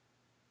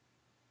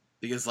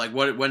 Because like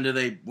when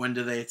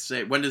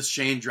does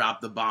Shane drop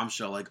the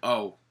bombshell like,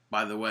 oh,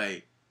 by the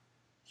way,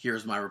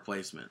 here's my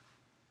replacement?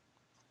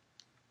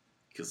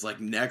 Because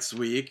like next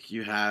week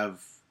you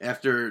have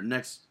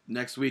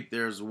next week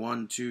there's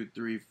 1, 2,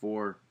 3,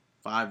 4,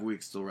 5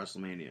 weeks till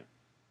WrestleMania.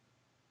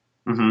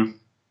 Mm-hmm.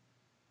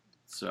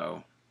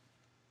 So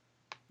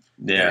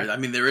yeah,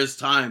 there is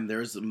time.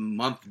 There is a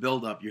month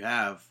build up you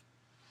have.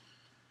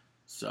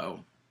 So,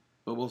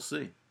 but we'll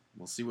see.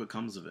 We'll see what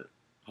comes of it.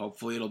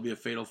 Hopefully it'll be a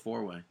fatal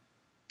 4-way.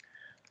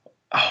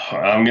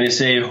 I'm gonna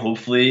say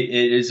hopefully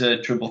it is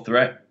a triple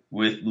threat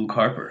with Luke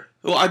Harper.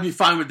 Well, I'd be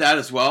fine with that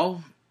as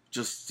well.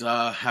 just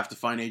have to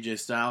find AJ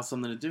Styles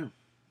something to do.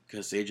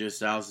 Because AJ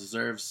Styles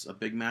deserves a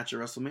big match at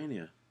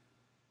WrestleMania.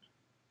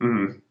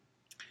 Mm-hmm.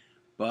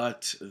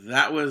 But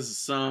that was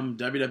some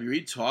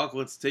WWE talk.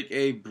 Let's take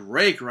a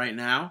break right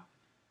now.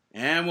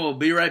 And we'll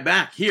be right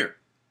back here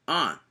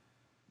on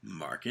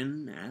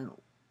Markin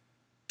Out.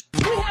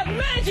 We have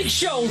magic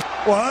shows.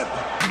 What?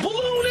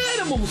 Balloon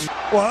animals.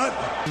 What?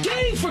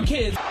 Games for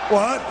kids.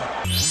 What?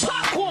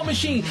 Popcorn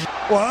machine.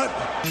 What?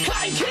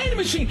 Cotton candy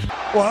machine.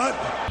 What?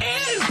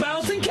 And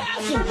bouncing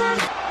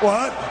castles.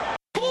 What?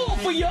 All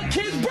for your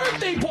kids'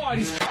 birthday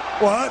parties.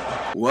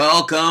 What?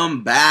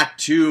 Welcome back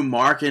to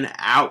Markin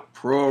Out,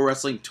 Pro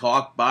Wrestling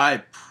Talk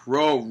by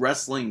Pro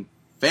Wrestling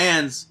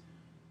Fans.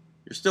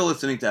 You're still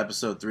listening to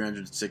episode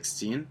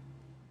 316.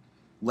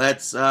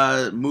 Let's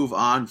move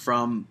on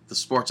from the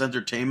sports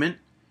entertainment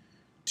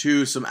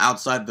to some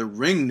outside the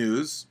ring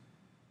news.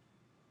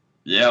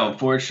 Yeah,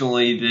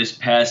 unfortunately, this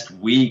past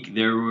week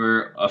there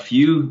were a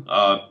few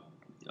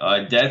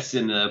deaths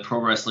in the pro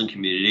wrestling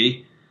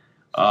community.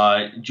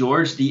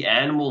 George the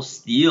Animal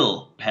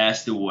Steele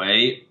passed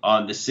away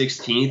on the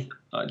 16th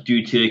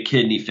due to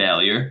kidney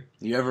failure.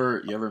 You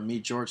ever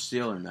meet George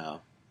Steele or no?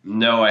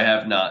 No, I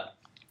have not.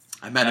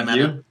 I met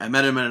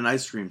him at an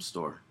ice cream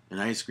store, an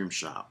ice cream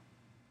shop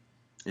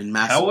in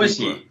Massapequa. How was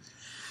he?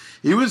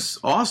 He was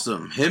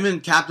awesome. Him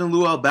and Captain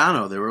Lou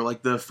Albano, they were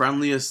like the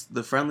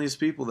friendliest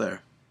people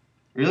there.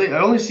 Really? I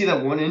only see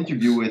that one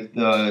interview with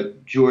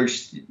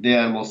George the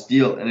Animal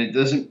Steele, and it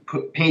doesn't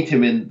paint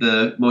him in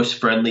the most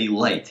friendly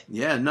light.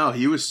 Yeah, no,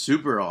 he was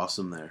super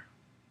awesome there.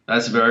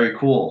 That's very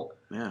cool.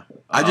 Yeah.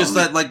 I just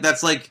thought,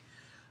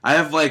 I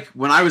have,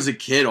 when I was a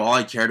kid, all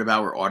I cared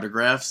about were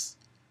autographs.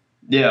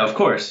 Yeah, of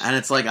course. And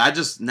it's like, I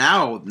just,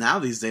 now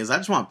these days, I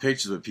just want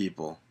pictures with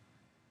people.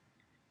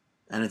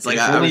 And it's like,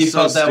 if I only was you so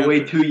felt that stupid.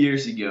 way 2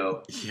 years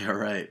ago. Yeah,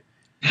 right.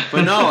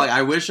 But no,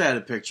 I wish I had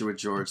a picture with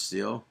George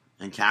Steele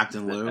and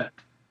Captain Lou.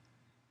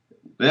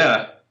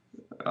 Yeah,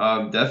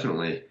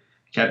 definitely.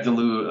 Captain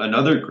Lou,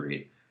 another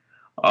great.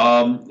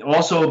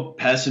 Also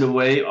passing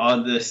away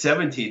on the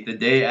 17th, the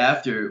day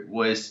after,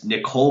 was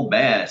Nicole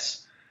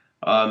Bass.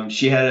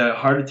 She had a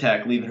heart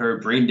attack, leaving her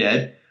brain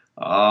dead.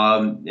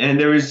 And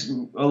there was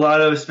a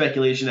lot of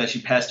speculation that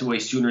she passed away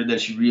sooner than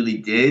she really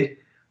did.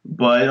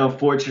 But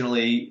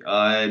unfortunately,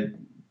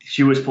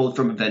 she was pulled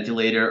from a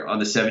ventilator on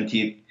the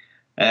 17th,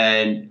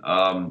 and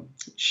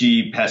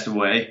she passed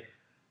away.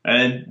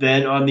 And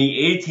then on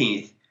the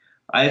 18th,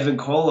 Ivan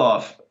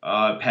Koloff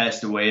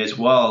passed away as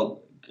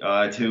well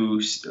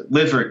to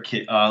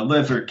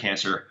liver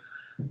cancer.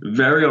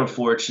 Very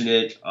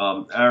unfortunate.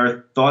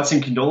 Our thoughts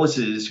and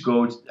condolences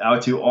go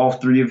out to all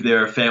three of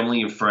their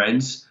family and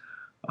friends.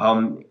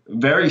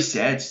 Very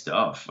sad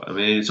stuff. I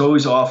mean, it's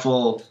always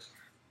awful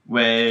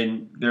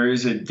when there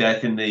is a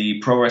death in the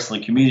pro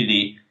wrestling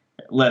community,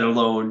 let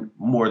alone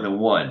more than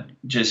one.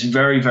 Just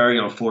very, very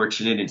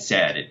unfortunate and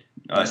saddened.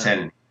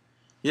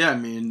 Yeah, I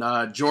mean,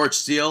 George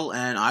Steele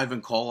and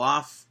Ivan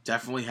Koloff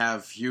definitely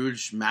have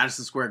huge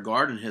Madison Square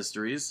Garden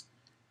histories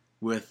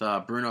with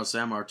Bruno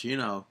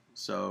Sammartino.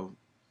 So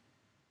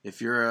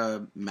if you're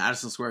a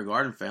Madison Square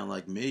Garden fan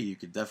like me, you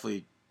could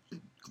definitely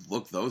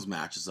look those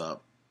matches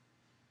up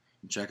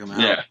and check them out.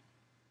 Yeah.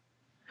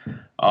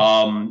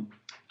 All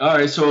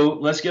right, so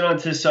let's get on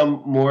to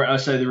some more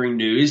outside the ring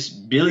news.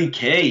 Billie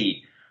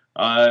Kay,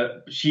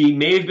 she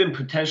may have been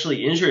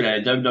potentially injured at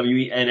a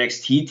WWE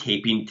NXT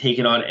taping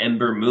taking on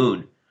Ember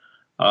Moon.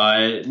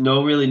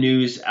 No really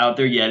news out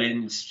there yet.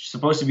 It's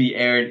supposed to be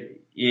aired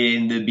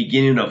in the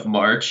beginning of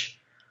March,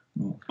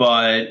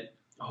 but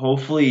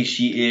hopefully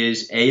she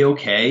is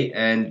A-okay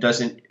and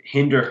doesn't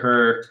hinder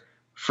her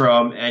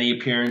from any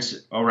appearance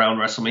around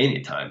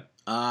WrestleMania time.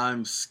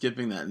 I'm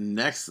skipping that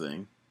next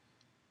thing.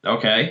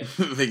 Okay.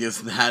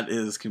 Because that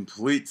is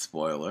complete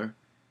spoiler.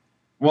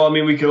 Well, I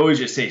mean, we could always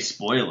just say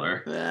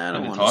spoiler. I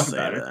don't want to say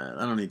that.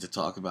 I don't need to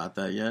talk about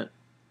that yet.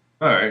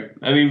 All right.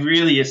 I mean,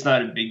 really, it's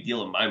not a big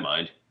deal in my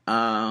mind.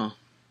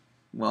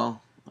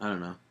 Well, I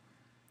don't know.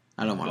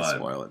 I don't want to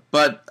spoil it.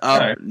 But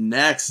up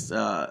next,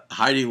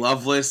 Heidi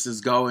Lovelace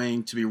is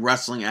going to be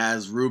wrestling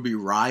as Ruby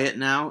Riott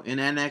now in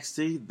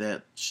NXT.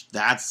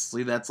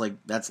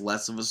 That's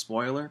less of a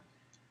spoiler.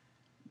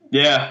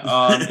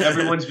 Yeah,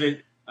 everyone's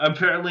been.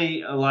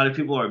 Apparently, a lot of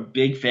people are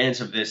big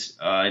fans of this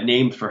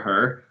name for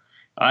her.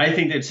 I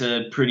think that's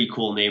a pretty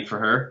cool name for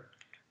her.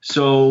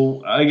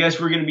 So I guess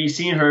we're going to be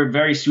seeing her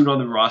very soon on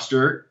the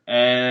roster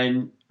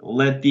and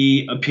let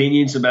the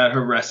opinions about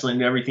her wrestling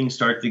and everything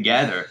start to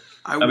gather.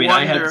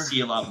 I had to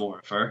see a lot more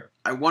of her.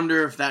 I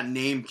wonder if that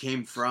name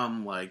came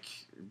from,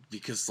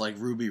 because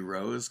Ruby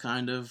Rose,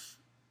 kind of.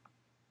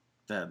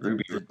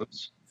 Ruby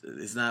Rose.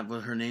 Isn't that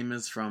what her name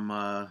is from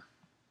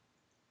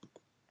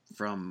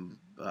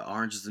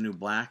Orange is the New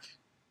Black?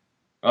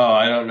 Oh,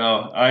 I don't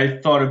know. I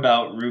thought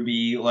about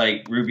Ruby,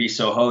 like Ruby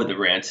Soho, the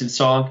Rancid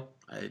song.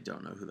 I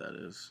don't know who that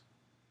is.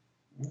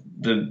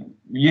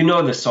 You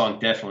know the song,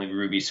 definitely,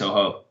 Ruby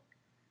Soho.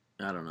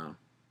 I don't know.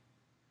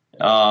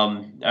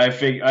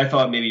 I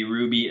thought maybe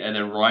Ruby and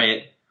then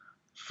Riot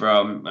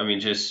from,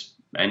 just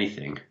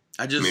anything.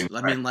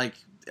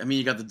 I mean,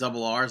 you got the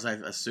double R's, I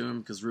assume,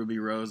 because Ruby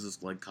Rose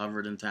is like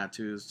covered in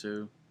tattoos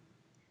too.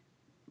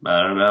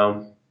 I don't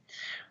know.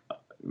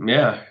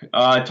 Yeah.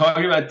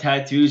 Talking about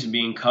tattoos and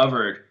being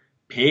covered,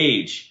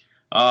 Paige.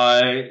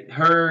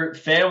 Her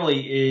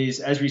family is,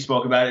 as we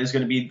spoke about, is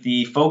going to be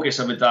the focus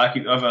of a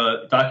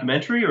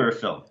documentary or a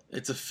film.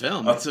 It's a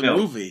film. A It's a film.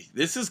 movie.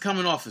 This is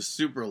coming off a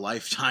super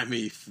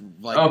Lifetime-y,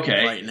 like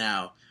Okay. right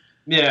now.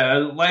 Yeah, a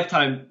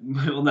Lifetime,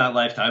 well, not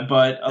Lifetime,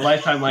 but a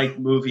Lifetime-like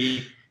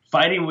movie,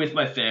 Fighting with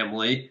My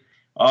Family.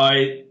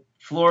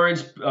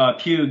 Florence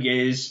Pugh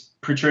is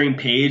portraying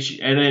Paige,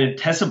 and then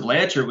Tessa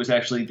Blanchard was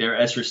actually there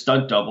as her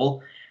stunt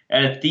double,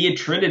 and Thea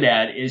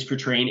Trinidad is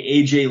portraying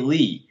AJ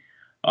Lee.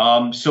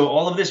 So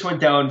all of this went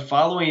down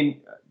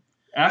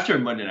after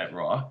Monday Night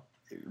Raw.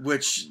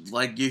 Which,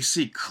 like, you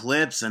see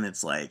clips, and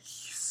it's, like,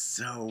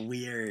 so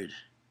weird.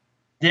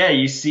 Yeah,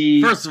 you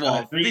see First of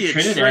all, Thea Thea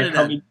Trinidad Trinidad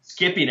coming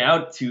skipping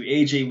out to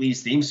AJ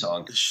Lee's theme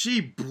song. She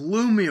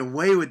blew me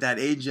away with that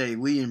AJ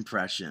Lee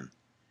impression.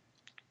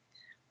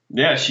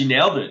 Yeah, she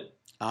nailed it.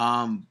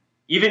 Um,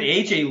 Even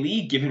AJ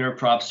Lee giving her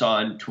props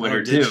on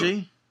Twitter did too.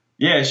 she?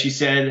 Yeah, she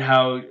said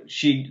how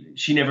she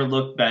never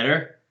looked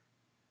better.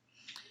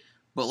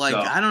 But like, So,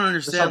 I don't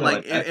understand. something Like,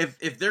 like that.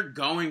 if they're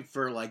going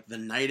for like the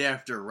night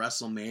after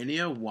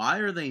WrestleMania, why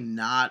are they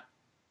not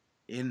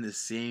in the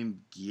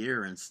same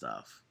gear and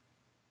stuff?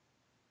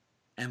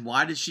 And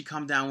why did she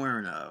come down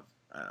wearing a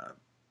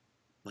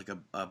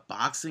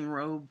boxing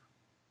robe?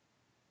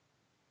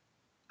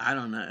 I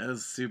don't know. It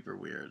was super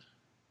weird.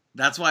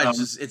 That's why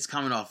it's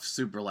coming off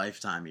super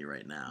Lifetime-y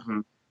right now.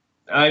 Mhm.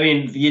 I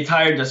mean, the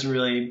attire doesn't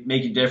really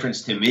make a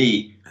difference to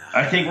me.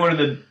 I think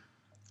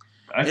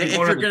If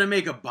you're gonna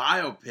make a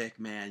biopic,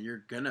 man,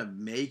 you're gonna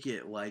make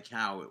it like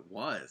how it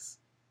was.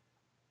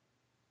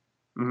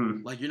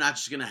 Mhm. Like, you're not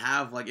just gonna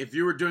have, like, if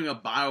you were doing a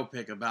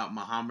biopic about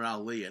Muhammad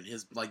Ali and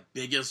his like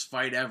biggest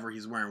fight ever,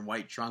 he's wearing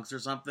white trunks or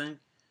something,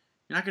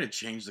 you're not gonna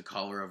change the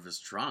color of his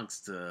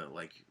trunks to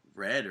like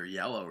red or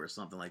yellow or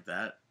something like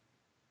that.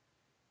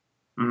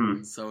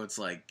 Mhm. So it's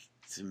like,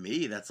 to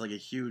me, that's like a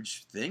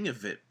huge thing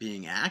of it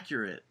being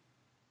accurate.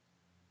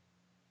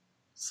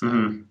 So,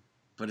 Mhm.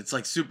 but it's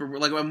like super,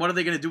 like, what are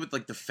they gonna do with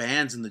like the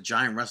fans and the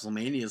giant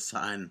WrestleMania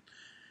sign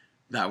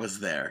that was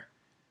there?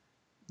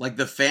 Like,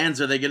 the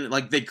fans, are they gonna,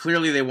 like,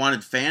 they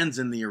wanted fans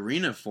in the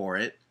arena for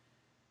it,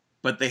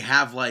 but they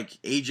have like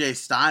AJ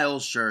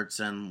Styles shirts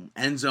and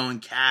Enzo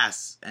and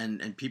Cass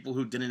and people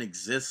who didn't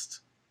exist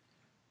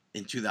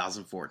in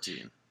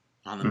 2014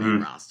 on the main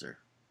roster.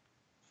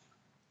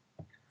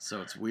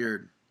 So it's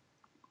weird.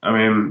 I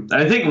mean,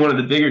 I think one of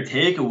the bigger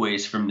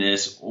takeaways from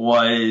this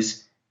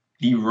was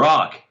The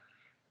Rock.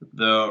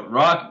 The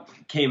Rock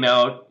came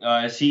out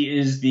as he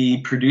is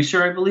the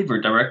producer, I believe, or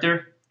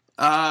director.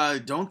 I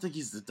don't think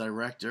he's the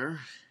director,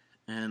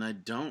 and I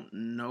don't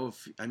know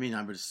if, I mean,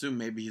 I would assume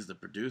maybe he's the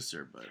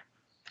producer, but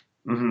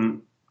Mm-hmm.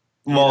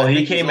 Well, I he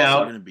think came he's also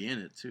out. going to be in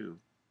it too.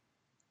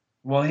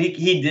 Well,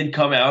 he did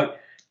come out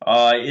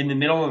in the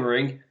middle of the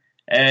ring,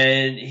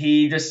 and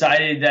he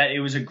decided that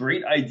it was a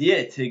great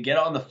idea to get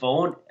on the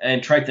phone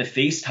and try to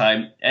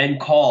FaceTime and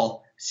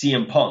call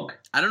CM Punk.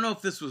 I don't know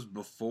if this was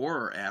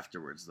before or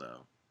afterwards,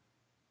 though.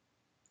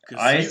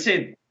 I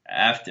say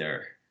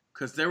after.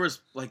 Because there was,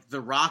 like,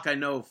 The Rock, I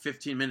know,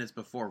 15 minutes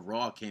before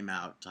Raw came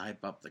out to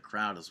hype up the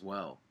crowd as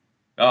well.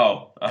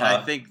 Oh, And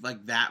I think,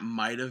 like, that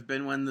might have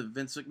been when the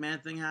Vince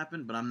McMahon thing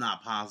happened, but I'm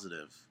not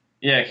positive.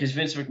 yeah, because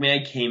Vince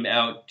McMahon came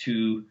out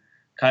to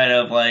kind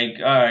of like,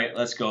 all right,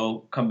 let's go,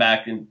 come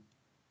back to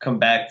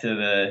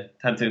the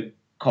time to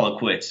call it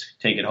quits,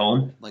 take it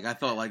home. Like, I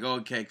thought, like, oh,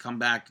 okay, come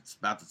back, it's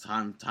about the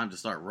time to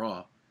start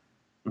Raw.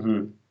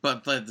 Mm-hmm.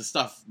 But the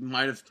stuff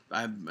might have,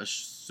 I'm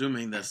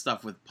assuming the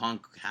stuff with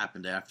Punk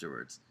happened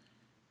afterwards.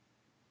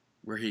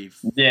 Where he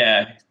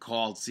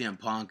called CM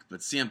Punk, but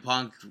CM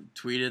Punk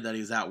tweeted that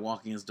he was out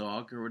walking his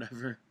dog or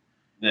whatever.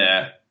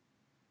 Yeah.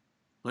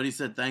 But he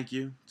said thank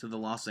you to the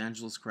Los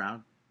Angeles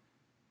crowd.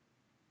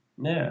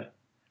 Yeah.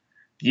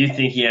 Do you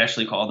think he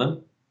actually called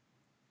him?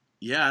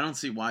 Yeah, I don't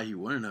see why he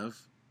wouldn't have.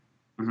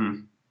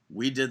 Mm-hmm.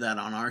 We did that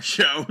on our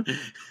show. Yeah,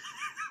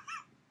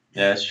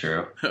 that's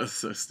true. That was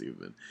so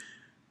stupid.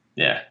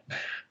 Yeah.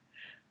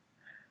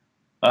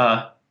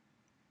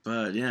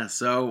 But yeah,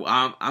 so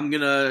I'm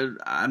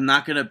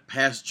not gonna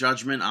pass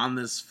judgment on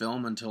this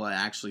film until I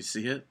actually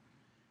see it.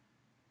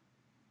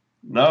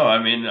 No,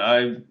 I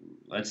mean,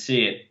 let's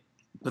see it.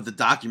 But the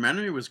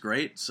documentary was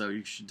great, so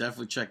you should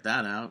definitely check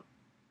that out.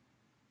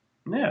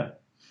 Yeah.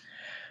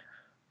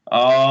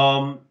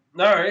 All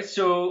right.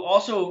 So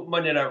also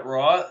Monday Night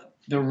Raw,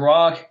 The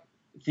Rock,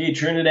 Thea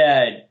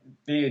Trinidad,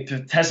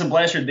 Tessa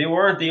Blanchard. They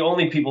weren't the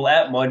only people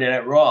at Monday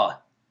Night Raw.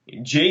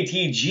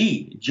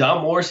 JTG,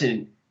 John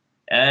Morrison,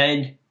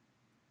 and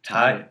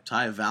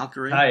Taya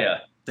Valkyrie. Taya.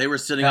 They were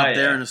sitting up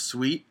there in a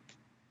suite.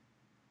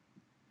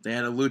 They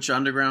had a Lucha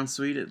Underground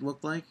suite, it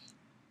looked like,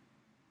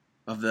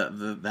 of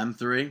them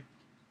three.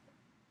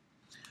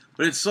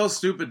 But it's so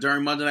stupid.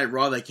 During Monday Night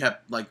Raw, they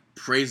kept like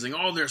praising,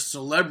 "Oh, there's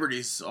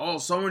celebrities. Oh,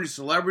 so many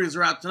celebrities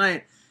are out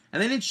tonight,"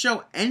 and they didn't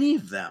show any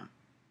of them.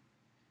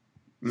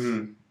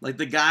 Mm-hmm. Like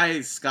the guy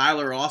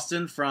Skylar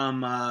Austin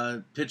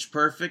from Pitch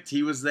Perfect,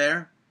 he was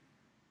there.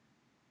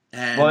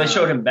 And, Well, they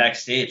showed him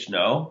backstage,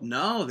 no?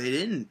 No, they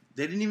didn't.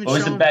 They didn't even What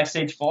was show the him.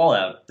 backstage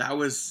fallout? That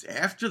was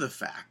after the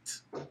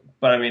fact.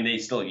 But, I mean, they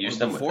still used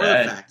them with Before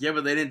that. the fact. Yeah,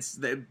 but they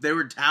didn't. They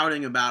were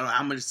touting about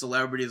how many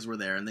celebrities were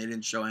there, and they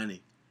didn't show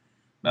any.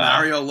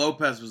 Mario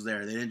Lopez was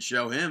there. They didn't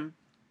show him.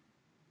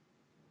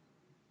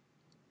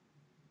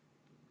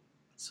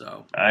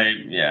 So.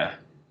 Yeah.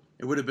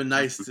 It would have been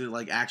nice to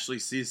like actually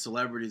see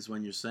celebrities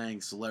when you're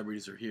saying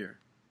celebrities are here.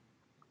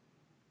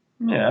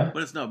 Yeah.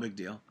 But it's no big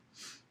deal.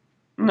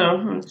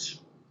 No.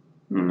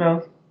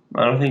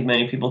 I don't think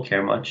many people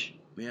care much.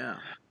 Yeah.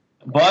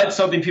 But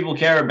something people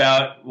care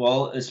about,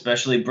 well,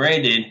 especially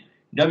Brandon,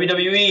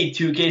 WWE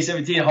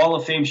 2K17 Hall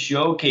of Fame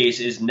Showcase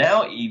is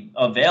now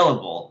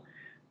available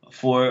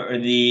for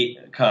the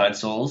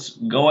consoles.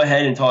 Go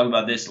ahead and talk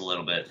about this a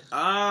little bit.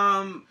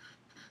 I'm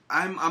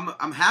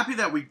happy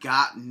that we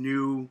got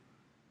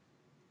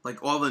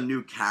all the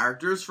new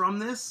characters from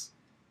this.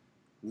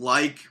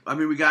 We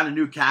got a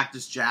new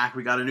Cactus Jack,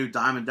 we got a new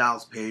Diamond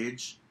Dallas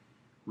Page,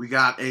 we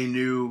got two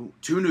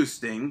new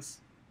Stings,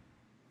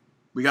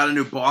 we got a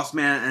new Boss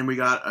Man, and we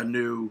got a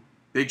new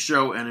Big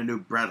Show and a new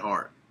Bret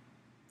Hart.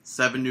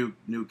 7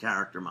 new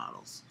character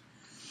models.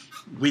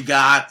 We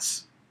got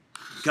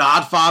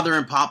Godfather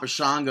and Papa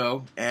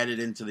Shango added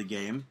into the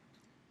game.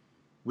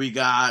 We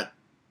got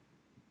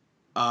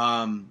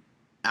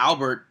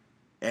Albert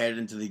added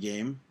into the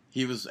game.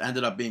 He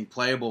ended up being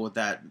playable with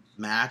that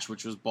match,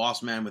 which was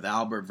Boss Man with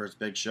Albert versus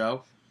Big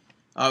Show.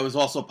 It was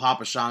also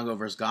Papa Shango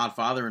versus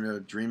Godfather in a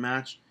dream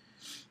match.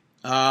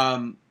 We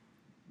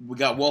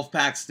got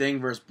Wolfpack Sting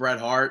versus Bret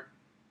Hart,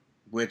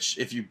 which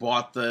if you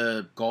bought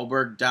the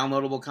Goldberg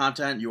downloadable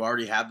content, you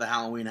already had the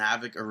Halloween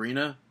Havoc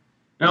Arena.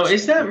 No,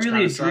 is that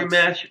really a dream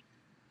match?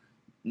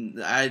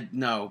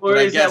 No. Or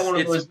is that one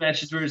of those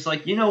matches where it's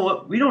like, you know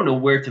what, we don't know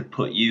where to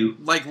put you?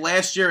 Like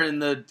last year in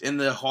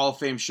the Hall of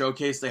Fame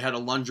showcase, they had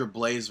Alundra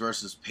Blaze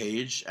versus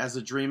Paige as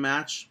a dream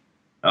match.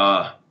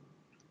 I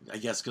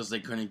guess because they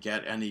couldn't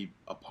get any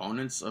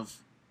opponents of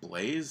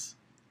Blaze.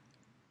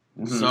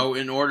 Mm-hmm. So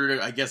in order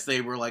to, I guess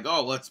they were like,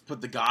 oh, let's put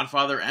the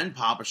Godfather and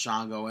Papa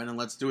Shango in and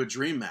let's do a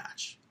dream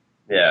match.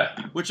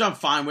 Yeah. Which I'm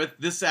fine with.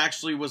 This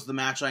actually was the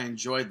match I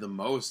enjoyed the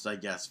most, I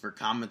guess, for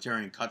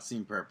commentary and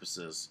cutscene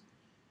purposes.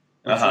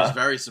 Which was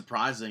very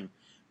surprising.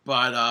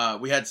 But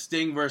we had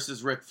Sting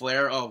versus Ric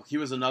Flair. Oh, he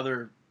was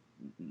another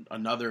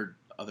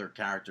other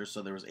character,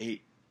 so there was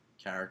 8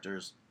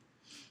 characters.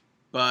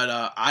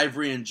 But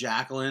Ivory and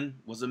Jacqueline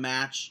was a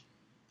match.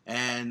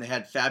 And they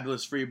had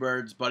Fabulous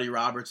Freebirds, Buddy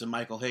Roberts, and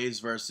Michael Hayes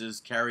versus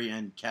Kerry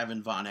and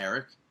Kevin Von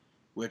Erich.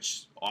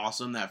 Which,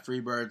 awesome that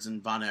Freebirds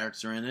and Von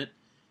Erichs are in it.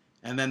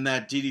 And then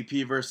that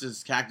DDP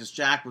versus Cactus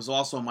Jack was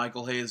also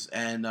Michael Hayes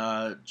and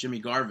Jimmy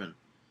Garvin.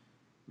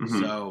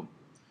 Mm-hmm. So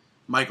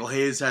Michael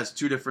Hayes has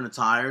 2 different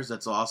attires.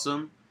 That's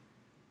awesome.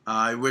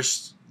 I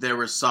wish there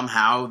was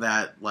somehow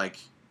that like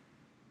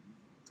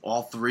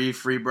all 3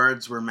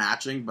 Freebirds were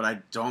matching, but I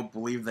don't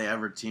believe they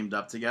ever teamed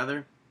up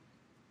together.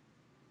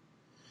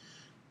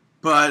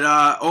 But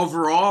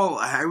overall,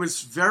 I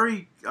was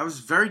very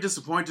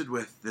disappointed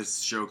with this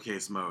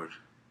showcase mode.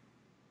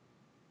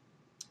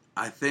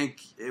 I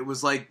think it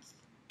was like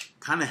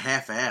kind of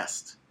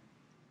half-assed.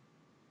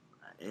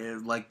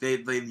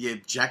 The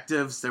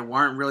objectives, there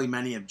weren't really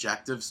many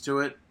objectives to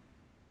it.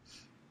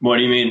 What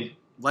do you mean?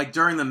 Like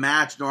during the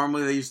match,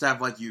 normally they used to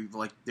have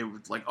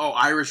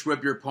Irish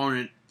whip your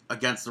opponent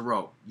against the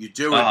rope. You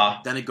do it,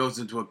 then it goes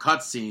into a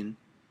cutscene,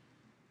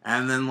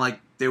 and then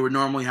they would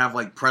normally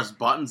have press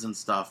buttons and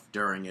stuff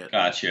during it.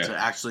 Gotcha. To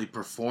actually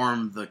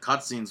perform the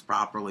cutscenes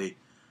properly.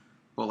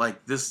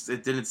 But this,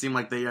 it didn't seem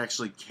like they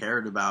actually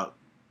cared about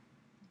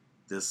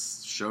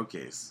this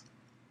showcase.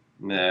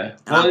 Nah.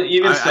 Well,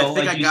 even so, I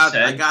think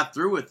I got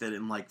through with it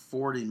in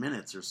 40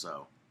 minutes or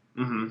so.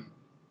 Mm-hmm.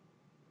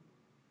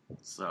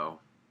 So,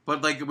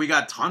 but we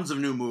got tons of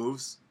new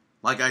moves.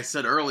 Like I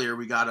said earlier,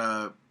 we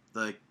got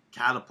the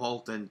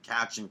catapult and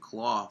catch and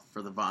claw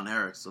for the Von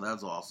Erich, so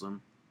that's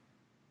awesome.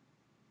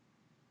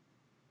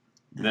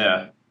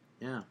 Yeah.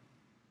 Yeah.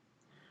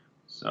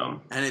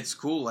 So. And it's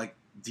cool.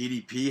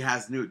 DDP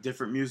has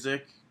different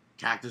music.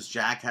 Cactus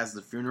Jack has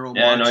the funeral.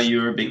 Yeah, I know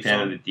you were a big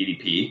fan of the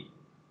DDP.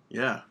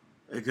 Yeah,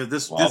 because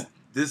this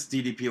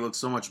DDP looks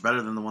so much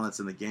better than the one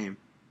that's in the game.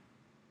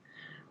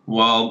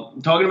 Well,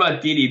 talking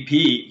about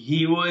DDP,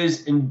 he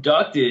was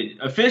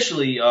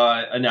officially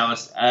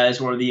announced as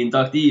one of the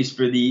inductees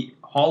for the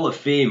Hall of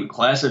Fame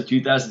class of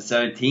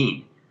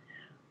 2017.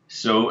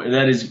 So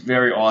that is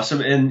very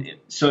awesome. And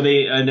so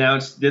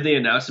did they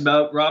announce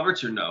about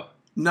Roberts or no?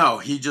 No,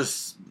 he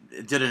just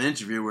did an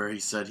interview where he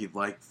said he'd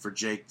like for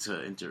Jake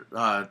to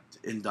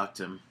induct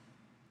him.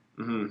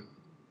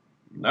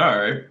 Mm-hmm. All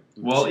right.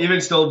 Well, even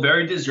still,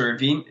 very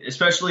deserving,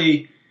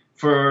 especially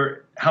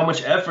for how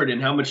much effort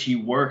and how much he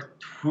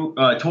worked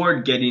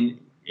toward getting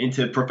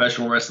into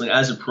professional wrestling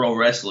as a pro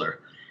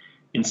wrestler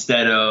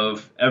instead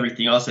of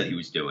everything else that he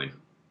was doing.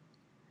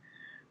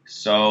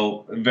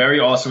 So very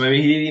awesome. I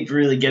mean, he didn't even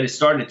really get it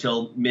started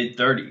until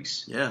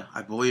mid-30s. Yeah,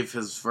 I believe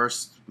his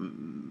first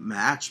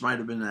match might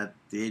have been at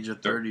the age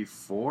of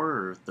 34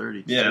 or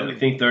 32. Yeah, I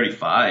think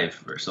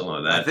 35 or something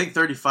like that. I think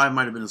 35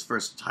 might have been his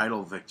first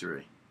title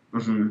victory.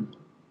 Mm-hmm.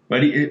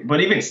 But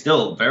even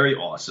still, very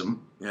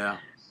awesome. Yeah.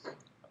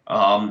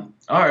 All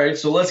right,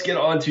 so let's get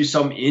on to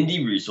some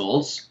indie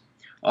results.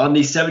 On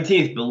the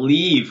 17th,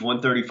 Believe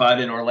 135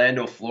 in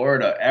Orlando,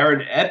 Florida,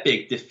 Aaron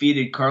Epic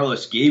defeated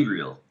Carlos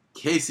Gabriel.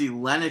 Casey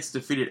Lennox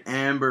defeated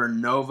Amber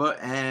Nova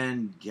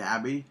and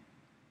Gabby.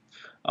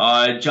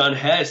 John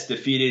Hess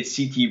defeated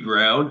CT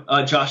Brown.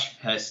 Josh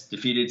Hess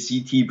defeated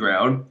CT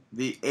Brown.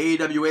 The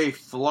AWA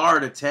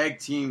Florida Tag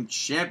Team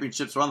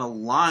Championships were on the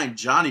line.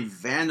 Johnny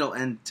Vandal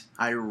and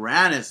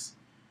Tyrannus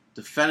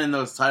defending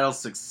those titles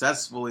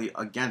successfully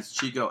against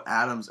Chico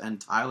Adams and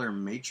Tyler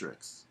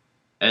Matrix.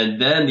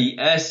 And then the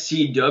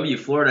SCW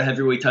Florida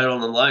Heavyweight title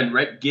on the line,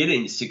 Rhett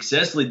Giddens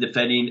successfully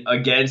defending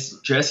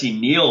against Jesse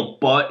Neal,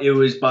 but it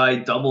was by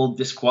double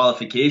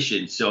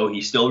disqualification, so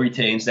he still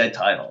retains that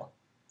title.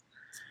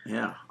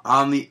 Yeah.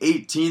 On the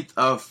 18th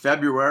of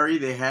February,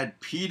 they had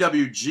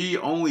PWG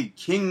Only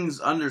Kings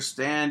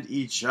Understand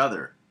Each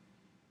Other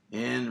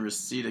in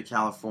Reseda,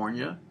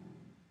 California.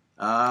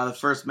 The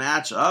first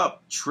match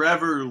up,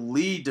 Trevor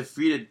Lee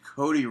defeated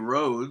Cody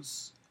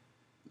Rhodes.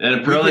 And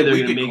apparently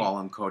we could call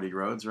him Cody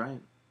Rhodes, right?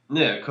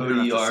 Yeah,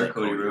 Cody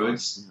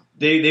Rhodes.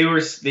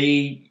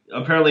 They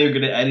apparently are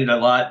going to edit a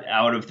lot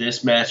out of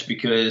this match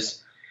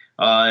because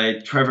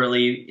Trevor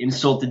Lee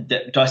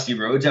insulted Dusty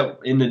Rhodes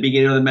in the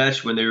beginning of the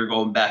match when they were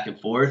going back and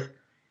forth,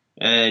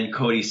 and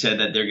Cody said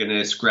that they're going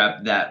to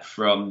scrap that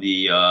from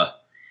the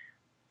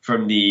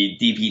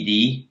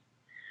DVD.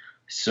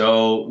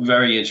 So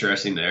very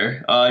interesting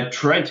there.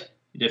 Trent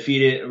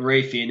defeated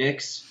Ray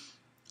Phoenix.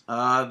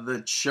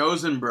 The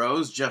Chosen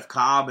Bros, Jeff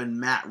Cobb and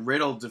Matt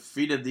Riddle,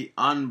 defeated the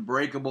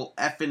Unbreakable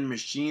Effin'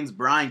 Machines,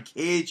 Brian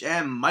Cage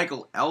and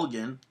Michael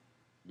Elgin.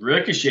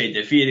 Ricochet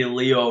defeated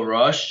Leo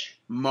Rush.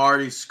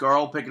 Marty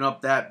Scurll picking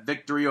up that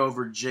victory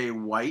over Jay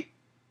White.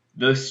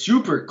 The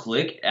Super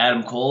Click,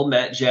 Adam Cole,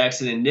 Matt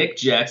Jackson, and Nick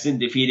Jackson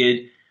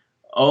defeated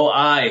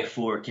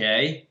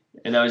OI4K.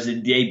 And that was the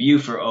debut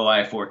for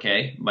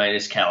OI4K,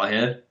 minus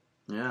Callahan.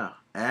 Yeah.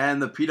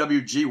 And the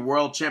PWG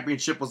World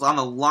Championship was on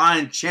the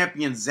line.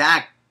 Champion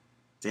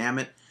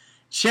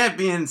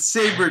Champion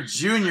Sabre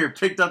Jr.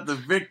 picked up the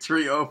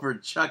victory over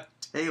Chuck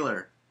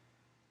Taylor.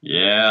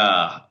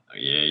 Yeah.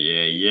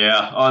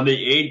 On the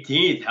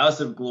 18th, House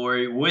of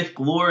Glory. With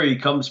glory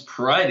comes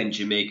pride in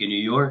Jamaica, New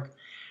York.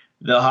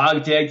 The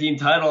Hog Tag Team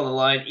title on the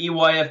line.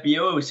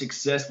 EYFBO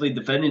successfully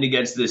defending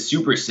against the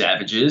Super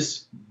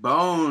Savages.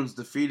 Bones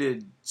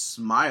defeated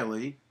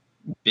Smiley.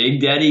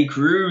 Big Daddy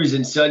Cruz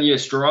and Sonya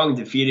Strong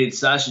defeated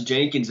Sasha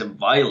Jenkins and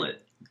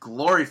Violet.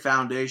 Glory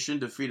Foundation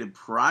defeated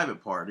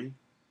Private Party.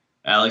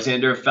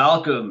 Alexander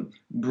Falcom,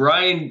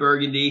 Brian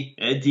Burgundy,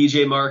 and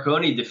TJ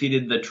Marconi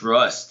defeated The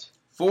Trust.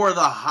 For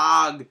the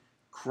Hog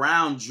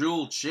Crown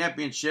Jewel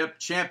Championship,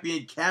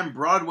 champion Ken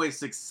Broadway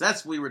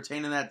successfully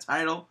retaining that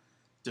title,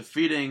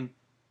 defeating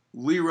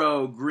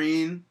Leroy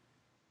Green,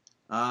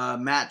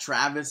 Matt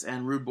Travis,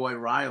 and Rude Boy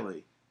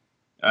Riley.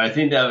 I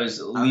think that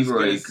was Leroy. I was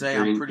going to say,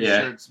 Green. I'm pretty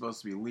sure it's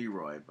supposed to be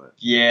Leroy, but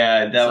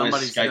yeah, that was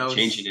Skype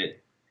changing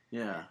it.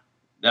 Yeah,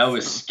 that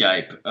was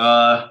Skype.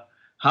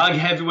 Hog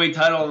Heavyweight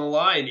title on the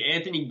line.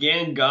 Anthony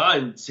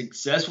Gangon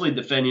successfully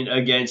defending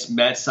against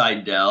Matt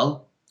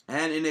Sydal.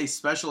 And in a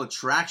special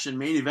attraction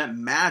main event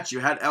match, you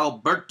had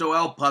Alberto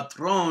El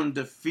Patron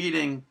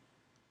defeating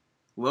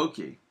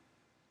Loki.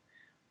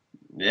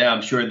 Yeah,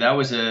 I'm sure that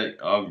was a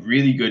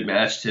really good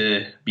match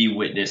to be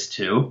witness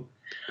to.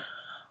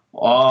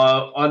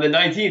 On the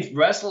 19th,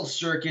 Wrestle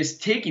Circus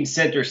taking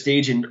center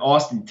stage in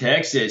Austin,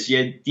 Texas. You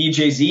had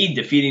DJZ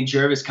defeating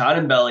Jervis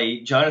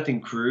Cottonbelly,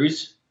 Jonathan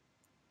Cruz.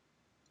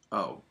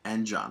 Oh,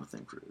 and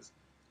Jonathan Cruz.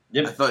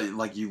 Yep. I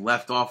thought you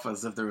left off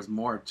as if there was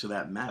more to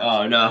that match.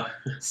 Oh, no.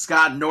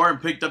 Scott Norton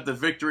picked up the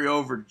victory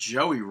over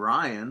Joey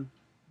Ryan.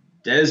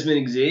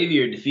 Desmond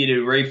Xavier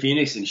defeated Ray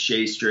Phoenix and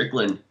Shea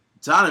Strickland.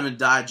 Donovan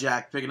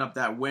Dijak picking up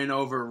that win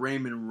over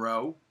Raymond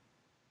Rowe.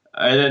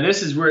 And then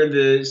this is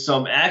where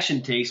some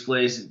action takes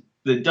place.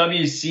 The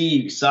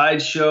WC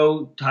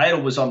Sideshow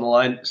title was on the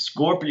line.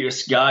 Scorpio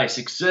Sky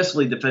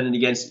successfully defended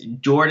against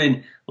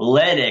Jordan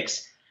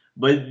Lennox,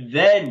 but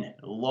then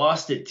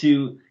lost it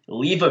to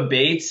Leva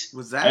Bates.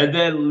 And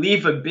then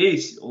Leva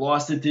Bates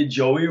lost it to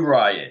Joey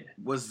Ryan.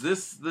 Was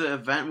this the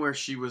event where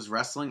she was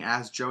wrestling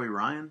as Joey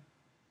Ryan?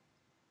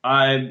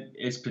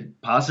 It's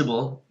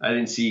possible. I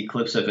didn't see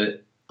clips of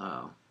it.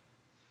 Oh.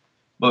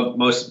 But I'm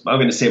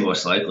going to say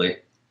most likely.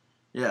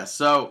 Yeah,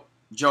 so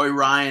Joey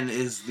Ryan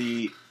is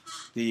the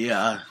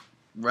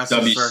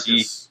Wrestle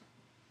Circus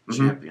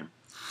champion.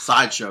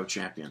 Sideshow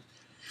champion.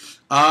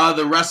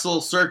 The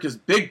Wrestle Circus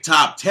Big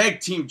Top Tag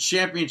Team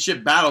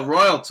Championship Battle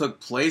Royal took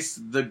place.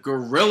 The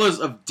Gorillas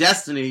of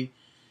Destiny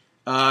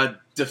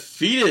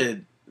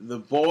defeated the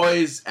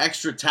Boys,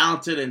 Extra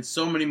Talented, and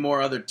so many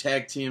more other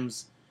tag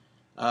teams.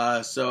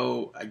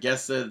 So I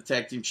guess the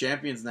tag team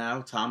champions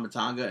now, Tom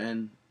Matanga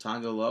and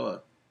Tonga Loa.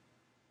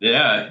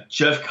 Yeah,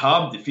 Jeff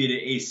Cobb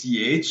defeated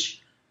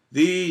ACH.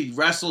 The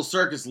Wrestle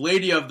Circus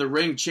Lady of the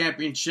Ring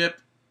Championship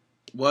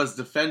was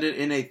defended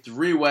in a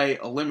 3-way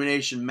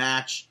elimination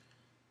match.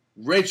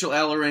 Rachel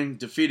Ellering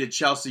defeated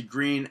Chelsea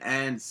Green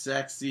and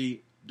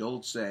Sexy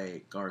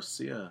Dulce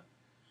Garcia.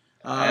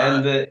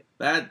 Where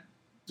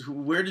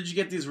did you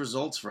get these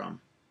results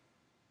from?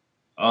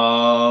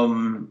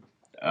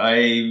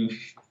 I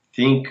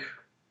think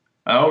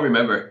I don't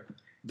remember.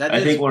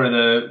 I think one of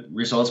the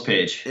results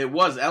page. It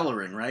was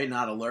Ellering, right?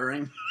 Not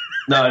Alluring.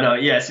 No.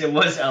 Yes, it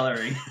was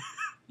Ellering.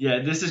 Yeah,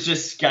 this is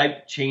just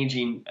Skype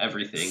changing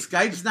everything.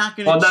 Skype's not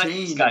going to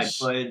change. Not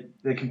Skype,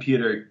 but the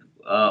computer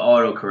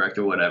autocorrect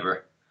or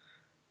whatever.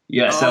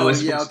 Yes, that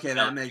was. Yeah, okay,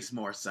 that makes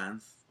more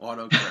sense.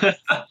 Autocorrect.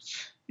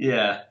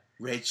 Yeah.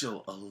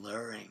 Rachel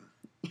Alluring.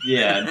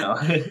 Yeah, no.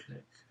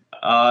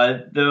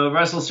 The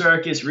Wrestle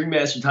Circus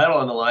Ringmaster title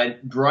on the line.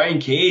 Brian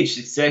Cage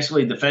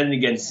successfully defended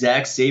against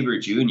Zack Sabre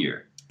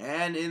Jr.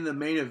 And in the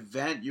main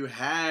event, you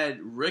had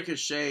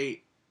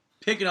Ricochet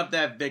picking up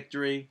that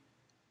victory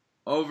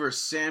over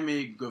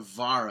Sammy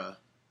Guevara.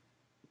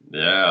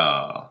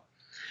 Yeah.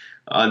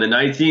 On the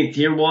 19th,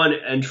 Tier 1,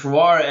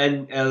 Entrar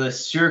en el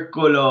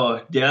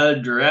Círculo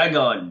del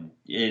Dragón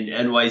in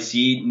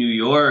NYC, New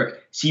York.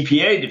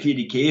 CPA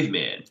defeated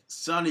Caveman.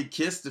 Sonny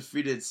Kiss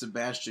defeated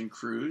Sebastian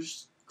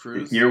Cruz.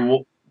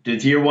 The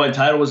Tier 1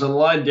 title was on the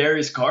line.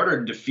 Darius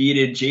Carter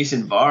defeated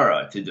Jason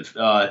Vara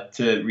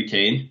to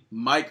retain.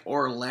 Mike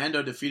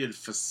Orlando defeated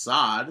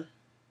Facade.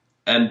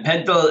 And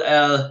Pentel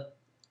El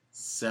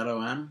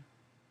Serum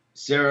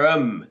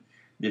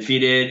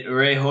defeated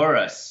Ray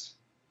Horace.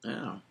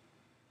 Yeah.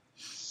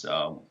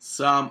 So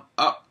some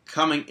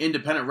upcoming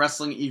independent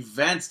wrestling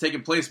events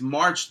taking place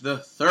March the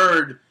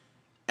 3rd.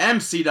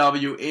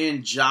 MCW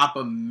in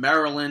Joppa,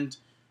 Maryland.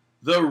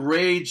 The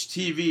Rage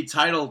TV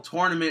title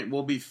tournament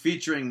will be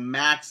featuring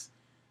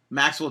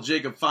Maxwell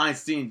Jacob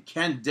Feinstein,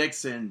 Ken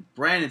Dixon,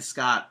 Brandon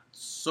Scott,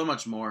 so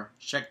much more.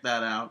 Check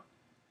that out.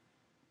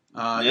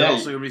 You're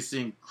also going to be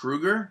seeing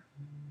Kruger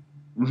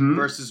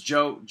versus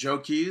Joe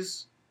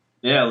Keys.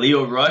 Yeah,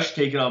 Leo Rush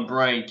taking on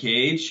Brian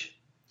Cage.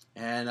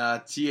 And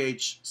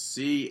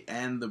THC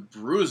and the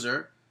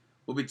Bruiser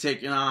will be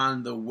taking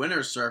on the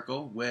Winner's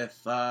Circle with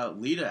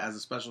Lita as a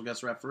special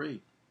guest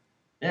referee.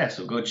 Yeah,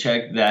 so go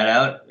check that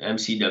out.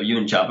 MCW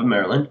in Joppa,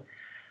 Maryland.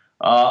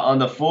 On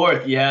the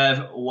 4th, you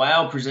have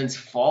WOW presents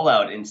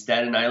Fallout in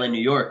Staten Island,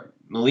 New York.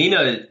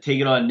 Melina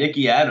taking on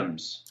Nikki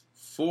Adams.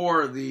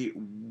 For the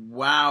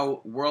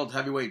WOW World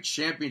Heavyweight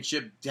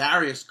Championship,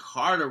 Darius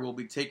Carter will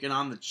be taking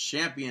on the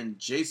champion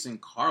Jason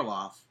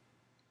Karloff.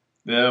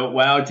 The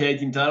WOW Tag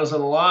Team titles on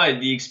the line.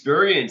 The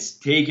Experience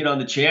taking on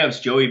the champs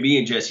Joey B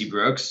and Jesse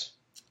Brooks.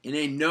 In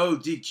a no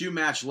DQ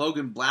match,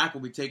 Logan Black will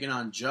be taking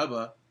on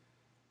Jubba.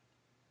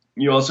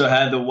 You also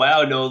have the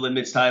WOW No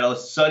Limits title,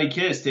 Sonny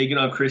Kiss taking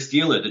on Chris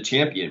Steeler, the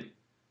champion.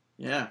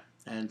 Yeah,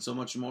 and so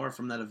much more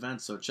from that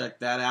event. So check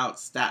that out.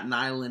 Staten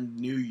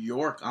Island, New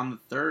York on the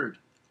 3rd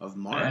of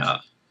March. Yeah.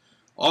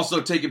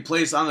 Also taking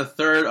place on the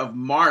 3rd of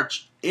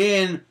March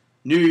in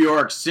New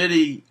York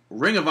City,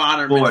 Ring of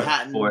Honor,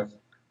 Manhattan. 4th.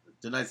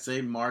 Did I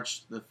say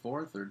March the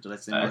 4th, or did I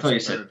say I March thought the you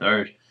 3rd? said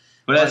 3rd.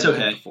 But that's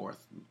okay. 4th.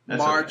 That's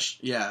March,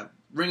 okay. Yeah.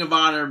 Ring of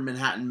Honor,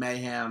 Manhattan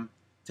Mayhem,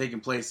 taking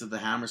place at the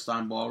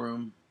Hammerstein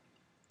Ballroom,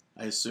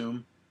 I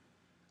assume.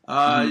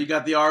 You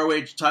got the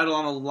ROH title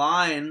on the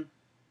line.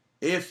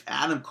 If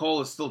Adam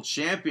Cole is still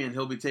champion,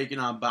 he'll be taking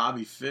on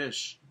Bobby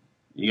Fish.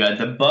 You got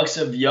the Bucks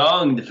of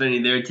Young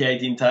defending their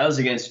tag team titles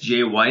against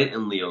Jay White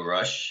and Leo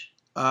Rush.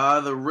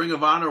 The Ring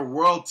of Honor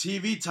World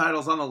TV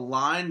titles on the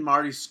line.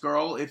 Marty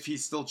Scurll, if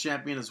he's still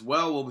champion as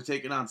well, will be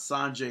taking on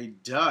Sanjay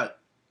Dutt.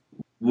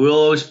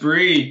 Willow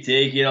Spree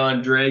taking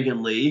on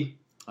Dragon Lee.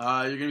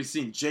 You're going to be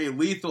seeing Jay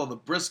Lethal, the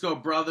Briscoe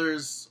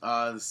brothers,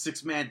 the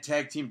 6-man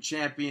tag team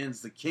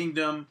champions, the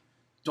Kingdom,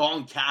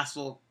 Dalton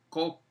Castle,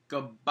 Colt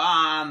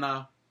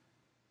Cabana,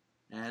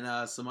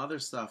 and some other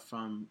stuff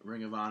from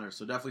Ring of Honor.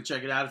 So definitely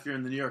check it out if you're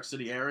in the New York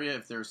City area.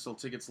 If there's still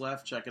tickets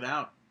left, check it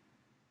out.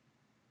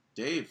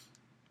 Dave,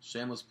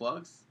 shameless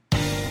plugs?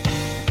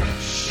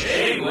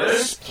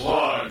 Shameless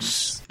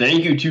plugs.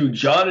 Thank you to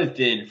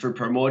Jonathan for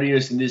promoting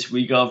us in this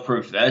week of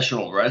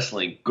professional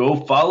wrestling. Go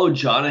follow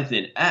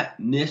Jonathan at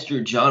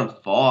Mr. John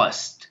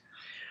Faust.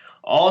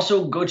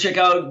 Also, go check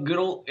out good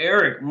old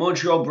Eric,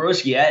 Montreal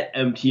Broski at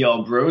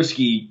MTL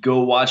Broski.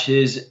 Go watch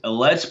his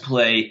Let's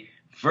Play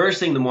first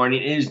thing in the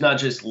morning. It is not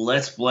just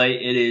Let's Play.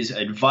 It is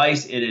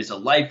advice. It is a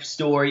life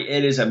story.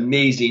 It is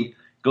amazing.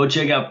 Go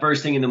check out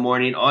first thing in the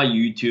morning on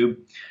YouTube.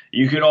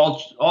 You could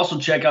also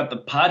check out the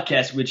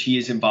podcast, which he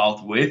is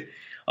involved with.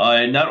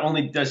 Not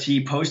only does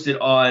he post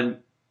it on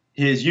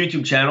his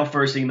YouTube channel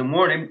first thing in the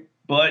morning,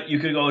 but you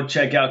could go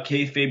check out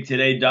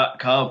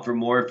kayfabetoday.com for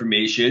more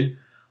information.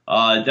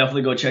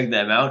 Definitely go check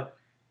them out.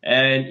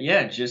 And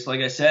yeah, just like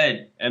I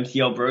said,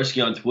 MTL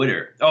Broski on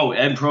Twitter. Oh,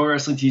 and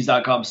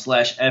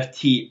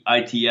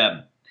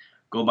ProWrestlingTees.com/FTITM.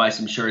 Go buy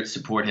some shirts,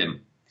 support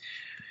him.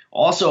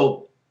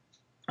 Also,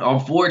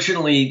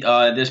 unfortunately,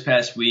 this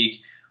past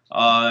week,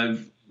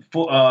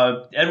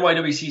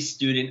 NYWC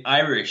student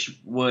Irish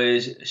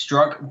was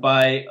struck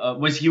by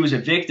he was a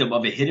victim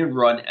of a hit and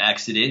run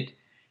accident,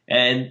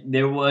 and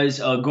there was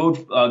a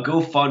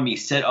GoFundMe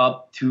set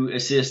up to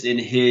assist in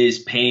his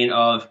paying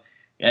of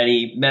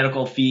any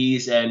medical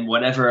fees and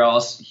whatever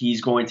else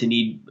he's going to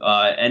need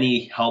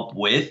any help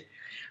with.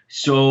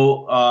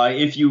 So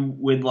if you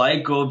would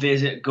like, go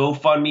visit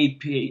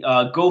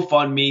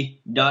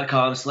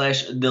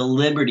GoFundMe.com/The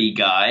Liberty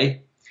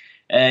Guy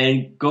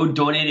and go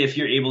donate if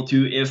you're able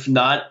to. If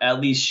not,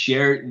 at least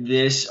share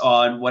this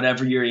on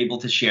whatever you're able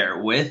to share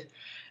it with.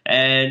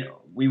 And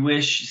we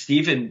wish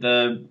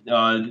Stephen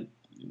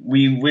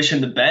we wish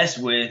him the best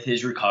with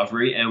his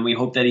recovery, and we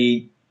hope that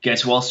he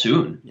gets well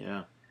soon.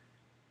 Yeah.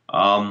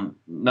 All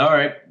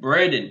right,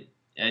 Brandon,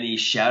 any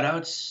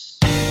shout-outs?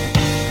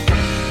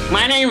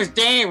 My name is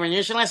Dave, and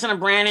you should listen to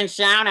Brandon's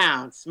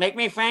shout-outs. Make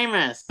me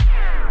famous.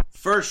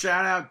 First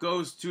shout-out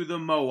goes to the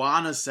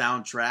Moana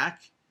soundtrack.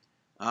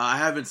 I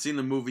haven't seen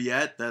the movie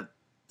yet, the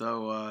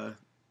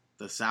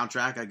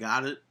soundtrack, I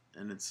got it,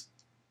 and it's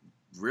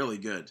really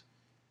good.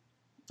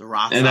 The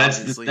Rock's and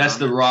that's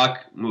the it.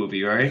 Rock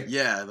movie, right?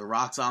 Yeah, The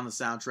Rock's on the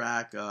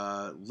soundtrack.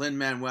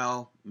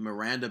 Lin-Manuel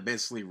Miranda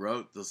basically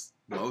wrote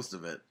most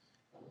of it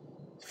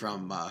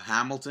from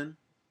Hamilton.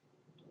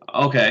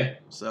 Okay.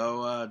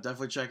 So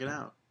definitely check it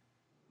out.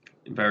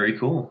 Very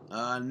cool.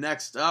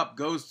 Next up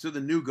goes to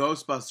the new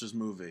Ghostbusters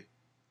movie.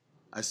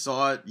 I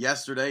saw it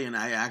yesterday, and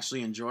I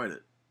actually enjoyed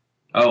it.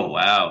 Oh,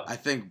 wow. I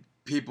think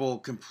people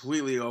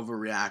completely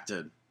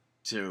overreacted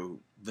to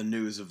the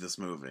news of this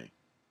movie.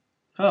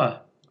 Huh.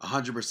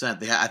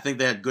 100%. I think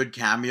they had good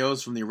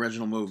cameos from the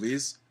original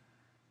movies.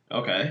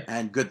 Okay.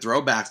 And good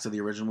throwbacks to the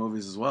original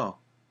movies as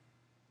well.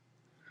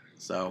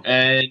 So.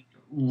 And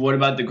what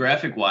about the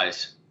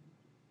graphic-wise?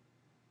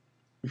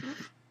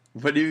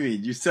 What do you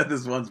mean? You said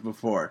this once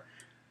before.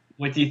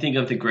 What do you think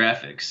of the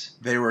graphics?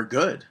 They were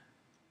good.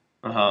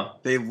 Uh-huh.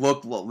 They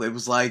looked, it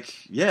was like,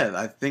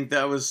 I think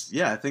it was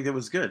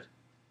good.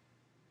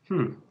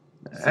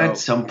 At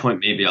some point,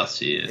 maybe I'll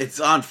see it.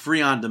 It's on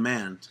free on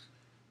demand.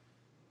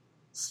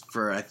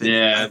 For, I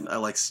think,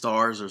 like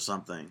Stars or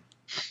something.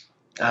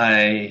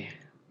 Maybe,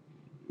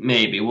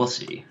 we'll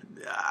see.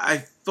 I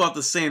thought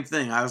the same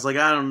thing. I was like,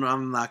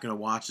 I'm not going to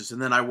watch this.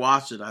 And then I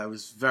watched it. I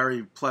was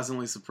very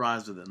pleasantly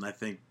surprised with it. And I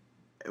think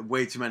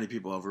way too many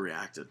people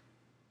overreacted.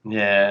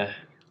 Yeah,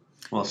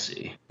 we'll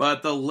see.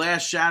 But the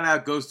last shout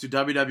out goes to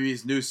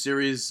WWE's new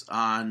series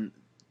on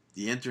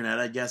the internet,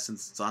 I guess,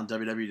 since it's on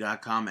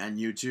WWE.com and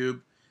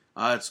YouTube.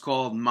 It's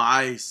called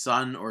My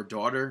Son or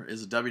Daughter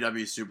is a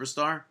WWE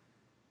Superstar.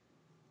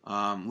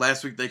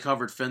 Last week they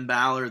covered Finn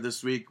Balor.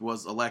 This week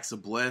was Alexa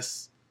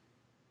Bliss.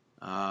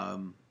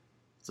 So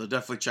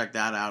definitely check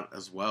that out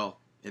as well.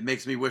 It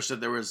makes me wish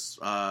that there was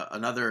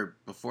another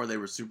Before They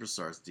Were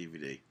Superstars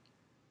DVD.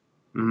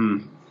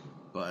 Mm-hmm.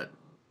 But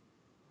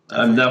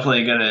I'm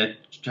definitely going to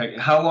check.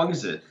 How long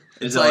is it?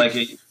 Is it like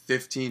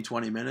 15,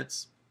 20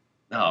 minutes?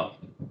 Oh. All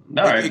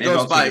right. Maybe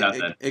I'll check it out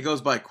then. It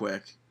goes by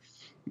quick.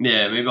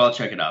 Yeah, maybe I'll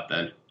check it out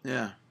then.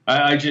 Yeah.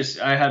 I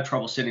have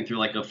trouble sitting through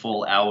like a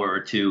full hour or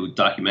two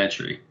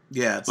documentary.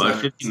 Yeah. But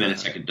 15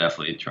 minutes I could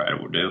definitely try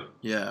to do.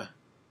 Yeah.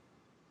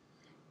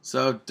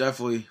 So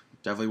definitely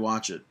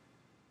watch it.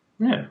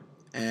 Yeah.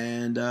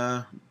 And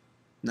now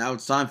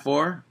it's time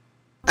for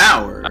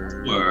our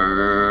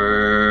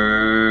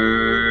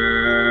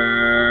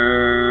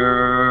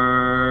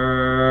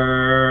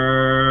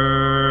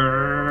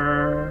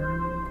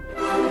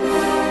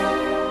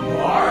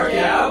Mark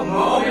Out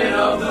Moment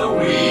of the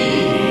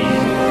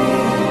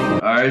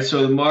Week. All right,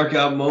 so the Mark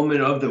Out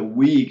Moment of the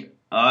Week.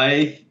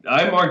 I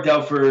marked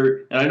out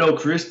for, and I know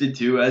Chris did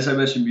too, as I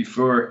mentioned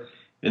before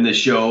in the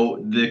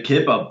show, the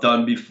kip up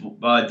done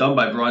by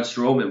Braun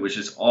Strowman, which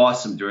is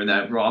awesome during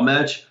that Raw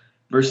match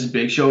versus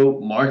Big Show.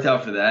 Marked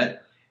out for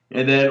that.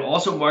 And then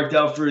also marked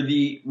out for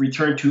the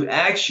return to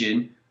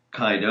action,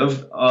 kind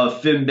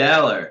of Finn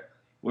Balor,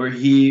 where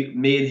he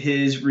made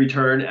his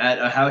return at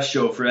a house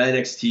show for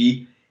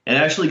NXT and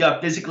actually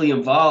got physically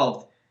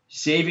involved,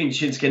 saving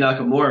Shinsuke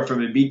Nakamura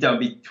from a beatdown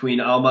between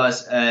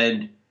Almas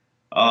and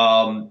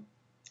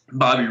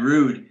Bobby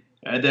Roode,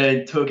 and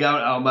then took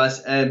out Almas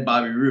and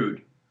Bobby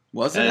Roode.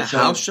 Was it a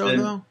house show,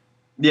 though?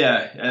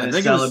 Yeah, and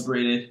it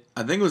celebrated.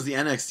 I think it was the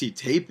NXT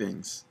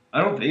tapings.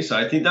 I don't think so.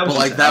 I think that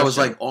was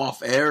like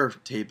off-air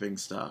taping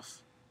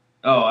stuff.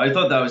 Oh, I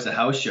thought that was the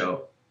house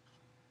show.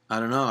 I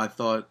don't know. I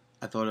thought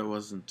it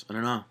wasn't. I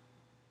don't know.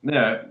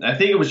 Yeah, I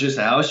think it was just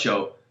a house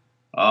show.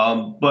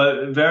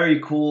 But very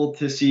cool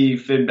to see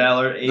Finn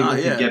Balor able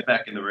to get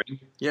back in the ring.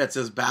 Yeah, it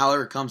says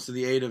Balor comes to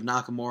the aid of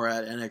Nakamura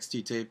at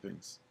NXT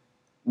tapings.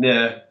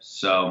 Yeah,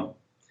 so,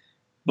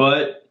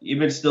 but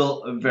even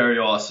still, very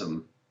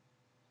awesome.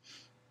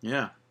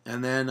 Yeah,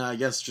 and then I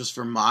guess just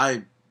for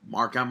my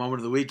Mark Out Moment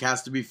of the Week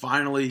has to be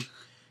finally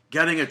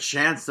getting a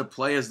chance to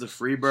play as the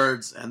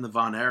Freebirds and the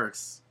Von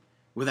Erichs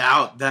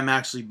without them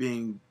actually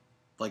being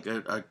like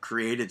a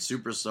created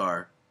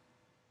superstar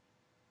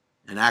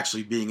and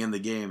actually being in the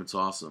game. It's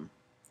awesome.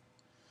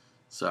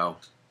 So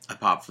I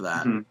popped for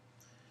that.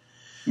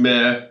 Mm-hmm.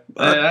 Yeah.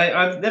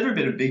 I've never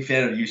been a big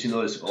fan of using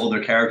those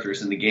older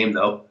characters in the game,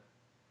 though.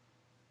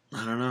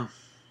 I don't know.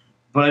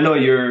 But I know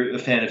you're a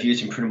fan of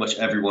using pretty much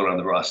everyone on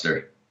the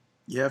roster.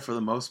 Yeah, for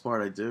the most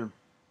part, I do.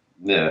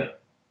 Yeah.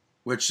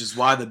 Which is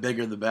why the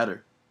bigger the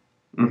better.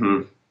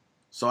 Mm-hmm.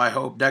 So I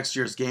hope next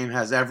year's game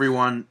has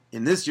everyone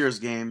in this year's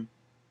game.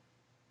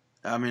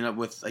 I mean,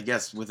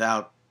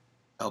 without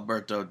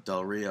Alberto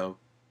Del Rio,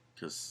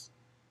 because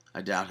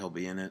I doubt he'll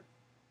be in it.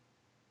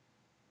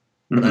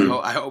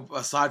 But I hope,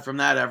 aside from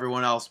that,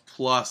 everyone else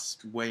plus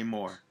way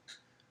more.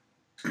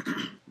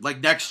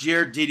 Like next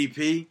year,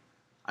 DDP,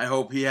 I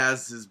hope he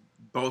has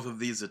both of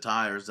these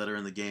attires that are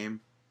in the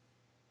game.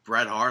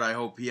 Bret Hart, I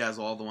hope he has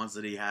all the ones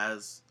that he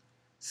has.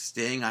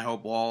 Sting, I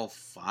hope all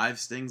 5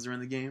 Stings are in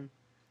the game.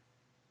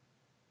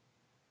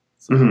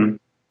 So,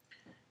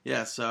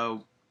 yeah,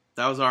 so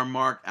that was our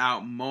Mark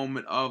Out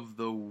moment of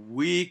the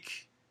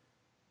week.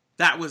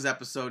 That was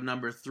episode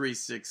number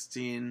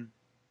 316. I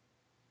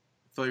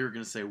thought you were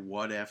going to say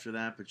what after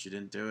that, but you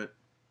didn't do it.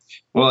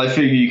 Well, I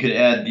figured you could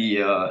add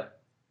the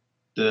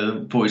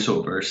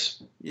voiceovers.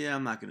 Yeah,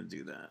 I'm not going to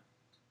do that.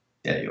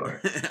 Yeah, you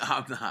are.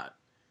 I'm not.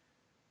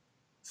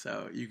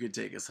 So you could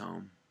take us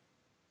home.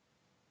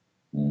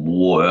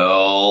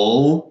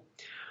 Well,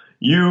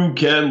 you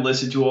can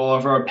listen to all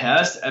of our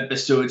past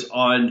episodes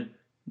on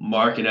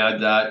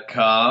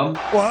markinout.com.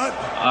 What?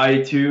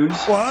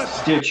 iTunes. What?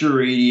 Stitcher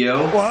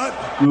Radio.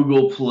 What?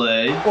 Google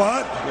Play.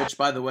 What? Which,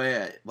 by the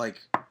way,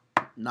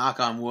 knock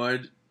on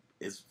wood,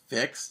 is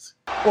fixed.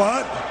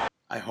 What?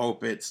 I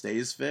hope it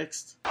stays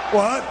fixed.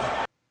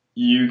 What?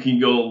 You can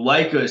go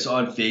like us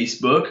on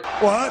Facebook.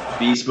 What?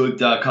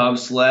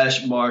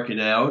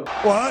 Facebook.com/markinout.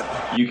 What?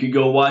 You can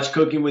go watch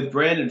Cooking with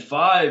Brandon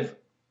 5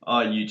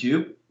 on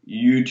YouTube.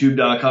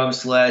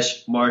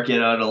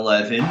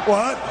 YouTube.com/markinout11.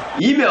 What?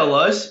 Email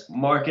us,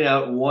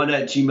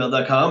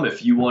 markinout1@gmail.com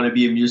if you want to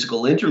be a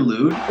musical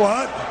interlude.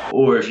 What?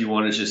 Or if you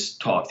want to just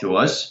talk to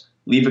us.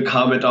 Leave a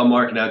comment on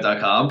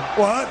markinout.com.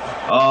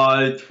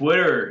 What?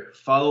 Twitter.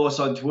 Follow us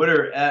on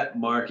Twitter at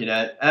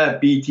markinout,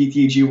 at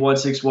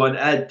BTTG161,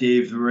 at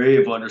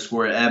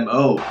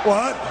DaveRave_MO.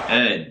 What?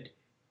 And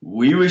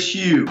we wish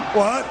you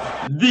What?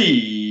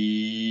 the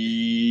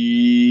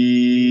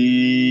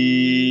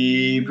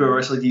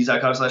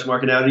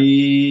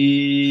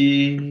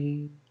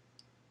ProWrestlingTees.com/markinouty.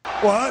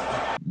 What?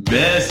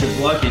 Best of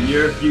luck in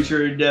your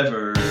future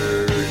endeavors.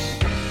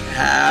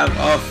 Have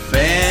a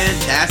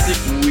fantastic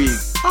week.